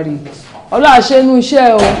Èdùmàrè. Ọlọ́run àṣẹ́nu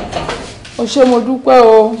iṣẹ́ o. Ó ṣé mo dúpẹ́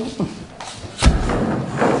o.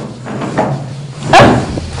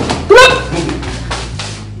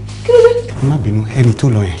 Má bínú ẹni tó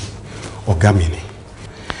lọ yẹn ọ̀gá mi ni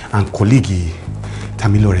and colleague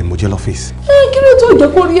Tamilore mo jẹ́ lọ́fíìsì. Kí ló tó jẹ́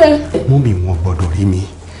kó rí ẹ? Mọ́mì wọn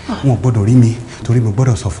gbọ́dọ̀ rí mi torí mo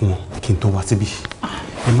gbọ́dọ̀ sọ fún wọn kí n tó wá síbí.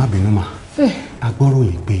 Ẹ má bínú mà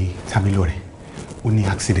agbọ́ròyìn pé Tamilore ó ní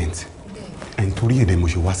accident ẹni torí èdè mo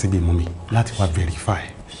ṣe wá síbí mọ́mì láti wá verify.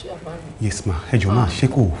 Yes ma ẹ jọ̀ọ́ máa ṣé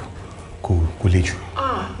kò le jù.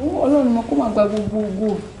 Ọlọ́run mọ kó máa gba gbogbo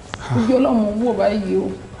ògo ojú Ọlọ́run wò báyìí o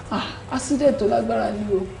accident tó lágbára ni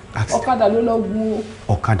o ọ̀kadà ló lọ gún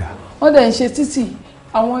o. Ọ̀kadà. Wọ́n dẹ̀ ń ṣe títì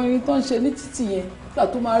àwọn irin tó ń ṣe ní títì yẹn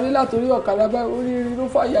látó máa rí látòrí ọ̀kadà bá oríire ló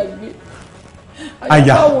fàyà gbé.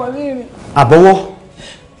 Àyà àbọ̀wọ́.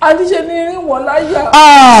 Adíṣe ní irin wọ̀ láyà.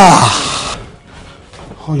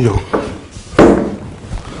 Ọyọ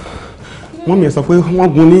wọ́n mi sọ pé wọ́n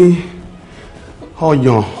gún ní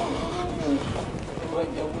ọyàn.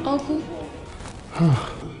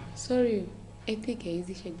 Sorry, I think I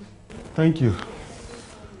easy ṣẹ́gun. Thank you.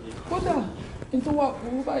 Kódà nítorí wà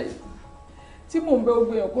fún báyìí tí mò ń bẹ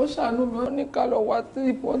ogun èèyàn kó ṣàánú mi wọ́n ní ká lọ wá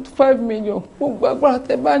 3.5 million gbogbo agbára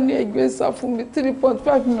tẹ bá ní ẹgbẹ́ sá fún mi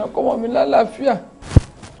 3.5 million kọ́mọ mi lálàáfíà.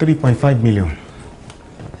 3.5 million.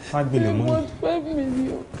 5 million mọ́. 3.5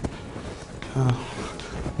 million.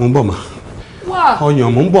 Mo ń bọ̀ ma. Wá.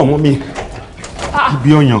 Ọyàn mo ń bọ̀ mọ́ mi.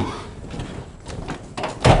 Ibi ọyàn.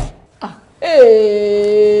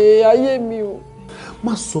 Ayé mi o.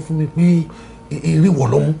 Má sọ fún mi pé erin wọ̀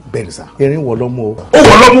lọ́mú. Bẹ́ẹ̀ni sá. Erin wọ̀ lọ́mú o. Ó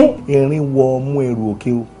wọ̀ lọ́mú. Erin wọ ọmú ẹrù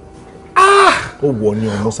òkè o. Ó wọ̀ ní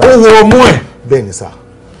ọmú sá. Ó wọ ọmú ẹ̀. Bẹ́ẹ̀ni sá.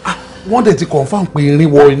 Wọ́n dẹ̀ ti confirm pé erin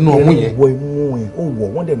wọ inú ọmú yẹn. Erin wọ imú ẹ̀. Ó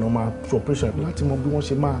wọ̀ wọ́n dẹ̀ náà máa ṣe operation láti mọ bí wọ́n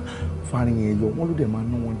ṣe máa farin yẹn yọ. Wọ́n ló dẹ̀ máa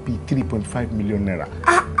ná wọn bíi 3.5 million naira.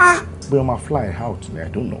 Bí wọ́n máa fly out ni I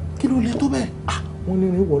don't know. Kí ló lè tó bẹ́ẹ̀? Wọ́n ní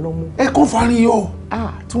erin wọ̀ lọ́mú. Ẹ kó farin yọ.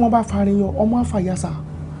 Tí wọ́n bá farin yọ ọmọ àfàyà sá.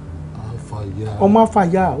 Ọmọ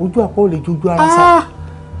àfàyà ojú àpá ò lè jojú ara sá.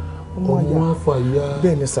 Ọmọ àfàyà.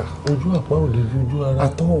 Bẹ́ẹ̀ ni sá. Ojú àpá ò lè jojú ara.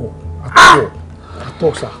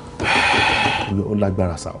 Àtọ̀ sá. Ó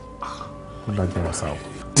lágbára sá. Ó lágbára sá.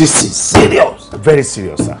 This is serious. Very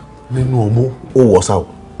serious sá. Nínú ọmú. Ó wọ̀ sá o.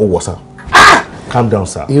 Ó wọ̀ sá. Calm down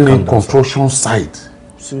sá. Irin construction site.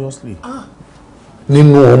 Seriously.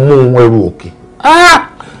 Nínú ọmú ẹrù òkè.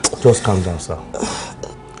 Just calm down sá.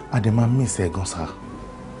 Adé máa miss ẹ gan sá.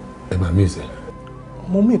 Ẹ máa miss ẹ.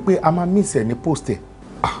 Mo mí pé a máa miss ẹ ní post ẹ.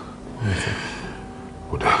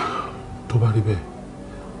 Kódà tó bá rí bẹ́ẹ̀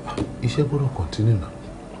iṣẹ́ gbọ́dọ̀ continue náà.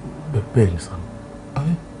 Bẹ́ẹ̀ ni sá.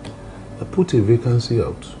 Put a vacancy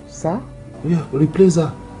out. Sá? Yeah, replace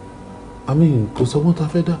her. I mean, kò sọ́gbọ́n ta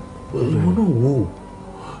fẹ́ dá. Ìwọ náà wò ó.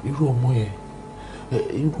 Irú ọmọ yẹn,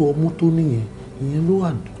 irú ọmọ tó níyẹn, ìyẹn ló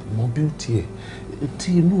wà mọ beauty ẹ̀ tí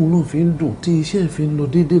inú náà fi ń dùn tí iṣẹ́ fi ń lọ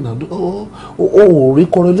déédéé náà ó rí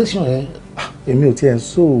correlation yẹn. Èmi ò tiẹ̀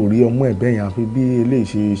sóòrí ọmọ ẹ̀ bẹ́ẹ̀ yẹn àfi bí eléyìí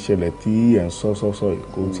ṣe ṣẹlẹ̀ tí ẹ̀ ń sọ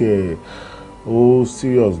kò tiẹ̀ ó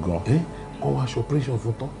serious gan. Kó wá ṣe operation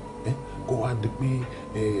fún tán kó wá di pé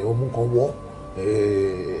ọmú kan wọ́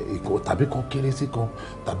tàbí kan kéré sí kan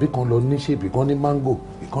tàbí kan lọ ní ṣèbí kan ní mango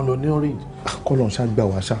ìkan lọ ní orange. Kọ́lọ̀ ń ṣàgbà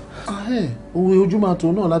wá ṣá. Òwe ojú máa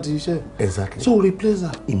tó náà láti ṣiṣẹ́. Exactly. So replace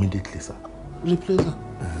her. Immediately, sir. Replace her.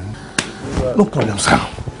 No problem, sir.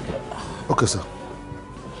 Okay, sir.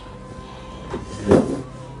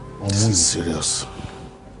 This is serious.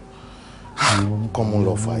 Come on,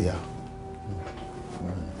 lọ fire.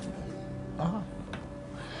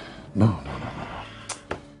 No.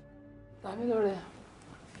 Tàbí lọ́rẹ̀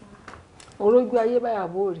orógbé ayé báyà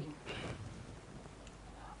bó rí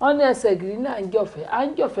wọ́n ní ẹsẹ̀ gírí náà à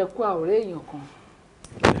ń jọ̀fẹ́ kó àwòrán èèyàn kan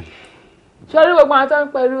ṣé orí gbogbo àwọn tó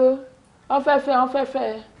ń pẹ̀lú wọ́n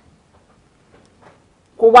fẹ́fẹ́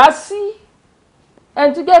kò wá sí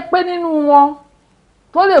ẹni tó jẹ́ pé nínú wọn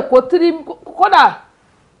tó lè kó kódà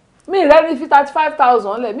mi ìrẹ́ ní fi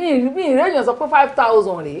 35,000 lẹ̀ mi ìrẹ́ èèyàn sọ pé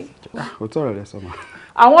 5,000 rèé. Ó tọrọ rẹ sọmọ.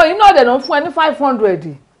 Àwọn yìí náà dẹ̀ náà fún ẹ ní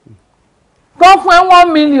 500 tó fún ẹ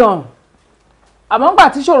 1 million àmọ́ nígbà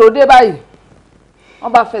tí ṣòro dé báyìí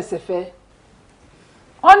wọ́n bá fẹsẹ̀ fẹ́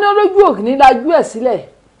wọ́n ní olójú òkè ní lajú ẹ̀ sílẹ̀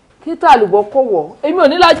kí tàlùbọ̀ kó wọ̀ èmi ò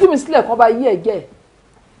ní lajú mi sílẹ̀ kán bá yí ẹ̀ jẹ́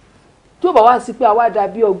tí ó bá wá sí pé àwa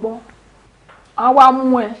dàbí ọgbọ́n àwa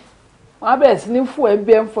mú ẹ wọ́n á bẹ̀rẹ̀ sí ní fún ẹ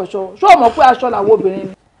bí ẹ ń fọṣọ ṣé o mọ̀ pé aṣọ làwọn obìnrin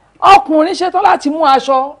ni ọkùnrin ṣetán láti mú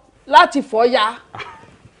aṣọ láti fọ̀ ya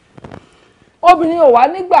obìnrin ò wá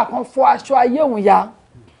nígbà kan fọ aṣọ ayé òun ya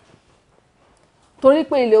torí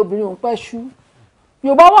pé ilé obìnrin òun pẹ́ ṣú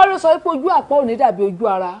Yorùbá wá ló sọ pé ojú àpá ò ní dàbí ojú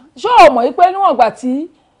ara ṣé o mọ̀ pé níwọ̀n ìgbà tí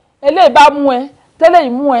eléyìí bá mú ẹ tẹ́lẹ̀ yìí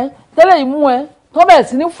mú ẹ tẹ́lẹ̀ yìí mú ẹ tó bẹ̀rẹ̀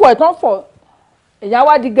sí ní fọ ẹ̀ tán fọ ẹ̀yà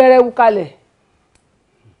wá di gẹrẹwu kalẹ̀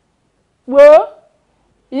wo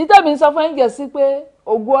èyí tẹ̀mí sọ fún ẹ̀ǹgẹ̀ sí pé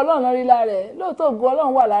ògùn Ọlọ́run rí lára ẹ̀ lóòótọ́ ògùn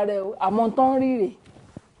Ọlọ́run wà lára ẹ̀ àmọ́ tó ń rí rè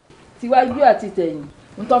tiwájú àti tẹ̀yìn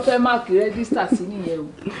n tó fẹ́ máàkì rẹ́gísítà sí nìyẹn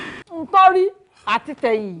o n tó rí àti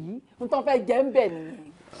tẹ̀yìn yìí n tó fẹ́ jẹ́ ń bẹ̀ nìyẹn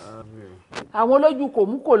àwọn olójú kò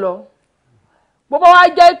mú kò lọ gbogbo wa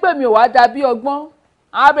jẹ́ pé mi ò wá dàbí ọgbọ́n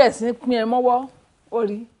á bẹ̀rẹ̀ sí pín ẹ mọ́wọ́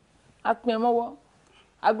orí á pín ẹ mọ́wọ́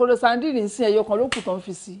agolo sandini sí ẹyọ kan lókùn tó ń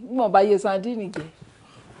fi sí níwọ̀n bá yẹ sandini jẹ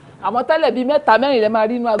àmọ́ tẹ́lẹ̀ bíi 3 4 lẹ́ máa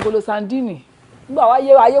rí inú agolo sandini nígbà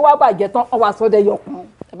ayé wá bàjẹ́ tán ọwọ́ àsọdẹ ẹyọ kan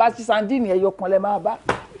ẹ bá sí sandini ẹyọ kan lẹ́ máa bá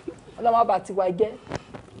ọlọ́mọ bá ti wá jẹ́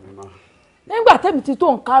nígbà tẹ́mi ti tó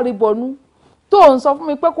ń kárí bọnú tó ń sọ fún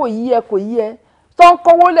mi pé kò yí ẹ tó ń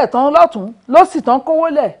kówó lẹ̀ tán lọ́tún lọ́sì tán kówó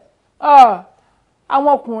lẹ̀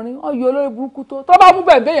àwọn ọkùnrin wọ́n yọ olórí burúkú tó bá mú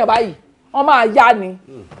bẹ̀ẹ̀ béèyàn báyìí wọ́n máa yá ni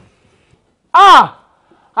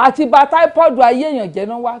àti bà táípọ́ọ̀dù ayé èèyàn jẹ́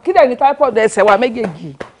náà wá kí dẹ̀ ní táípọ́ọ̀dù ẹsẹ̀ wa méjèèjì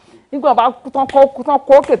nígbà bá tán kó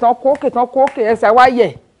òkè ẹsẹ̀ wa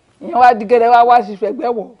yẹ̀ ìyẹn wá di gẹ́gẹ́ wá sí fẹ̀gbẹ́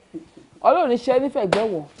wọ̀ Ọlọ́run iṣẹ́ nífẹ̀gbẹ́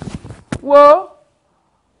wọ̀ wo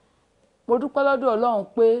mo dúpẹ́ lọ́dọ̀ Ọlọ́run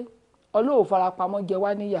pé Ọlọ́run farapamọ́ jẹ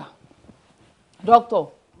wá níyà dókítà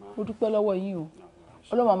mo dúpẹ́ lọ́wọ́ yín o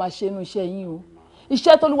Ọlọ́run máa ṣe inú iṣẹ́ yín o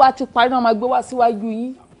iṣẹ́ tó lúwa ti parí náà máa gbé wá síwájú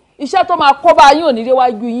yín iṣẹ́ tó máa kọ́ bá yín ò ní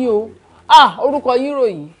déwájú yín o orúkọ yín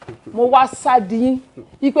ròyìn mo wá sáàdì yín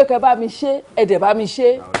ipe kẹ bá mi ṣe ẹ̀dẹ̀ bá mi ṣe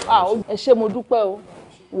ẹ ṣé mo dúpẹ́ o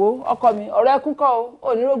wo ọkọ mi ọ̀rọ̀ ẹkún kọ́ o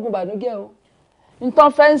onírògùn ìbànújẹ́ o nǹkan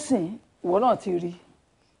fẹ́ǹsìn ìwọ náà ti rí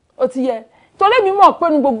ó ti yẹ torí mi mọ̀ pé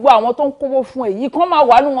ní gbogbo àwọn tó ń kówó fún èyí kan máa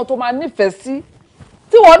wà nínú wọn tó máa nífẹ̀ẹ́ sí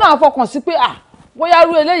tí wọn náà fọkàn sí pé bóyá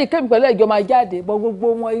rú eléyìí kémi pẹ̀lú ẹ̀jọ́ máa jáde bọ́ gbogbo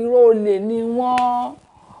wọn irọ́ olè ni wọ́n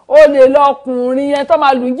olè lọkùnrin yẹn tó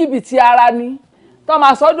máa lu jìbìtì ara ni tó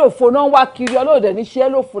máa sọ́dọ̀ fò náà wá kiri ọlọ́ọ̀dẹ̀ ní ṣe é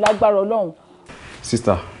lòfò lágbára Ọlọ́run.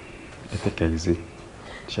 Sister ẹ tẹ́kẹ̀ ẹ́ ṣe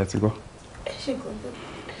ṣe ti gbọ́. ẹ ṣe gbọ́dọ̀.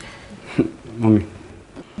 Mọ́mí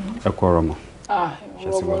ẹ kú ọ̀rọ̀ mọ́. Ṣe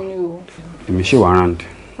ti gbọ́ èmi ṣì wà round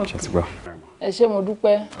ṣe ti gbọ́. ẹ ṣé mo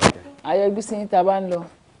dúpẹ́ àyọ̀gbí sí níta bá ń lọ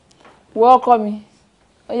wọ ọkọ mi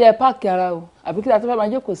ó yẹ páàkì ara o àbí kí la tó fẹ́ máa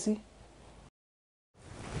jókòó sí.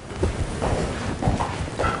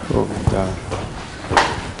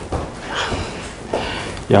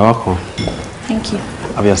 You're welcome. Thank you.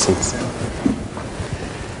 Have your seat.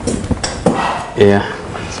 Yeah,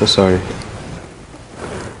 so sorry.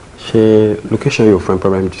 Ṣé location your friend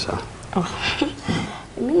problem jù sá?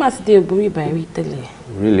 Mi máa ti dé Ògbórí ìbàrí tẹ́lẹ̀.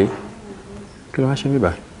 Really? Kí ló wá ṣe mí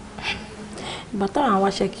báyìí? Ìgbà táwọn àwọn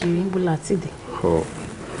aṣẹ́ kiri ń bó láti dé. Oh,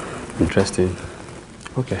 interesting.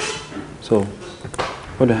 Okay, so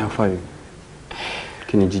what do I have for you?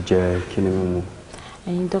 Kí ni jíjẹ, kí ni mímu?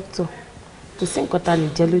 Ẹ̀yin dókítà, kò sí nǹkan tá a lè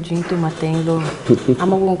jẹ lójú yín tó máa tẹ́ yín lọ́rùn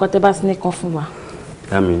àmọ́ gbogbo nǹkan tẹ́ bá sí nìkan fún wa.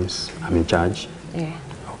 That means I'm in charge. Yeah.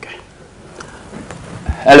 Okay.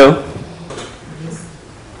 Hello.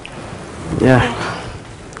 Yeah.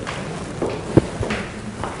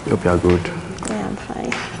 Hope you are good. Yeah, I'm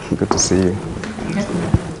fine. Good to see you.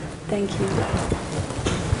 Thank you.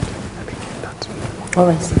 All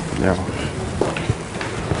right. Yeah.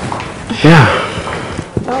 Yeah.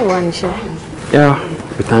 Báwo wà níṣẹ́? Yeah,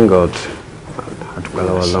 we thank God.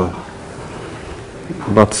 Adúpẹ́ alone.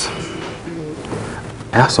 But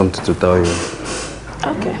I have something to tell you.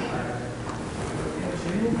 Okay.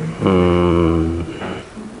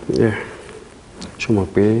 Yeah. Ṣé o mọ̀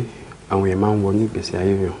pé àwọn èèyàn máa ń wọ ní ìgbésí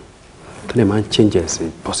ayé yàn tó lè máa ń change ẹ̀ sí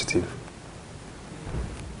positive?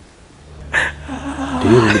 Do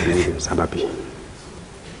you really believe in sábàbí?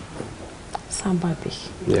 Sábàbí.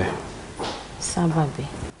 Yeah. Sábàbí.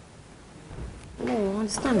 No, I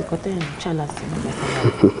understand the content of Charlotte.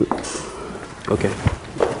 Okay.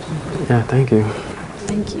 Yeah, thank you.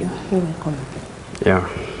 Thank you. You're welcome. Yeah.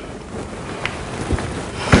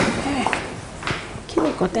 Kí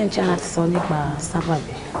ni content Charlotte sọ nípa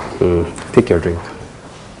sábàbí? Take your drink.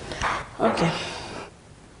 Okay.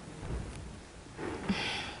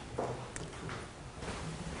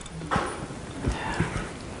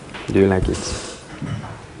 Do you like it?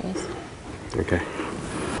 Yes. Okay.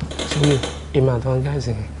 Èmi àtàwọn guys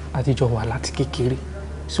àtijọ́ wà láti kékeré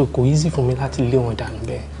so kò easy fún mi láti lé wọn dànù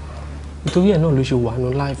bẹ́ẹ̀ nítorí ẹ̀ náà ló ṣe wà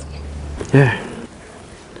ní life mi. Yeah.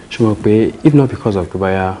 Ṣé mo pé if not because of pé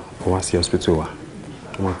báyà o wá sí hospital wa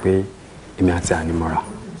kí mo pé èmi àti ànímọ́ra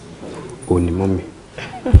ò ní mọ́ mi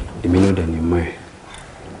èmi náà dẹ̀ ní mọ́ ẹ̀.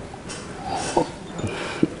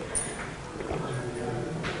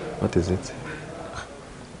 What is it?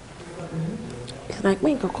 It's like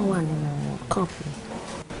me nǹkan kan wà nínú cup.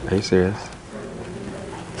 Are you serious?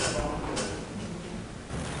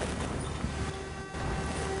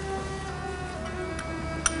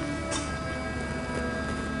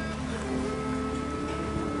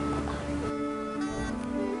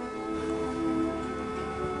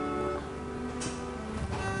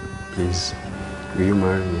 Please, will you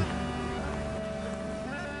marry me?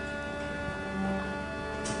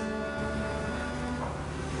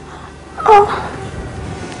 Oh.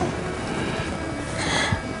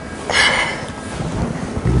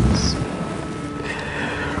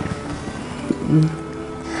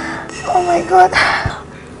 Oh my God.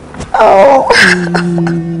 Oh.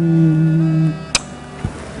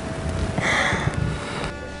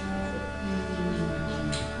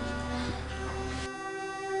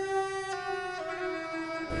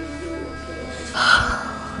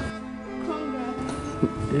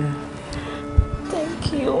 Yeah.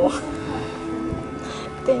 Thank you.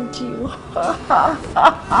 Thank you.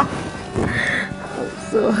 I'm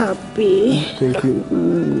so happy. Thank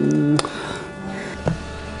you.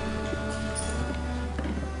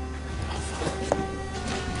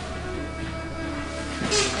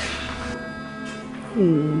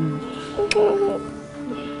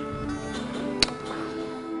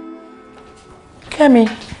 Kẹ́mi.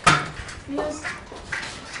 Yes.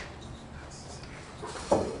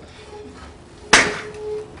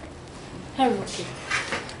 Hello.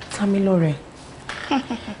 Tamilore.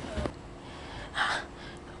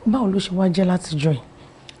 Báwo ló ṣe wá jẹ́ láti join?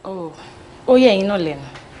 Oh, ó yẹ ẹ̀yin náà lẹ́nu.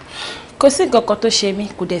 Kò sí nǹkan kan tó ṣe mí,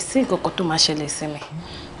 kò dẹ̀ sí nǹkan kan tó máa ṣẹlẹ̀ sí mi.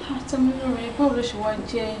 Tamilore, báwo ló ṣe wá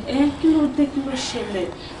jẹ́? Kí ló dé, kí ló ṣẹlẹ̀?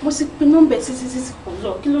 Mo sì pe nọ́mbà títí kò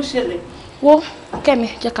lọ, kí ló ṣẹlẹ̀? Wo Kẹ́mi,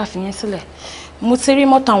 jẹ́ ká fi yẹn sílẹ̀. Mo ti rí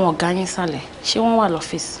mọ́tò àwọn ọ̀gá yín sálẹ̀. Ṣé wọ́n wà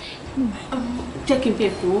lọ́fíìsì? Jẹ́ kí n bí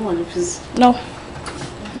ẹ̀kọ́ wọ́n wà lọ́fíìsì. No,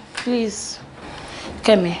 please.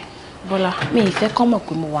 Kẹ́mi, Bọ́lá, mi ì fẹ́ kọ́ mọ̀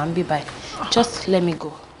pé mo wà ń bí báyìí. Just let me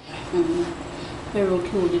go. Pero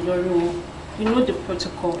kí o lè lọ rí wọn. You know the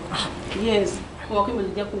protocol. Yes. Wọ́n kí mo lè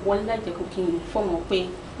jẹ́ kó wọlé láì jẹ́ kó kí n fọ́mọ̀ pé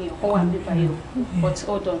èèyàn kan wà ń bí báyìí o. But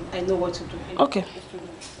hold on, I know what to do. Okay.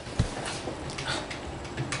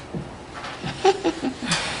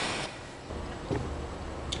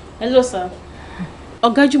 Hello, sir.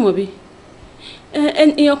 Ọ̀gá Jùmọ̀bí.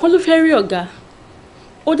 Èèyàn kan ló fẹ́ rí ọ̀gá.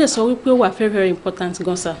 Ó dẹ̀ sọ wípé ó wà very very important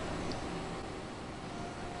gan, sir.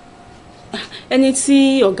 Ẹni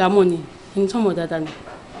tí ọ̀gá mọ̀ ni, ẹni tó mọ̀ dáadáa ni.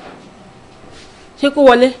 Ṣé kó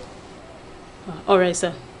wọlé? All right,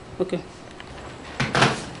 sir. Okay.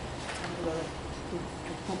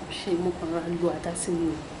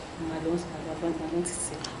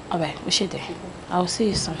 All right, we should do. I will see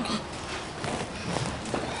you soon.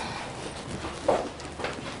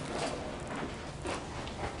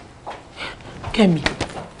 Kẹ́mi.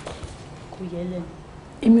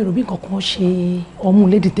 Èmi rò bí kankan ṣe ọmú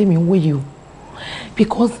lédi tèmi ń wòye o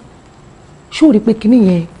because ṣé o rí pé kíní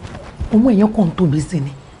yẹn ọmọ èèyàn kàn ń tóbi sí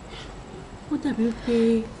ni. ó dàbí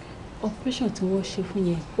pé operation tí wọ́n ṣe fún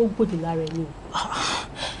yẹn ó gbòdì lára ẹ̀ ni.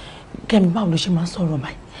 Kẹ́mi báwo ló ṣe máa ń sọ̀rọ̀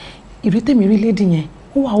báyìí ìrètèmí rí lédi yẹn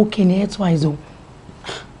ó wà okay ní health-wise o.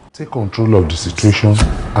 Take control of the situation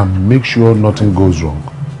and make sure nothing goes wrong.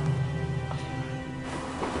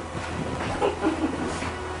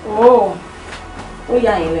 ó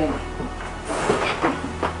yà yín lẹ́nu.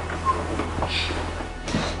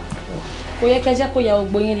 kò yẹ kẹ́ jẹ́ kó ya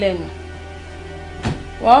gbogbo yín lẹ́nu.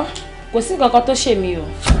 wọ́n kò sí nǹkan kan tó ṣe mí o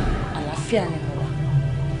àlàáfíà ni mo wà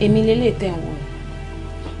èmi lélẹ̀ tẹ̀ ń wò ni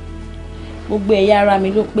gbogbo ẹ̀yà ara mi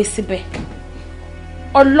ló pé síbẹ̀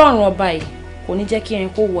ọlọ́run ọba yìí kò ní jẹ́ kí irin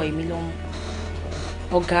kó wọ èmi lọ́rùn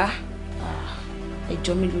ọ̀gá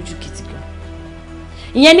ẹjọ́ mi lójú gidi gan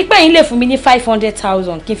ìyẹn ní pé yín lè fún mi ní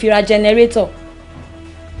 500,000 kí n fi ra generator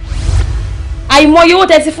àìmọye owó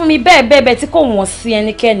tẹ́ ti fún mi bẹ́ẹ̀ bẹ́ẹ̀ bẹ́ẹ̀ tí kò wọ́n sí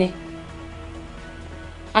ẹnikẹ́ni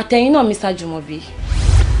àtẹ̀yìn náà Mr. Jumobi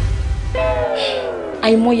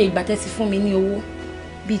àìmọye ìgbà tẹ́ ti fún mi ní owó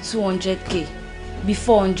bíi 200k bíi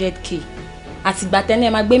 400k àti ìgbà tẹ́ ní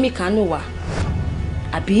ẹ máa gbé mi kánò wá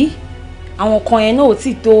àbí àwọn kan yẹn náà ò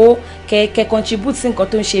tí tó kẹ́ contribute sí nǹkan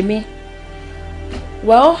tó ń ṣe mí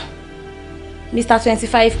well Mr.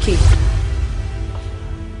 25k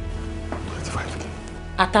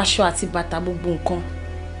àtàṣọ àti bàtà gbogbo nǹkan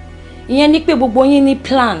ìyẹn ní pé gbogbo yín ní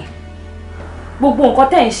plan gbogbo nǹkan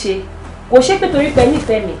tẹ́ ń ṣe kò ṣe pé torí pé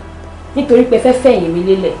nífẹ̀ẹ́ mi nítorí pé fẹ́ fẹ̀yìn mi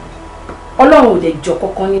lélẹ̀ ọlọ́run ò dẹ̀ jọ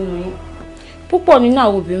kankan nínú yín púpọ̀ nínú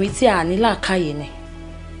àwọn obìnrin tí a ní làákàyè ni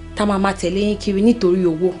tá máa tẹ̀lé yín kiri nítorí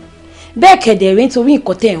owó bẹ́ẹ̀ kẹ̀dẹ̀ rí nítorí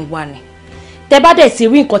nǹkan tẹ́ ń wá ni tẹ́ bá dẹ̀ ti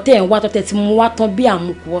rí nǹkan tẹ́ ń wá tọ́tẹ́ ti mú wá tán bí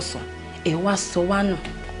àmukù ọ̀sán ẹ̀ wá sọ wá nù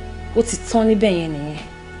ó ti tán níbẹ̀ yẹn nìyẹn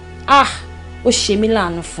ó ṣe mí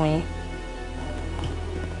láàánú fún yín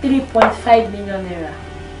 3.5 million naira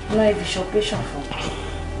náà ibi ṣọpẹ́ṣàn fún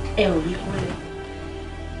ẹ ò rí kúlẹ̀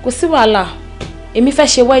kò sí wàhálà èmi fẹ́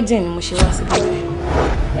ṣe wedding ni mo ṣe wá sí bíbẹ̀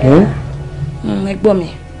ẹ gbọ́ mi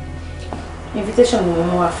invitation ni mo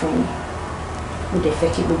mú wá fún yín mo dẹ̀ fẹ́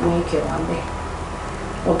kí gbogbo yín kẹwàá ń bẹ̀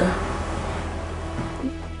ọ̀gá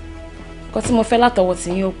nǹkan tí mo fẹ́ látọwọ́ tí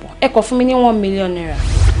yín ò pọ̀ ẹ kọ fún mi ní 1 million naira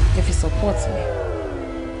ẹ fi support mi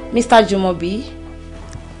Mr. Jumobi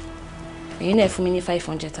ẹ̀yin náà fún mi ní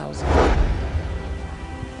 500,000.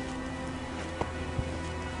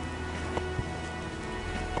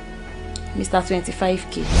 Mr.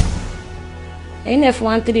 25k ẹ̀yin náà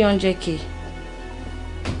fún 300k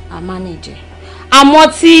a manage àmọ́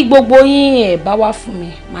tí gbogbo yín ẹ̀ bá wá fún mi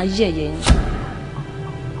máa yẹ̀yẹ́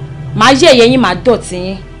yín máa dọ̀tí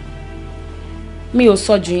yín mi ò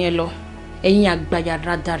sọ jù yẹn lọ ẹ̀yin àgbàyà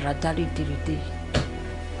rádaràdà rédèrèdè.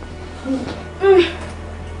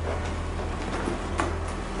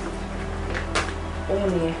 òun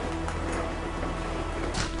nìyẹn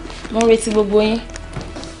mo ń retí gbogbo yín.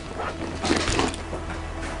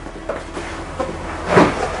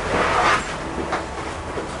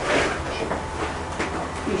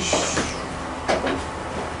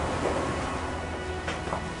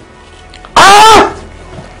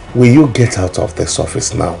 Will you get out of this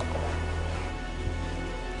office now?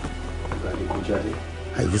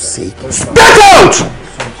 Are you sick? Get out!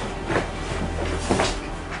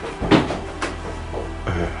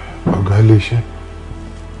 Ọ̀gá iléeṣẹ́.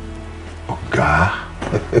 Ọ̀gá.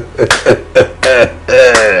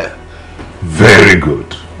 Very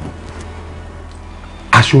good.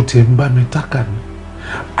 Aṣọ tí ẹ ń bá mi tákà ni.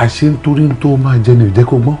 Àṣé nítorí tó máa jẹ ní ìjẹ́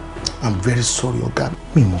kó gbọ́n. I'm very sorry, ọ̀gá.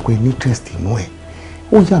 Mi mọ̀ pé interest inú ẹ̀.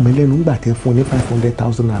 Ó yà mí lẹ́nu nígbà tẹ́ fún ní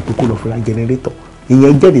 500,000 naira pé kó lọ fi ra generator.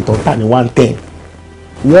 Ìyẹn jẹ́ ìtàn tà ní 110.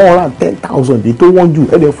 110,000 èyí tó wọ́n jù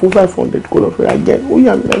ẹ̀dẹ̀ fún 500 kó lọ fi ra jẹ́. Ó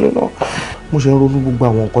yà mí lẹ́nu náà. Mo ṣe ń ronú gbogbo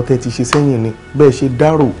àwọn nǹkan tẹ́ ti ṣe sẹ́yìn ni bẹ́ẹ̀ ṣe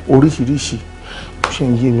dárò oríṣiríṣi. Ó ṣe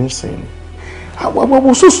ń yé mi sẹ́yìn. I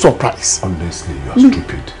was so surprised. Honestly, you are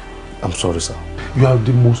stupid. I'm sorry, sir. You are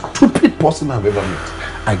the most stupid person I've ever met.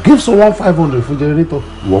 I gave someone 500 for generator.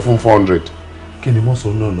 Ìwọ fún 400. Kí ni mo sọ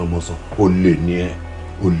náà mo sọ? O lè ní ẹ.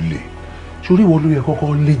 O lè. Sórí ìwọ ló yẹ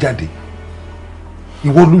kọ́kọ́ lé jáde.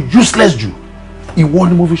 Ìwọ ló useless jù. Ìwọ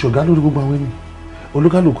ni mo fi ṣọ̀gá lórí gbogbo àwọn ènìyàn.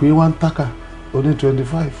 Olúkálùkù yẹn wá ń tákà. O ní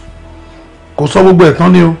 25. Kò sọ gbogbo ẹ̀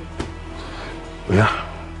tán ni o. Oya,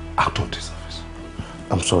 out of this office.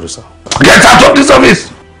 I'm sorry, sir. Get out of this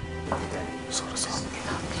office! Sorry, sir.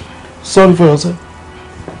 Sorry for yourself.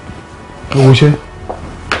 Owó ṣe.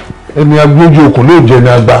 Ẹni agbójú okùn ló jẹ ní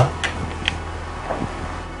agbá.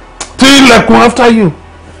 Tí ilẹ̀kùn after you.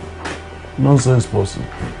 Nonsense person.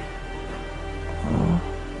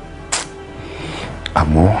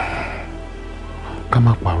 Àmọ́ ká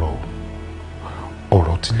má parọ́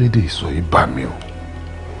ọ̀rọ̀ tí lédè sọ yìí bà mí o.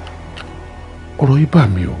 ọ̀rọ̀ yìí bà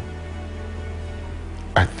mí o.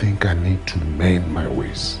 I think I need to mend my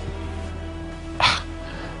ways.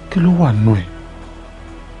 Kí ló wà nù ẹ̀?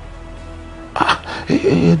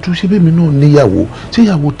 Ẹ̀ẹ́dùn ṣé bẹ́ẹ̀ mi náà níyàwó, ṣé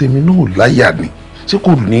ìyàwó tèmi náà láyà ni, ṣé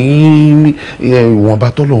kò ní ìwọ̀nba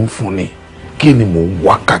tọ́lọ̀ ń fún ni? Kí ni mò ń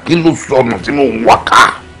wá ká? Kí ló sọnù tí mò ń wá ká?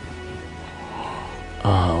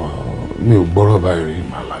 Mi ò gbọ́rọ̀ báyìí rí in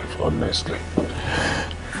my life, honestly.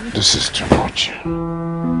 This is too much.